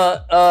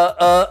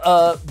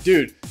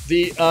 Dude,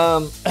 the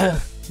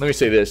let me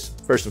say this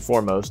first and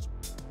foremost.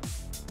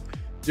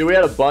 Dude, we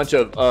had a bunch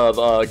of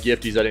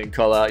gifties I didn't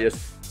call out.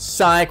 Yes,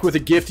 Psych with a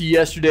gifty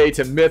yesterday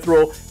to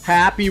Mithril.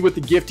 Happy with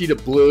the gifty to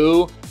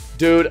Blue,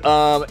 dude.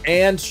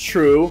 And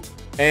True,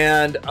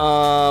 and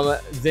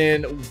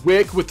then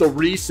Wick with the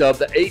resub,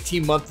 the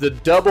 18-month, the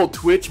double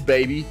Twitch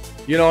baby.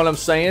 You know what I'm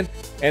saying?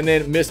 And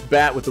then Miss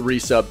Bat with the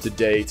resub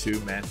today too,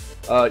 man.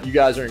 You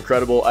guys are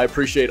incredible. I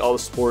appreciate all the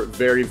support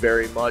very,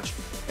 very much.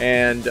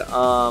 And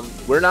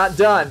we're not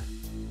done,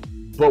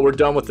 but we're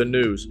done with the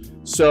news.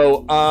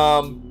 So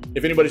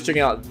if anybody's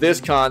checking out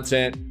this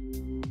content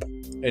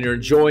and you're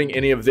enjoying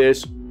any of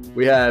this,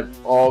 we have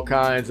all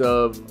kinds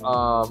of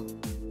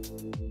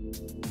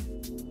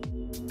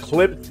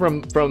clips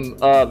from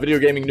video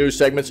gaming news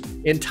segments,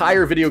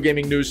 entire video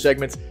gaming news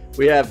segments.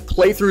 We have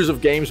playthroughs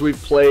of games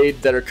we've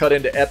played that are cut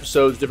into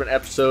episodes, different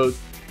episodes.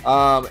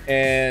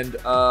 And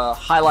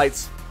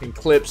highlights and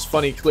clips,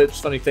 funny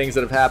things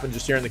that have happened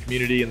just here in the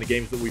community and the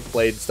games that we've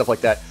played and stuff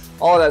like that.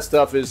 All of that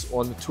stuff is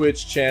on the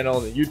Twitch channel,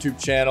 the YouTube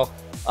channel.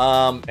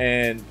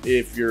 And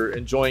if you're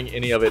enjoying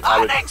any of it, I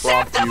would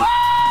prompt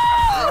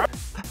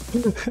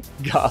you.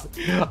 God,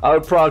 I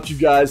would prompt you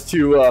guys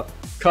to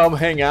come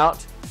hang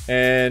out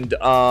and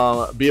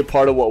be a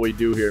part of what we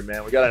do here,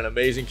 man. We got an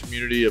amazing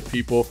community of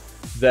people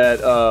that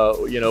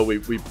you know,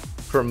 we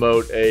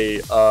promote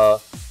a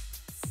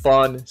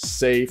fun,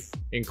 safe,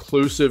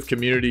 inclusive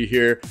community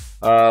here.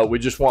 We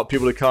just want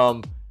people to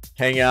come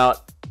hang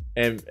out,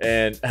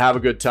 and have a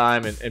good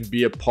time and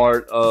be a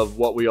part of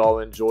what we all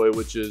enjoy,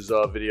 which is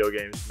video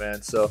games,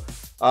 man. So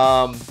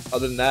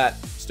other than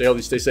that, stay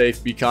healthy, stay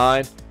safe, be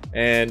kind,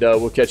 and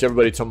we'll catch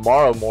everybody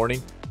tomorrow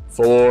morning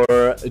for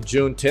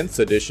June 10th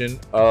edition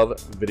of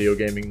Video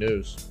Gaming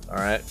News. All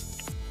right.